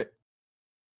pre-order it.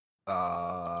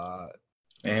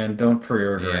 And don't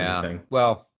pre-order anything.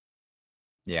 Well,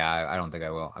 yeah, I don't think I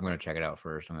will. I'm gonna check it out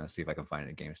first. I'm gonna see if I can find it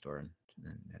at a game store and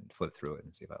flip through it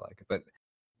and see if I like it. But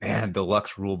man,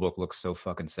 Deluxe rulebook looks so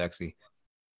fucking sexy.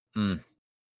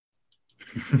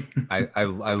 I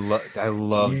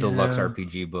love Deluxe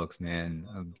RPG books, man.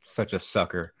 I'm such a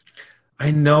sucker.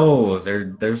 I know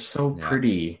they're so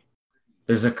pretty.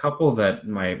 There's a couple that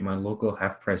my local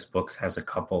Half Price Books has a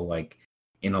couple like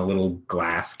in a little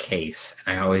glass case,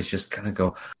 and I always just kind of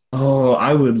go, "Oh,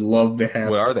 I would love to have."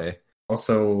 What are they?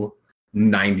 Also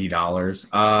 $90.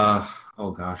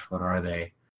 Oh gosh, what are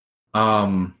they?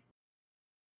 I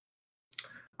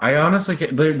honestly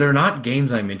they're not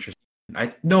games I'm interested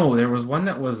in. There was one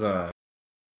that was like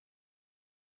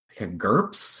a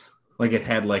GURPS. Like it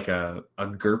had like a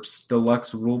GURPS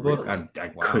Deluxe rulebook. Really? I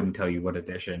couldn't tell you what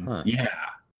edition. Huh. Yeah,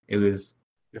 it was.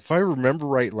 If I remember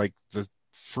right, like the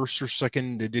first or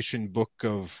second edition book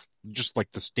of just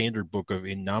like the standard book of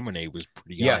In Nomine was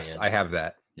pretty. Yes, high-end. I have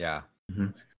that. Yeah,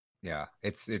 yeah.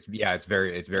 It's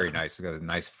very nice. It's got a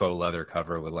nice faux leather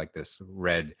cover with like this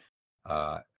red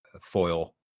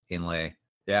foil inlay.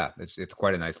 Yeah, it's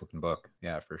quite a nice looking book.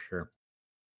 Yeah, for sure.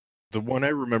 The one I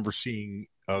remember seeing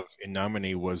of In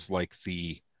Nomine was like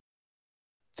the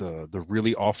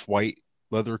really off-white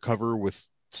leather cover with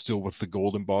the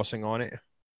gold embossing on it.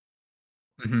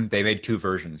 Mm-hmm. They made 2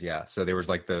 versions, yeah. So there was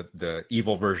like the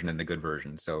evil version and the good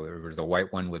version. So there was a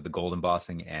white one with the gold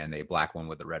embossing and a black one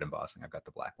with the red embossing. I've got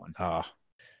the black one.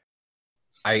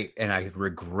 I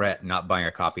regret not buying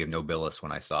a copy of Nobilis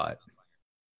when I saw it.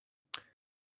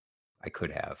 I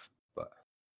could have, but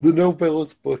the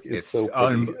Nobilis book is so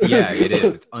pretty. Yeah, it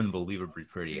is. It's unbelievably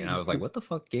pretty. And I was like, what the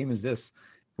fuck game is this?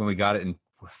 When we got it in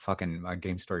fucking my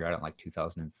game store, got it in like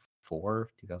 2004 2004,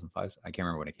 2005. I can't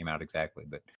remember when it came out exactly,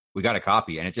 but we got a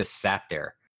copy and it just sat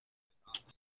there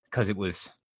because it was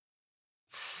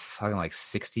fucking like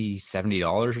 $60,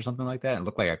 $70 or something like that. It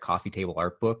looked like a coffee table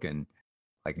art book, and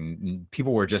like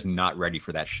people were just not ready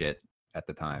for that shit at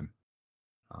the time.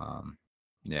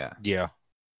 Yeah.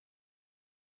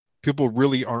 People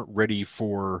really aren't ready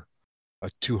for a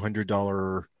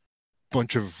 $200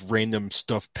 bunch of random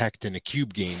stuff packed in a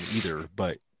cube game either,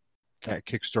 but that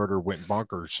Kickstarter went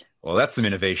bonkers. Well, that's some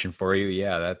innovation for you.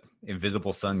 Yeah, that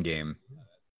Invisible Sun game. Is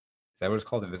that what it's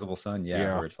called? Invisible Sun?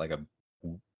 Yeah. Where it's like a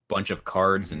bunch of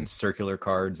cards and circular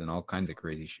cards and all kinds of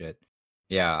crazy shit.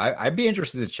 Yeah, I'd be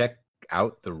interested to check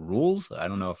out the rules. I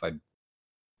don't know if I'm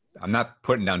not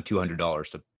putting down $200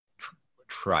 to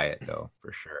try it though,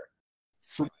 for sure.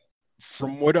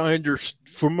 From what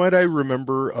I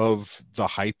remember of the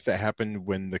hype that happened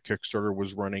when the Kickstarter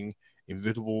was running,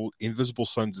 Invisible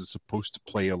Suns is supposed to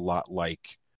play a lot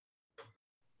like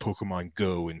Pokemon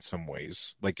Go in some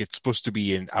ways. Like it's supposed to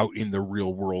be an out in the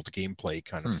real world gameplay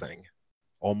kind of thing.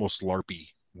 Almost LARPy.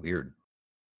 Weird.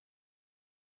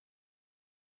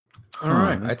 All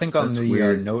right. I think on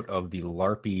the note of the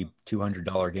LARPy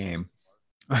 $200 game,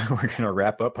 we're gonna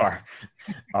wrap up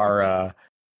our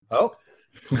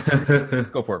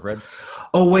go for it, Fred.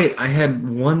 Oh wait, I had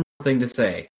one more thing to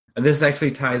say. This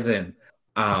actually ties in.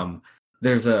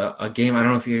 There's a game, I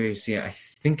don't know if you've ever seen it. I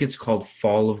think it's called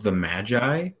Fall of the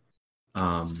Magi.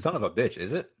 Son of a bitch,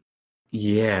 is it?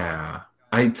 Yeah,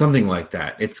 something like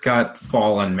that. It's got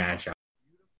Fallen Magi,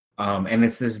 and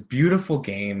it's this beautiful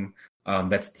game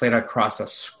that's played across a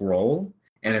scroll,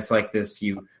 and it's like this.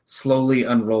 You slowly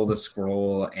unroll the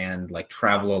scroll and like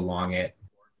travel along it.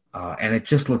 And it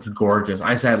just looks gorgeous.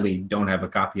 I sadly don't have a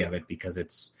copy of it because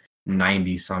it's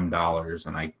 $90-some,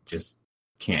 and I just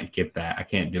can't get that. I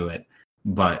can't do it.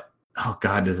 But oh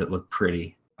god, does it look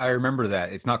pretty! I remember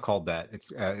that. It's not called that.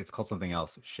 It's called something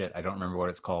else. Shit, I don't remember what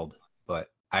it's called.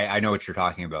 But I know what you're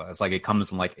talking about. It's like it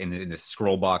comes in the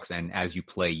scroll box, and as you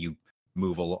play, you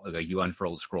move you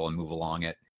unfurl the scroll and move along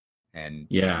it, and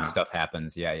stuff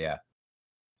happens. Yeah.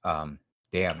 Damn.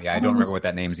 Yeah, I don't remember what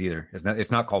that name's either.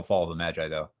 It's not called Fall of the Magi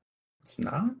though. It's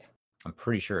not? I'm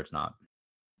pretty sure it's not.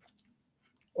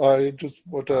 I just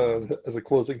want to, as a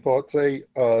closing thought, say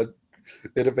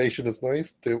innovation is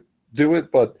nice. Do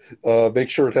it, but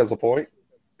make sure it has a point.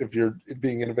 If you're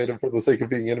being innovative for the sake of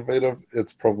being innovative,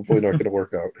 it's probably not going to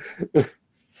work out.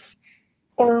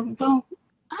 Or, well,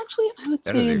 actually, I would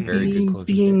say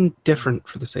being different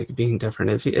for the sake of being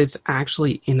different. If it's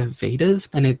actually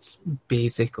innovative, then it's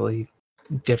basically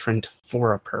different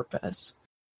for a purpose.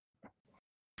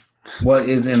 What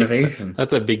is innovation?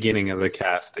 That's a beginning of the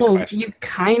cast. Well, you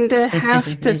kind of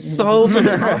have to solve a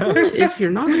problem. If you're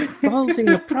not solving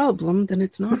a problem, then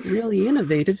it's not really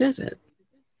innovative, is it?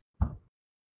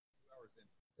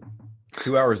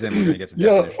 2 hours in, we're going to get to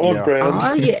definition. On brand.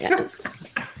 Oh,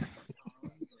 yes.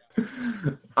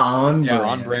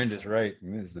 On brand is right.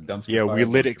 This is the dumpster fire. We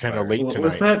lit it kind of late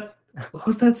tonight. What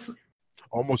was that?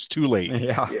 Almost too late.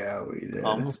 Yeah, we did.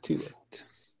 Almost too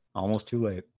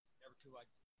late.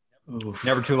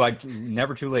 Never too late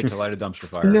to light a dumpster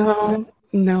fire.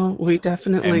 No, we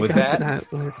definitely got that? to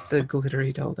that with the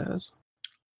glittery dildos.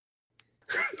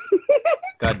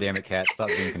 God damn it, Kat. Stop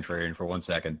being contrarian for 1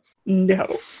 second.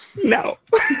 No.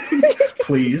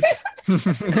 Please.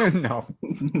 No.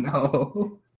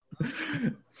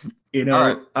 You know, All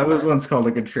right. I was once called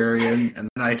a contrarian, and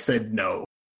then I said no.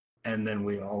 And then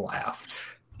we all laughed.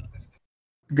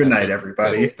 Good night,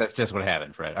 everybody. That's just what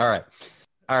happened, Fred. All right,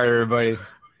 everybody.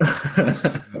 This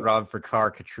is Rob for Car,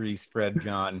 Catrice, Fred,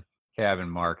 John, Cav,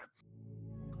 and Mark.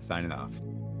 Signing off.